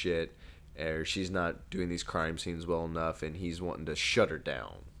to some shit, or she's not doing these crime scenes well enough, and he's wanting to shut her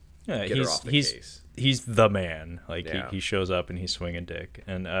down. Yeah, get her off the case. He's the man. Like he shows up and he's swinging dick,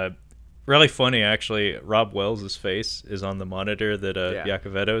 and really funny actually. Rob Wells' face is on the monitor that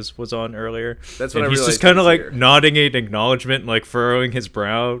Yakovetto's was on earlier. That's what and I he's realized just kind of like here. nodding in acknowledgement, and, like furrowing his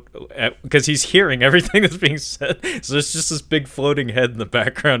brow because he's hearing everything that's being said. So there's just this big floating head in the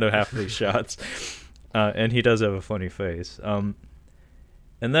background of half of these shots, and he does have a funny face. And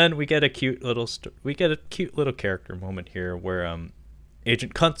then we get a cute little character moment here where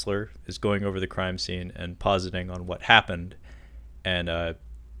Agent Kunstler is going over the crime scene and positing on what happened, and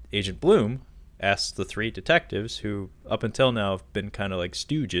Agent Bloom asks the three detectives who up until now have been kind of like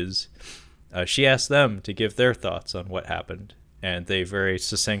stooges. She asks them to give their thoughts on what happened, and they very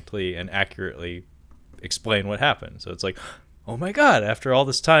succinctly and accurately explain what happened. So it's like, oh my god, after all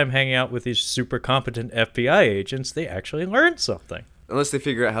this time hanging out with these super competent FBI agents, they actually learned something. Unless they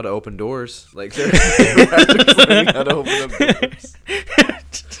figure out how to open doors. Like, they're raptors learning how to open up doors.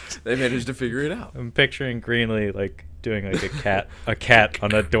 They managed to figure it out. I'm picturing Greenlee like doing like a cat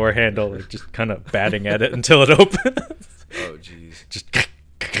on a door handle, like just kind of batting at it until it opens. Oh, jeez. Just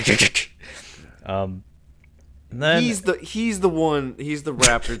and then He's the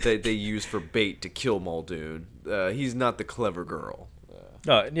raptor that they use for bait to kill Muldoon. He's not the clever girl.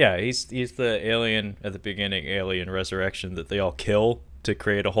 yeah, he's the alien at the beginning, Alien Resurrection, that they all kill to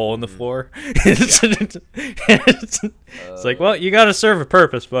create a hole in the floor. It's like, well, you got to serve a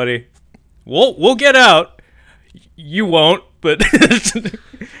purpose, buddy. We'll get out. You won't, but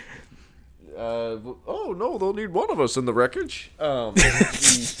Oh no, they'll need one of us in the wreckage. I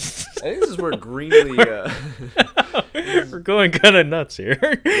think this is where Greenlee. we're going kind of nuts here.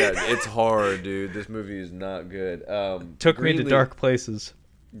 Yeah, it's hard, dude. This movie is not good. Took me to dark places.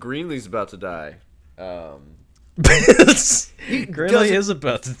 Greenlee's about to die. Greenlee is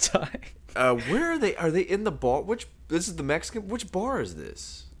about to die. Where are they? Are they in the bar? This is the Mexican. Which bar is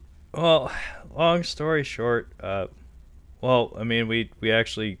this? Well, long story short, well, I mean, we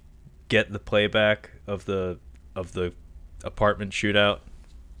actually get the playback of the apartment shootout.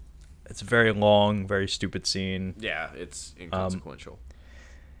 It's a very long, very stupid scene. Yeah, it's inconsequential.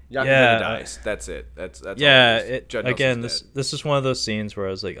 Yeah, dies. That's it. That's yeah. all it is. Judd Again, Nelson's this is one of those scenes where I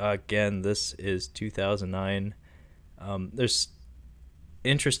was like, again, this is 2009. There's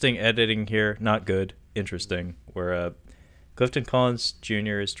interesting editing here, not good, interesting. Where Clifton Collins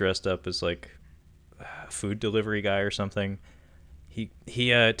Jr. is dressed up as like a food delivery guy or something. He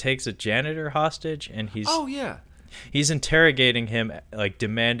takes a janitor hostage, and he's interrogating him, like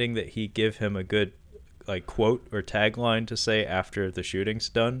demanding that he give him a good like quote or tagline to say after the shooting's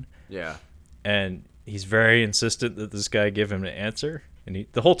done. Yeah. And he's very insistent that this guy give him an answer, and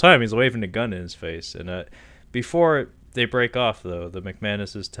the whole time he's waving a gun in his face. And before they break off, though, the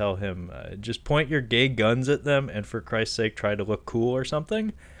McManuses tell him, just point your gay guns at them, and for Christ's sake, try to look cool or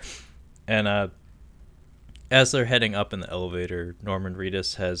something. And as they're heading up in the elevator, Norman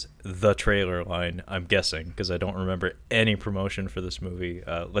Reedus has the trailer line, I'm guessing, because I don't remember any promotion for this movie.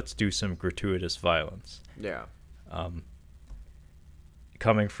 Let's do some gratuitous violence. Yeah.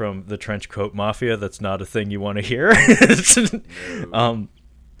 Coming from the trench coat mafia, that's not a thing you want to hear. No.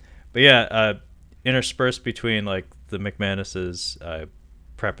 But yeah, interspersed between like the McManuses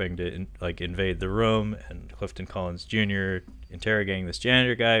prepping to invade the room and Clifton Collins Jr. interrogating this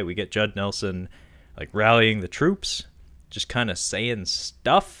janitor guy, we get Judd Nelson like rallying the troops, just kind of saying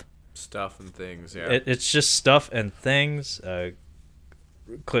stuff and things. Yeah. It's just stuff and things.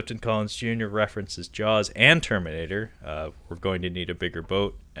 Clifton Collins Jr. references Jaws and Terminator. We're going to need a bigger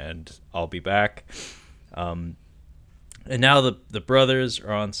boat, and I'll be back. And now the brothers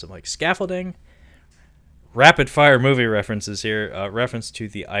are on some like scaffolding. Rapid fire movie references here. Reference to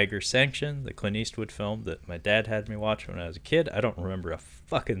the Eiger Sanction, the Clint Eastwood film that my dad had me watch when I was a kid. I don't remember a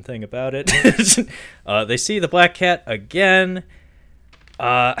fucking thing about it. They see the black cat again.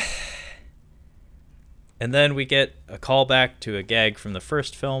 And then we get a callback to a gag from the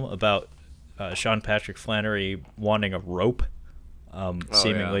first film about Sean Patrick Flannery wanting a rope,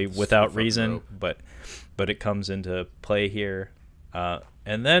 seemingly without reason, but it comes into play here.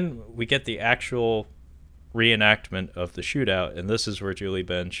 And then we get the actual reenactment of the shootout, and this is where Julie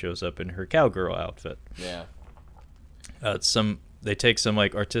Benz shows up in her cowgirl outfit. Yeah. They take some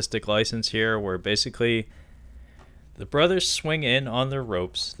like artistic license here, where basically the brothers swing in on their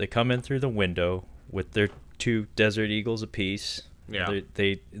ropes. They come in through the window with their 2 Desert Eagles apiece. Yeah.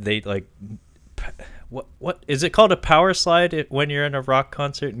 They like, what is it called, a power slide when you're in a rock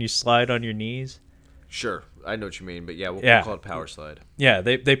concert and you slide on your knees? Sure, I know what you mean, but yeah, we'll call it power slide. Yeah,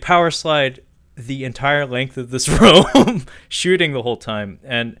 they power slide the entire length of this room, shooting the whole time.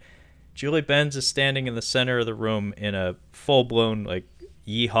 And Julie Benz is standing in the center of the room in a full-blown like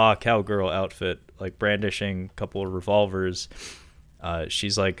yeehaw cowgirl outfit, like brandishing a couple of revolvers.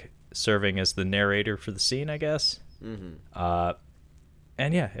 She's like serving as the narrator for the scene, I guess. Mm-hmm.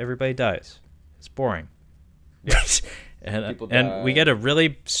 And yeah, everybody dies. It's boring. Yes. And we get a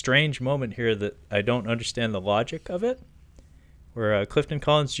really strange moment here that I don't understand the logic of it, where Clifton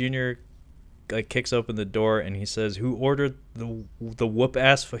Collins Jr. like kicks open the door and he says, "Who ordered the whoop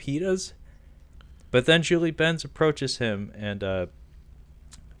ass fajitas?" But then Julie Benz approaches him, and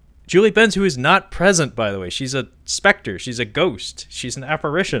Julie Benz, who is not present, by the way, she's a specter, she's a ghost, she's an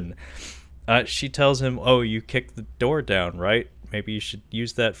apparition. She tells him, "Oh, you kicked the door down, right? Maybe you should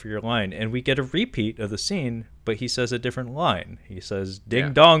use that for your line." And we get a repeat of the scene, but he says a different line. He says,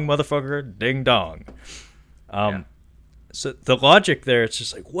 "Ding dong, motherfucker, ding dong." So the logic there, it's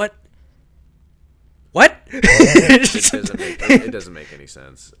just like, what? What? It doesn't make any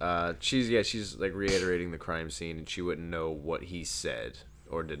sense. She's like reiterating the crime scene, and she wouldn't know what he said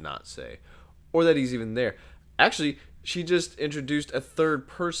or did not say, or that he's even there. Actually, she just introduced a third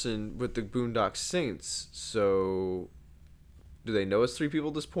person with the Boondock Saints. So, do they know it's 3 people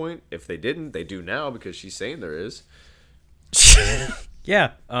at this point? If they didn't, they do now because she's saying there is.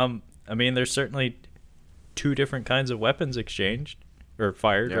 Yeah. I mean, there's certainly 2 different kinds of weapons exchanged or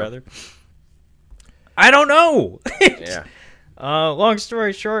fired, rather. I don't know. Yeah. Long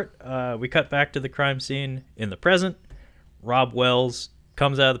story short, we cut back to the crime scene in the present. Rob Wells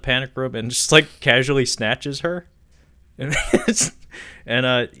comes out of the panic room and just like casually snatches her, and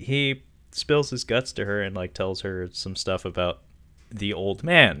he spills his guts to her and like tells her some stuff about the old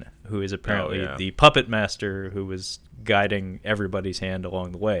man who is apparently the puppet master who was guiding everybody's hand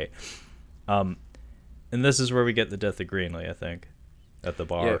along the way. And this is where we get the death of Greenlee, I think, at the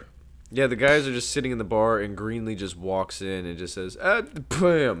bar. Yeah, the guys are just sitting in the bar, and Greenlee just walks in and just says,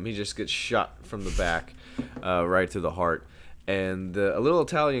 "Bam!" He just gets shot from the back, right through the heart. And a little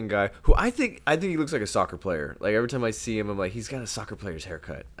Italian guy, who I think he looks like a soccer player. Like every time I see him, I'm like, he's got a soccer player's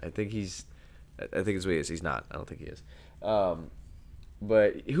haircut. I think it's what he is. He's not. I don't think he is.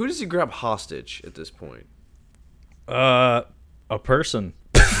 But who does he grab hostage at this point? A person.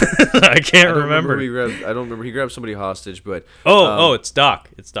 I can't remember. I don't remember. He grabs somebody hostage, but it's Doc.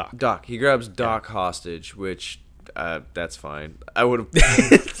 It's Doc. Doc. He grabs Doc hostage, which that's fine. I would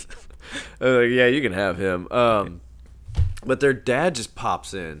have. Yeah, you can have him. But their dad just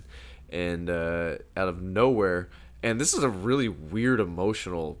pops in, and out of nowhere, and this is a really weird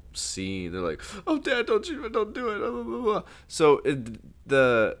emotional scene. They're like, "Oh, Dad, don't do it!" Blah, blah, blah. So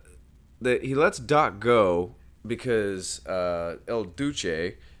he lets Doc go because El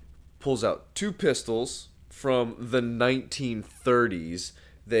Duce pulls out 2 pistols from the 1930s.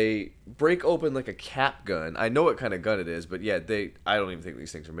 They break open like a cap gun. I know what kind of gun it is, but yeah, I don't even think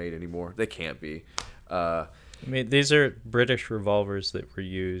these things are made anymore. They can't be. I mean, these are British revolvers that were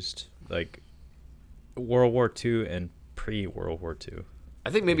used like World War II and pre-World War II. I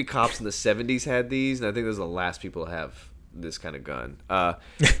think maybe cops in the 70s had these, and I think those are the last people to have this kind of gun.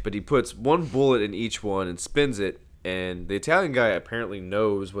 But he puts 1 bullet in each one and spins it, and the Italian guy apparently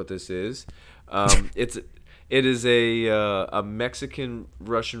knows what this is. It is a Mexican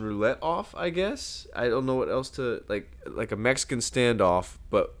Russian roulette off, I guess. I don't know what else to like a Mexican standoff,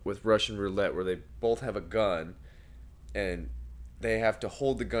 but with Russian roulette, where they both have a gun, and they have to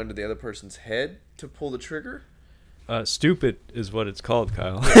hold the gun to the other person's head to pull the trigger. Stupid is what it's called,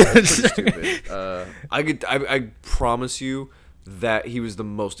 Kyle. Yeah, it's pretty stupid. I promise you that he was the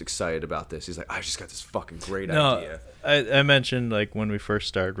most excited about this. He's like, I just got this fucking great idea. I mentioned like when we first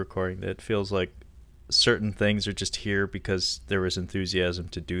started recording that it feels like certain things are just here because there was enthusiasm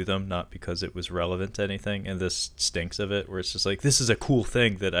to do them, not because it was relevant to anything. And this stinks of it, where it's just like, this is a cool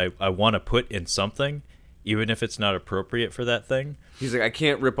thing that I want to put in something, even if it's not appropriate for that thing. He's like, I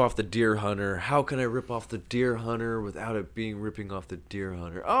can't rip off the Deer Hunter. How can I rip off the Deer Hunter without it being ripping off the Deer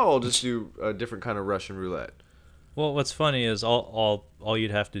Hunter? Oh, I'll just do a different kind of Russian roulette. Well, what's funny is all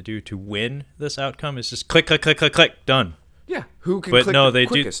you'd have to do to win this outcome is just click, click, click, click, click, done. Yeah, who can but click no, the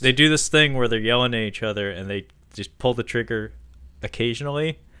quickest? They do this thing where they're yelling at each other and they just pull the trigger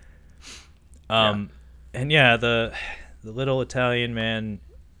occasionally. And yeah, the little Italian man,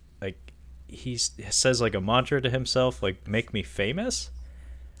 like he says like a mantra to himself, like "Make me famous."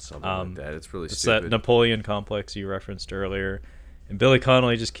 Something like that. It's really it's stupid. that Napoleon complex you referenced earlier. And Billy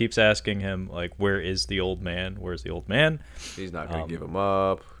Connolly just keeps asking him, like, where is the old man? Where's the old man? He's not going to give him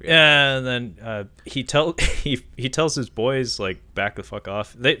up. Yeah, and then he tells his boys, like, back the fuck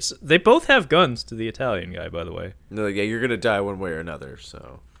off. They both have guns to the Italian guy, by the way. No, yeah, you're going to die one way or another,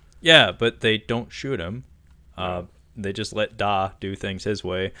 so. Yeah, but they don't shoot him. They just let Da do things his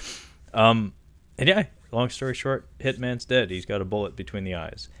way. And yeah, long story short, Hitman's dead. He's got a bullet between the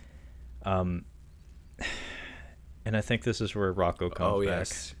eyes. And I think this is where Rocco comes back.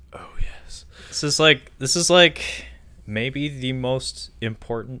 Oh yes. This is like maybe the most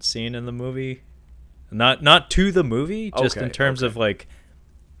important scene in the movie. Not to the movie, just in terms of like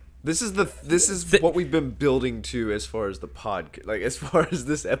this is what we've been building to as far as the podcast, like as far as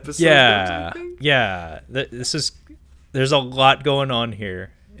this episode goes, I think. Yeah. There's a lot going on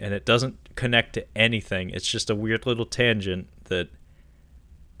here, and it doesn't connect to anything. It's just a weird little tangent that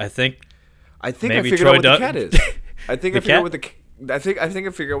I think I figured out what the cat is. I think I figured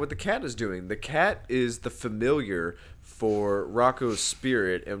out what the cat is doing. The cat is the familiar for Rocco's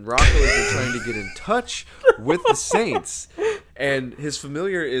spirit, and Rocco has been trying to get in touch with the Saints. And his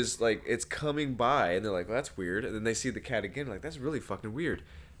familiar is like, it's coming by, and they're like, well, that's weird. And then they see the cat again, like, that's really fucking weird.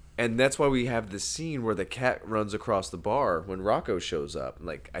 And that's why we have this scene where the cat runs across the bar when Rocco shows up.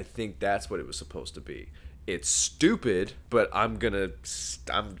 Like, I think that's what it was supposed to be. It's stupid, but I'm gonna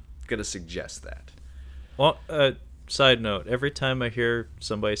suggest that. Well, side note: every time I hear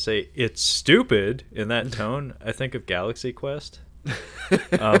somebody say "it's stupid" in that tone, I think of Galaxy Quest. I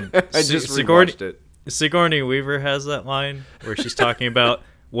just rewatched it. Sigourney Weaver has that line where she's talking about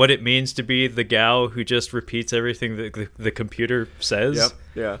what it means to be the gal who just repeats everything that the computer says. Yep.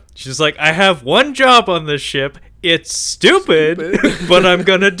 Yeah. She's like, I have one job on this ship. It's stupid. But I'm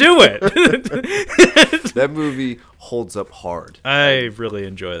going to do it. That movie holds up hard. I really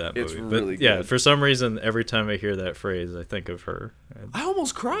enjoy that movie. It's really good. Yeah, for some reason, every time I hear that phrase, I think of her. I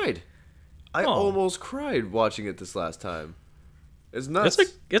almost cried. I almost cried watching it this last time. It's nuts.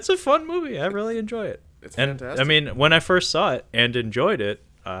 It's a fun movie. I really enjoy it. It's fantastic. I mean, when I first saw it and enjoyed it,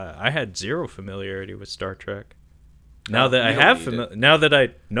 I had zero familiarity with Star Trek. Now that now that I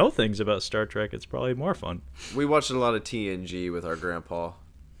know things about Star Trek, it's probably more fun. We watched a lot of TNG with our grandpa.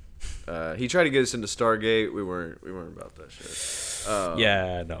 He tried to get us into Stargate. We weren't about that shit.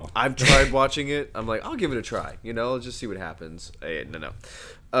 Yeah, no. I've tried watching it. I'm like, I'll give it a try. Let's just see what happens. No.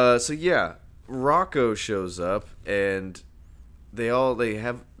 So yeah, Rocco shows up and they take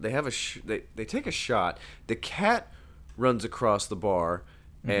a shot. The cat runs across the bar,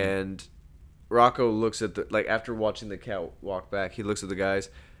 and Rocco looks at after watching the cat walk back, he looks at the guys.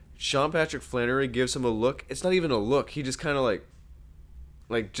 Sean Patrick Flannery gives him a look. It's not even a look. He just kind of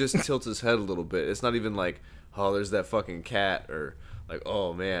just tilts his head a little bit. It's not even like, oh, there's that fucking cat, or like,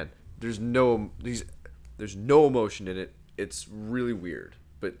 oh man, there's no emotion in it. It's really weird.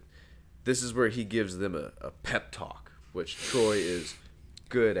 But this is where he gives them a pep talk, which Troy is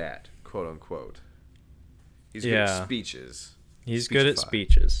good at, quote unquote. He's good at speeches. He's good at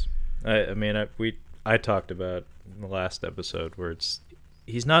speeches. I talked about in the last episode where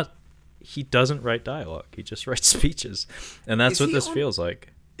he doesn't write dialogue. He just writes speeches, and that's what this feels like.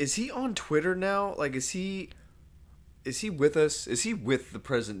 Is he on Twitter now? Like, is he with us? Is he with the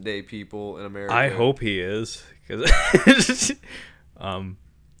present day people in America? I hope he is, because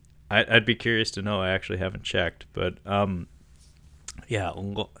I'd be curious to know. I actually haven't checked, but yeah.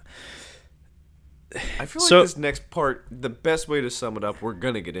 I feel like this next part, the best way to sum it up, we're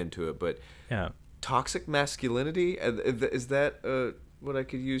gonna get into it, but yeah, toxic masculinity, is that what I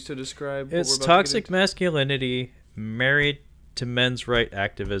could use to describe? It's toxic masculinity married to men's right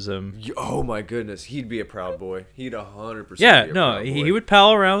activism. Oh my goodness, he'd be a Proud Boy. He'd 100%. Yeah, be a no, Proud Boy. he would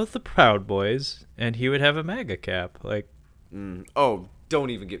pal around with the Proud Boys, and he would have a MAGA cap, like. Oh, don't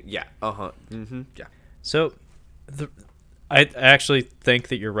even get. Yeah. Yeah. So, I actually think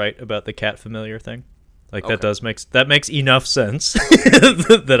that you're right about the cat familiar thing. Like, Okay. that makes enough sense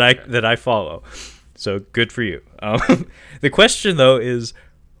that I follow. So good for you. The question though is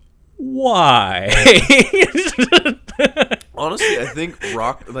why? Honestly, I think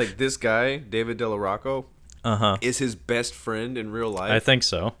this guy, David Della Rocco, is his best friend in real life. I think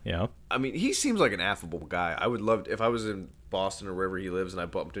so. Yeah. I mean, he seems like an affable guy. I would love if I was in Boston or wherever he lives and I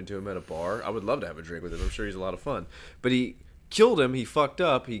bumped into him at a bar. I would love to have a drink with him. I'm sure he's a lot of fun. But he killed him. He fucked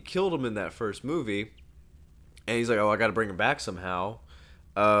up. He killed him in that first movie. And he's like, oh, I got to bring him back somehow.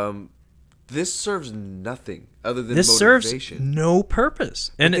 This serves nothing other than motivation. Serves no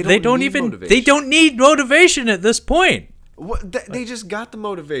purpose. And they don't need motivation at this point. They just got the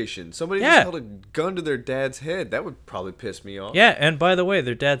motivation. Somebody just held a gun to their dad's head. That would probably piss me off. Yeah, and by the way,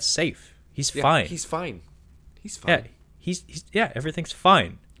 their dad's safe. He's fine. He's fine. Yeah, he's everything's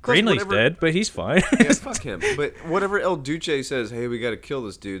fine. Greenlee's dead, but he's fine. Yeah, fuck him. But whatever El Duce says, hey, we got to kill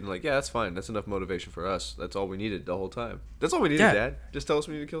this dude. And like, yeah, that's fine. That's enough motivation for us. That's all we needed the whole time. That's all we needed, Dad. Just tell us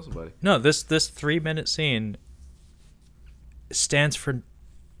we need to kill somebody. No, this 3-minute scene stands for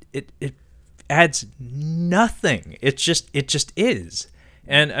it adds nothing. It just is.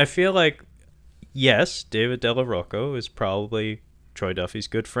 And I feel like, yes, David Della Rocco is probably Troy Duffy's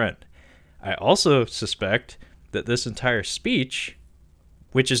good friend. I also suspect that this entire speech,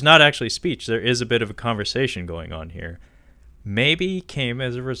 which is not actually speech, there is a bit of a conversation going on here, maybe came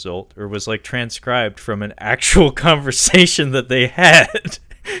as a result or was like transcribed from an actual conversation that they had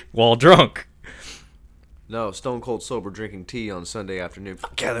while drunk. No, stone cold sober drinking tea on Sunday afternoon.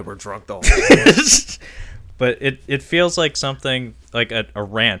 Fuck yeah, they were drunk the whole time. But it feels like something like a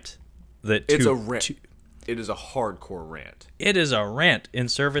rant. It's a rant. It is a hardcore rant. It is a rant in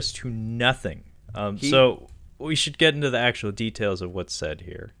service to nothing. So we should get into the actual details of what's said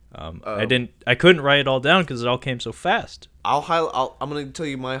here. I couldn't write it all down because it all came so fast. I'm going to tell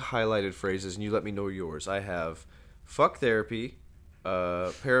you my highlighted phrases, and you let me know yours. I have fuck therapy,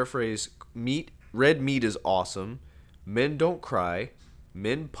 paraphrase red meat is awesome, men don't cry,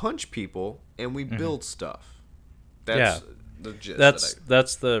 men punch people and we build stuff. Yeah. That's the gist.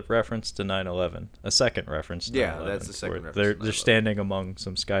 That's the reference to 9/11. A second reference to 9/11. That's the second where reference. They're standing among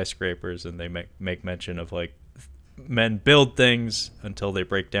some skyscrapers and they make mention of like men build things until they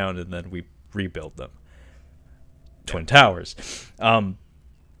break down and then we rebuild them. Twin Towers.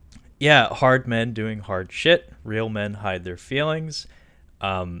 Yeah, hard men doing hard shit. Real men hide their feelings.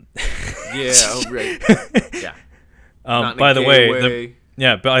 Yeah, oh, right. Yeah. By the way,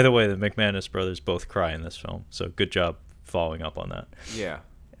 by the way, the McManus brothers both cry in this film, so good job following up on that. Yeah.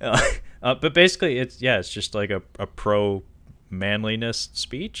 But basically, it's just like a pro manliness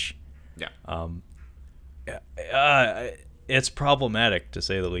speech. Yeah. It's problematic to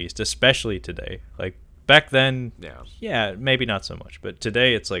say the least, especially today. Like back then, yeah, maybe not so much, but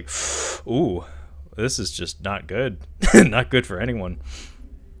today it's like, ooh, this is just not good, not good for anyone.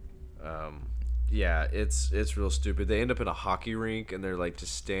 Yeah, it's real stupid. They end up in a hockey rink and they're like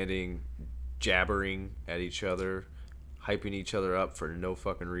just standing, jabbering at each other, hyping each other up for no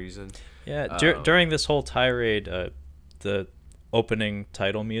fucking reason. Yeah, during this whole tirade, the opening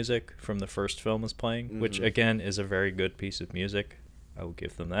title music from the first film was playing, which again is a very good piece of music. I will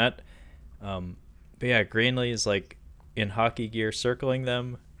give them that. But yeah, Greenlee is like in hockey gear circling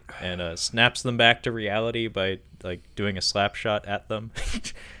them and snaps them back to reality by like doing a slap shot at them.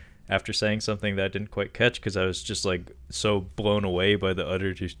 After saying something that I didn't quite catch because I was just like so blown away by the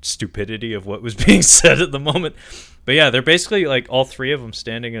utter stupidity of what was being said at the moment. But yeah, they're basically like all three of them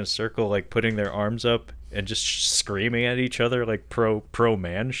standing in a circle, like putting their arms up and just screaming at each other like pro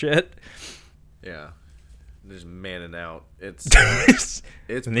man shit. Yeah, just manning out. It's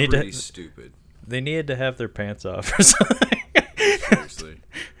it's pretty stupid. They needed to have their pants off or something. Seriously,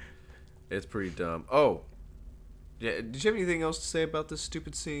 it's pretty dumb. Oh. Yeah, did you have anything else to say about this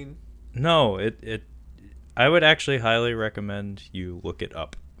stupid scene? No, I would actually highly recommend you look it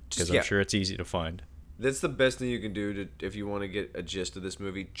up because I'm sure it's easy to find. That's the best thing you can do if you want to get a gist of this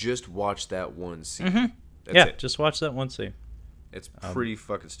movie. Just watch that one scene. Mm-hmm. That's it. Just watch that one scene. It's pretty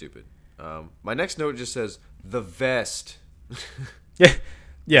fucking stupid. My next note just says the vest.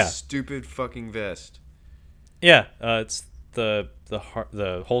 Yeah. Stupid fucking vest. Yeah, it's the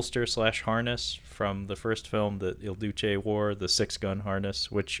holster / harness from the first film that Il Duce wore, the 6-gun harness,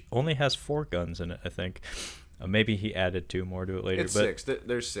 which only has 4 guns in it, I think. Maybe he added 2 more to it later. It's 6.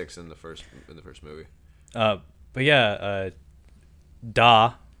 There's 6 in the first movie. But yeah,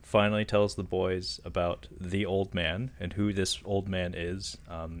 Da finally tells the boys about the old man and who this old man is.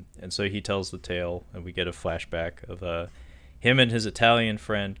 And so he tells the tale, and we get a flashback of him and his Italian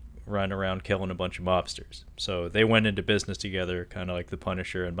friend run around killing a bunch of mobsters. So they went into business together, kind of like the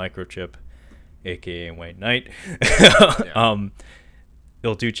Punisher and Microchip, aka Wayne Knight.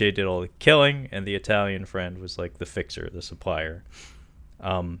 Il Duce did all the killing, and the Italian friend was like the fixer, the supplier.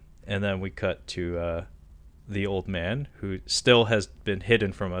 And then we cut to the old man, who still has been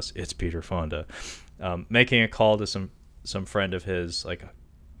hidden from us. It's Peter Fonda, making a call to some friend of his, like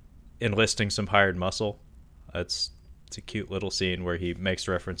enlisting some hired muscle. It's a cute little scene where he makes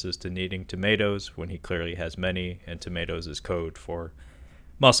references to needing tomatoes when he clearly has many, and tomatoes is code for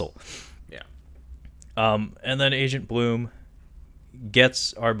muscle. Yeah. And then Agent Bloom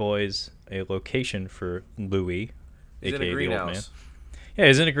gets our boys a location for Louis, he's aka in a the old man. greenhouse. Yeah,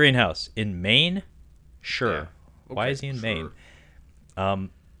 he's in a greenhouse in Maine. Sure. Yeah. Okay, why is he in Maine? sure.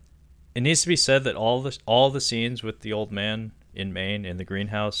 It needs to be said that all the scenes with the old man in Maine in the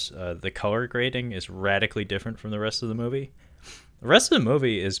greenhouse, the color grading is radically different from the rest of the movie. The rest of the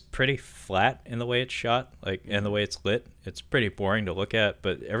movie is pretty flat in the way it's shot, like, and the way it's lit. It's pretty boring to look at,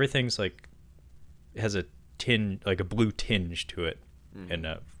 but everything's like has a like a blue tinge to it in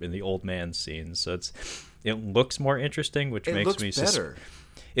the old man scenes. So it looks more interesting, which makes me better.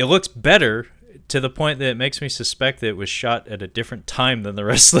 It looks better to the point that it makes me suspect that it was shot at a different time than the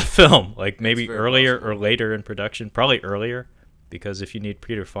rest of the film, like maybe earlier or later in production, probably earlier. Because if you need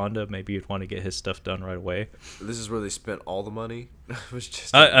Peter Fonda, maybe you'd want to get his stuff done right away. This is where they spent all the money? It was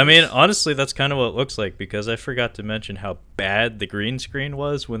just I mean, honestly, that's kind of what it looks like, because I forgot to mention how bad the green screen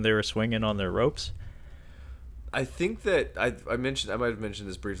was when they were swinging on their ropes. I think that I might have mentioned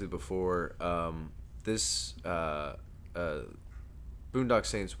this briefly before. This Boondock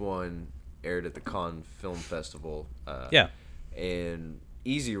Saints 1 aired at the Cannes Film Festival. And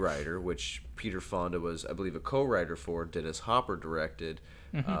Easy Rider, which Peter Fonda was, I believe, a co-writer for, Dennis Hopper directed,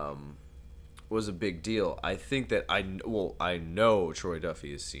 was a big deal. I think that I know Troy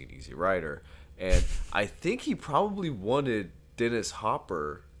Duffy has seen Easy Rider, and I think he probably wanted Dennis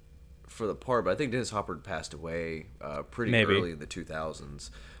Hopper for the part, but I think Dennis Hopper passed away pretty early in the 2000s.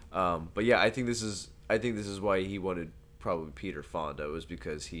 But yeah, I think this is why he wanted probably Peter Fonda, was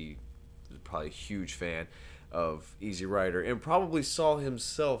because he was probably a huge fan of Easy Rider and probably saw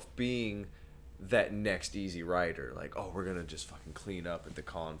himself being that next Easy Rider. Like, oh, we're gonna just fucking clean up at the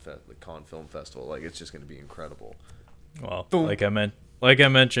Cannes Film Festival. Like, it's just gonna be incredible. Well, Boom. like I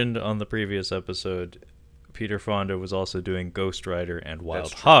mentioned on the previous episode, Peter Fonda was also doing Ghost Rider and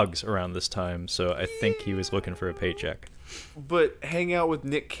Wild Hogs around this time, so I think he was looking for a paycheck. But hang out with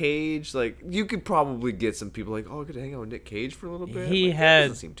Nick Cage, like, you could probably get some people like, oh, I could hang out with Nick Cage for a little bit. He like, had that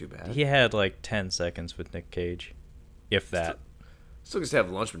doesn't seem too bad. He had like 10 seconds with Nick Cage, if that. Still gets to have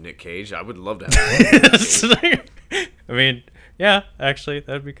lunch with Nick Cage. I would love to have lunch with Nick Cage. I mean, yeah, actually,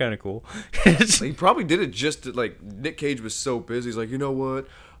 that'd be kind of cool. He probably did it just to, like, Nick Cage was so busy. He's like, you know what?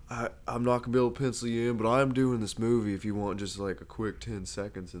 I'm not going to be able to pencil you in, but I'm doing this movie if you want just, like, a quick 10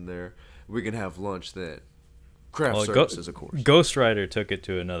 seconds in there. We can have lunch then. Craft services, of course. Ghost Rider took it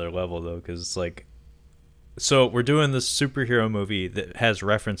to another level, though, because it's like, so we're doing this superhero movie that has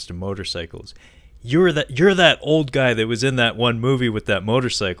reference to motorcycles. You're that old guy that was in that one movie with that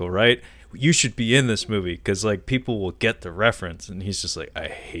motorcycle, right? You should be in this movie because like people will get the reference. And he's just like, I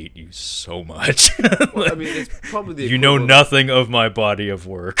hate you so much. Well, I mean, it's probably the you know nothing of my body of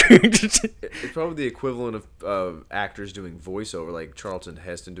work. It's probably the equivalent of actors doing voiceover, like Charlton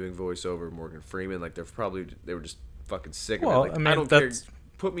Heston doing voiceover, Morgan Freeman. Like they were just fucking sick of it. Like, I mean, I don't care.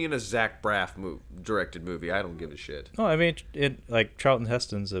 Put me in a Zach Braff directed movie. I don't give a shit. No, I mean, like Charlton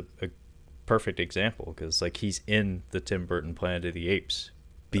Heston's a perfect example because like he's in the Tim Burton Planet of the Apes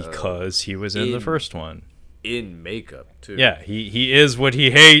because he was in the first one in makeup too. Yeah, he is what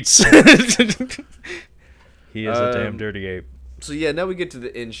he hates. He is a damn dirty ape. So yeah, now we get to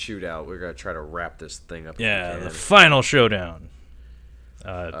the end shootout. We're gonna try to wrap this thing up. Yeah, the final showdown.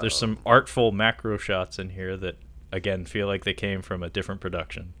 There's some artful macro shots in here that again feel like they came from a different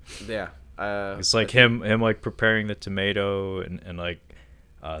production. Yeah, it's like him like preparing the tomato and like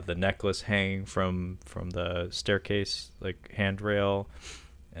the necklace hanging from the staircase like handrail,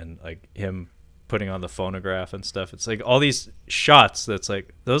 and like him putting on the phonograph and stuff. It's like all these shots that's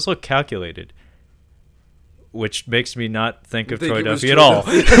like those look calculated, which makes me not think of Troy Duffy at all.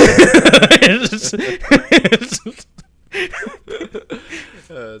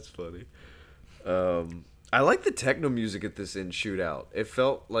 That's funny. I like the techno music at this end shootout. It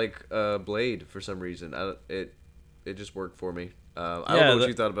felt like Blade for some reason. It just worked for me. I don't know what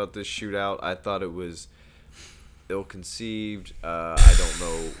you thought about this shootout. I thought it was ill-conceived. I don't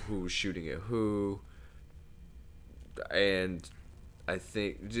know who was shooting at who. And I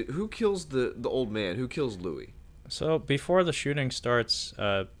think... Who kills the old man? Who kills Louis? So before the shooting starts,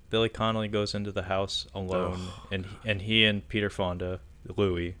 Billy Connolly goes into the house alone, and he and Peter Fonda,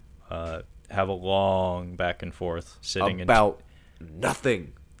 Louis, have a long back and forth sitting about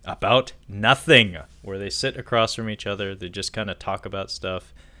nothing. About nothing, where they sit across from each other. They just kind of talk about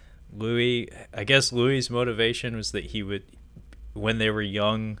stuff. I guess Louis's motivation was that he would, when they were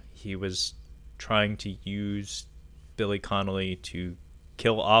young, he was trying to use Billy Connolly to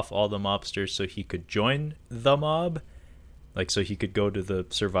kill off all the mobsters so he could join the mob, like so he could go to the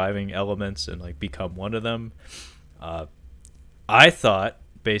surviving elements and like become one of them. I thought,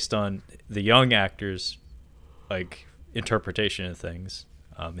 based on the young actor's like interpretation of things,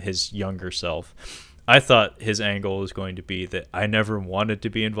 his younger self, I thought his angle was going to be that I never wanted to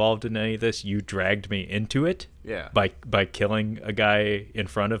be involved in any of this. You dragged me into it, by killing a guy in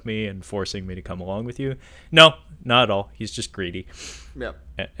front of me and forcing me to come along with you. No, not at all. He's just greedy,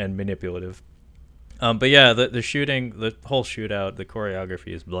 and manipulative. But yeah, the shooting, the whole shootout, the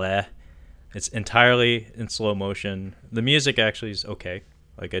choreography is blah. It's entirely in slow motion. The music actually is okay.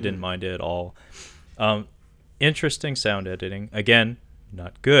 Like I didn't mind it at all. Interesting sound editing. Again,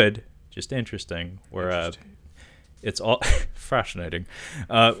 not good, just interesting. Where it's all fascinating.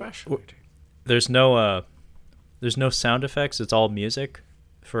 There's no sound effects. It's all music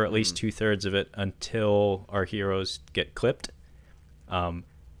for at least 2/3 of it until our heroes get clipped.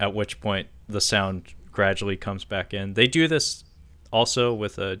 At which point the sound gradually comes back in. They do this also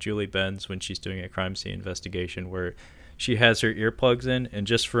with Julie Benz when she's doing a crime scene investigation, where she has her earplugs in, and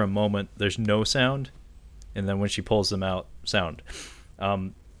just for a moment there's no sound, and then when she pulls them out, sound.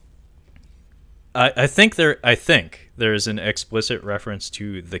 I think there is an explicit reference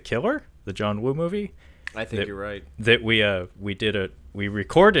to The Killer, the John Woo movie. I think you're right. That we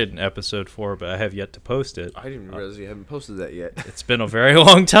recorded in episode 4, but I have yet to post it. I didn't realize you haven't posted that yet. It's been a very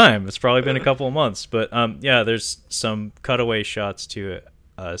long time. It's probably been a couple of months, but yeah, there's some cutaway shots to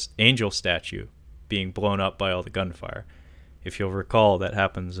an angel statue being blown up by all the gunfire. If you'll recall, that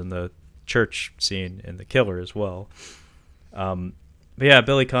happens in the church scene in The Killer as well. But yeah,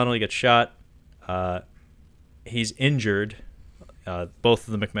 Billy Connolly gets shot. he's injured. Both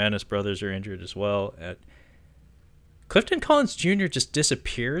of the McManus brothers are injured as well. Clifton Collins Jr. just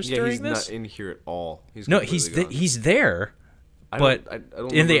disappears during this. He's not in here at all. He's he's there, but I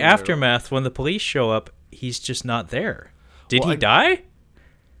don't in the remember aftermath, when the police show up, he's just not there. Did he Well, die?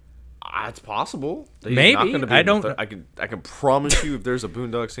 It's possible. He's Maybe. not gonna be I in the don't- I can promise you, if there's a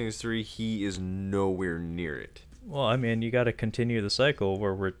Boondock Saints 3, he is nowhere near it. Well, I mean, you got to continue the cycle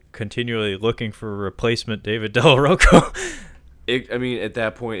where we're continually looking for a replacement David Del Rocco. I mean, at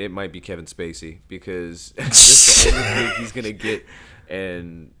that point, it might be Kevin Spacey, because that's the only thing he's gonna get.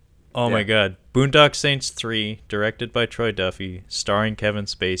 And Oh yeah. my God. Boondock Saints 3, directed by Troy Duffy, starring Kevin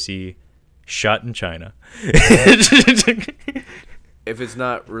Spacey, shot in China. if it's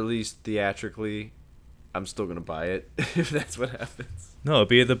not released theatrically, I'm still gonna buy it if that's what happens. No, it'd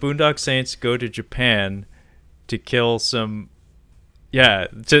be the Boondock Saints go to Japan to kill some,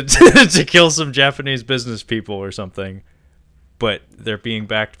 to kill some Japanese business people or something, but they're being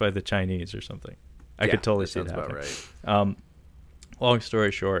backed by the Chinese or something. I could totally see that sounds about happening. right. Long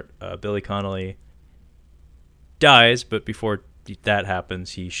story short, Billy Connolly dies, but before that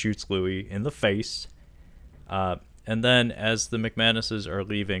happens, he shoots Louis in the face. And then as the McManuses are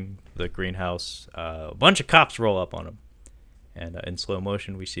leaving the greenhouse, a bunch of cops roll up on them. And in slow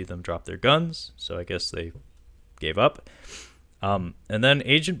motion, we see them drop their guns. So I guess they gave up. And then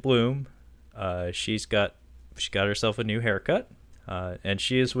Agent Bloom, she got herself a new haircut. And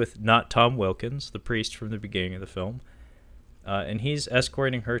she is with not Tom Wilkins, the priest from the beginning of the film. And he's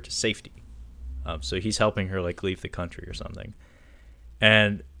escorting her to safety. So he's helping her like leave the country or something.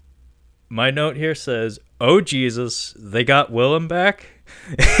 And my note here says, "Oh Jesus, they got Willem back."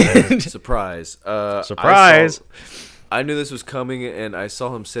 Surprise. Surprise. I knew this was coming, and I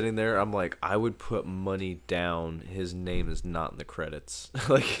saw him sitting there. I'm like, I would put money down his name is not in the credits.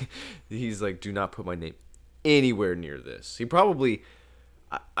 Like, he's like, do not put my name anywhere near this. He probably,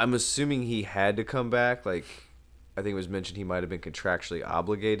 I'm assuming he had to come back. Like, I think it was mentioned he might have been contractually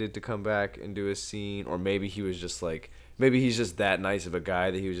obligated to come back and do a scene, or maybe he was just like, maybe he's just that nice of a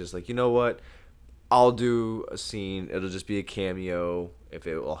guy that he was just like, you know what, I'll do a scene. It'll just be a cameo. If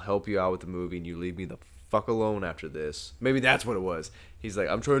it will help you out with the movie and you leave me the fuck alone after this. Maybe that's what it was. He's like,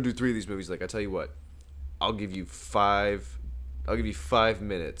 I'm trying to do 3 of these movies. Like, I tell you what, I'll give you 5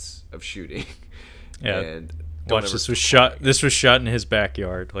 minutes of shooting. Yeah. And Watch, this was shot in his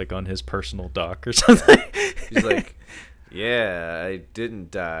backyard, like on his personal dock or something. He's like, yeah, I didn't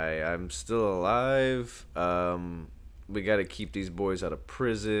die. I'm still alive. We got to keep these boys out of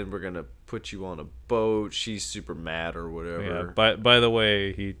prison. We're going to put you on a boat. She's super mad or whatever. Yeah, by the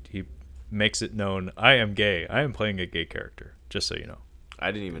way, he makes it known, I am gay. I am playing a gay character, just so you know.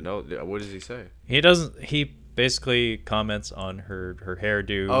 I didn't even know. What does he say? He basically comments on her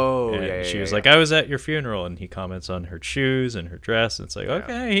hairdo. Oh, and yeah, she yeah, was yeah. like, I was at your funeral, and he comments on her shoes and her dress, and it's like,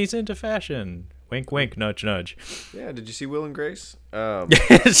 okay, he's into fashion. Wink, wink, nudge, nudge. Yeah, did you see Will and Grace? But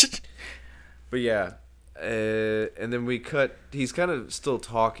yeah, and then we cut. He's kind of still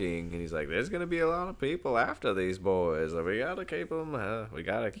talking, and he's like, "There's gonna be a lot of people after these boys. We gotta keep them. We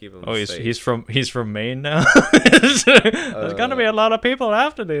gotta keep them." Oh, safe. he's from Maine now. There's gonna be a lot of people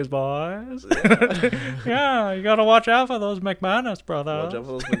after these boys. Yeah, you gotta watch out for those McManus brothers. Watch out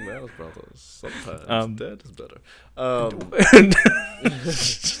for those McManus brothers. Sometimes dead is better.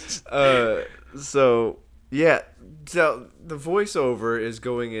 So yeah, so the voiceover is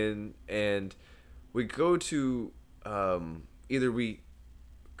going in, and we go to either we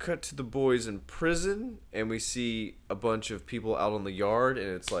cut to the boys in prison, and we see a bunch of people out on the yard, and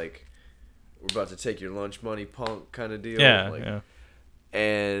it's like, we're about to take your lunch money, punk, kind of deal. Yeah, like, yeah.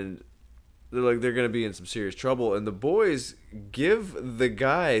 And they're like, they're gonna be in some serious trouble, and the boys give the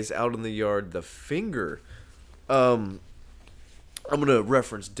guys out in the yard the finger. I'm going to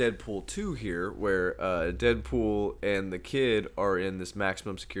reference Deadpool 2 here, where Deadpool and the kid are in this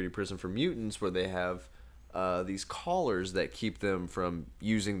maximum security prison for mutants, where they have these collars that keep them from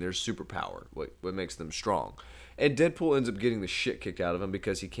using their superpower, what makes them strong. And Deadpool ends up getting the shit kicked out of him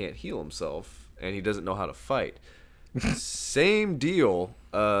because he can't heal himself, and he doesn't know how to fight. Same deal.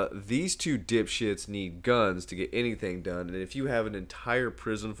 These two dipshits need guns to get anything done, and if you have an entire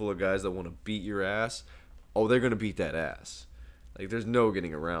prison full of guys that want to beat your ass, they're going to beat that ass. Like, there's no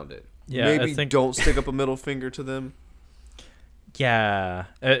getting around it. Yeah, Maybe I think... don't stick up a middle finger to them. Yeah,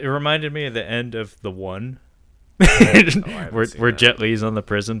 it reminded me of the end of The One, where where Jet Li's on the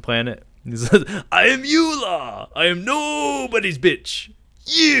prison planet. He says, "I am Eula. I am nobody's bitch.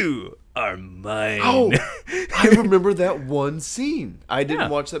 You are mine." Oh, I remember that one scene. I didn't Yeah.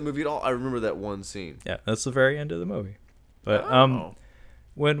 watch that movie at all. I remember that one scene. Yeah, that's the very end of the movie. But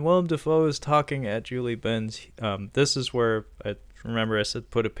when Willem Dafoe is talking at Julie Benz, this is where I remember I said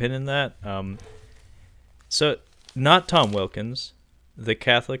put a pin in that. So not Tom Wilkins, the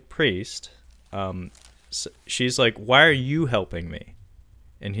Catholic priest. She's like, "Why are you helping me?"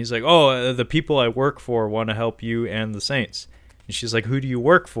 And he's like, "Oh, the people I work for want to help you and the saints." And she's like, "Who do you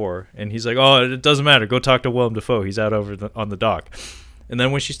work for?" And he's like, "Oh, it doesn't matter. Go talk to Willem Dafoe. He's out on the dock." And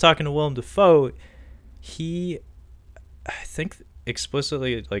then when she's talking to Willem Dafoe, he, I think,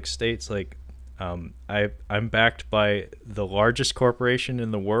 explicitly like states like, I'm backed by the largest corporation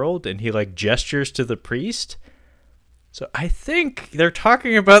in the world, and he like gestures to the priest. So I think they're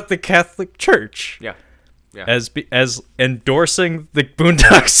talking about the Catholic Church. Yeah. Yeah. As endorsing the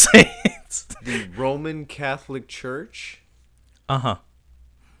Boondock Saints. The Roman Catholic Church? Uh-huh.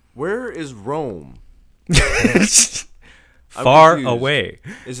 Where is Rome? Far away.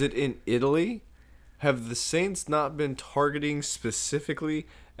 Is it in Italy? Have the Saints not been targeting specifically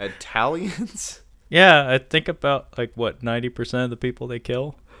Italians? Yeah, I think about like what 90% of the people they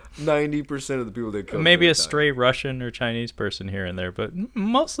kill. 90% of the people they kill. Maybe a stray Russian or Chinese person here and there, but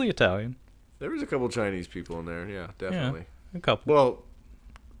mostly Italian. There was a couple Chinese people in there. Yeah, definitely. Yeah, a couple. Well,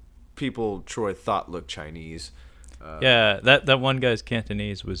 people Troy thought looked Chinese. Yeah, that one guy's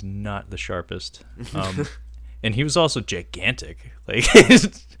Cantonese was not the sharpest, and he was also gigantic. Like,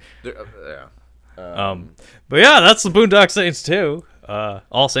 yeah. But yeah, that's the Boondock Saints too.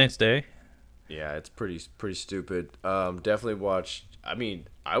 All Saints Day. Yeah, it's pretty stupid. Definitely watch. I mean,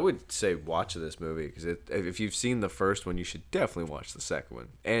 I would say watch this movie because if you've seen the first one, you should definitely watch the second one,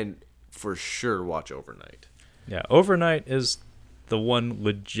 and for sure watch Overnight. Yeah, Overnight is the one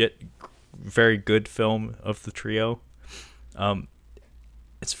legit, very good film of the trio.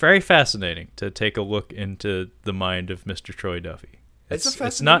 It's very fascinating to take a look into the mind of Mr. Troy Duffy. It's a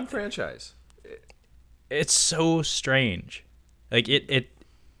fascinating franchise. It's so strange. Like it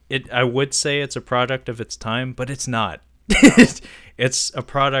I would say it's a product of its time, but it's not. It's a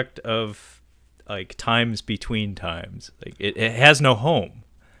product of like times between times. Like it has no home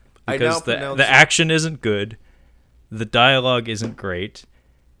because the action isn't good, the dialogue isn't great.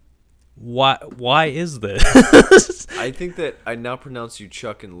 Why is this? I think that I Now Pronounce You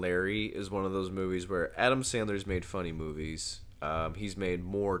Chuck and Larry is one of those movies where Adam Sandler's made funny movies. He's made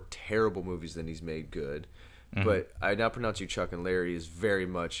more terrible movies than he's made good. Mm-hmm. But I Now Pronounce You Chuck and Larry is very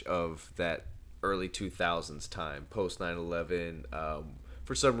much of that early 2000s time, post 9/11.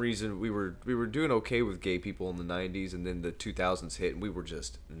 For some reason, we were doing okay with gay people in the 90s, and then the 2000s hit, and we were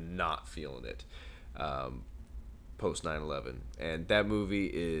just not feeling it post 9/11. And that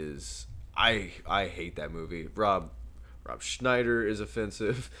movie is... I hate that movie. Rob Schneider is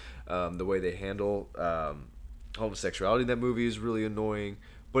offensive. The way they handle homosexuality in that movie is really annoying.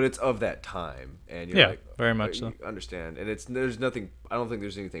 But it's of that time, and you're like, very much so. You understand, and there's nothing. I don't think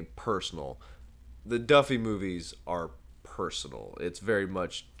there's anything personal. The Duffy movies are personal. It's very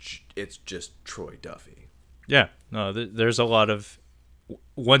much. It's just Troy Duffy. Yeah, no, there's a lot of.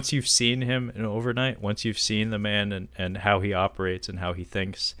 Once you've seen him in Overnight, once you've seen the man and how he operates and how he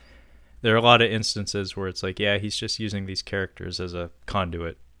thinks, there are a lot of instances where it's like, yeah, he's just using these characters as a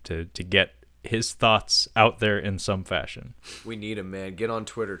conduit to get his thoughts out there in some fashion. We need him, man. Get on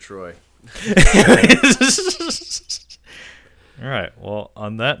Twitter, Troy. All right. Well,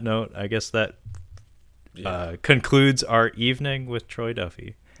 on that note, I guess that concludes our evening with Troy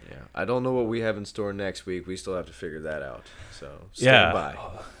Duffy. Yeah. I don't know what we have in store next week. We still have to figure that out. So stand by.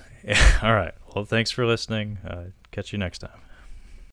 Yeah. All right. Well, thanks for listening. Catch you next time.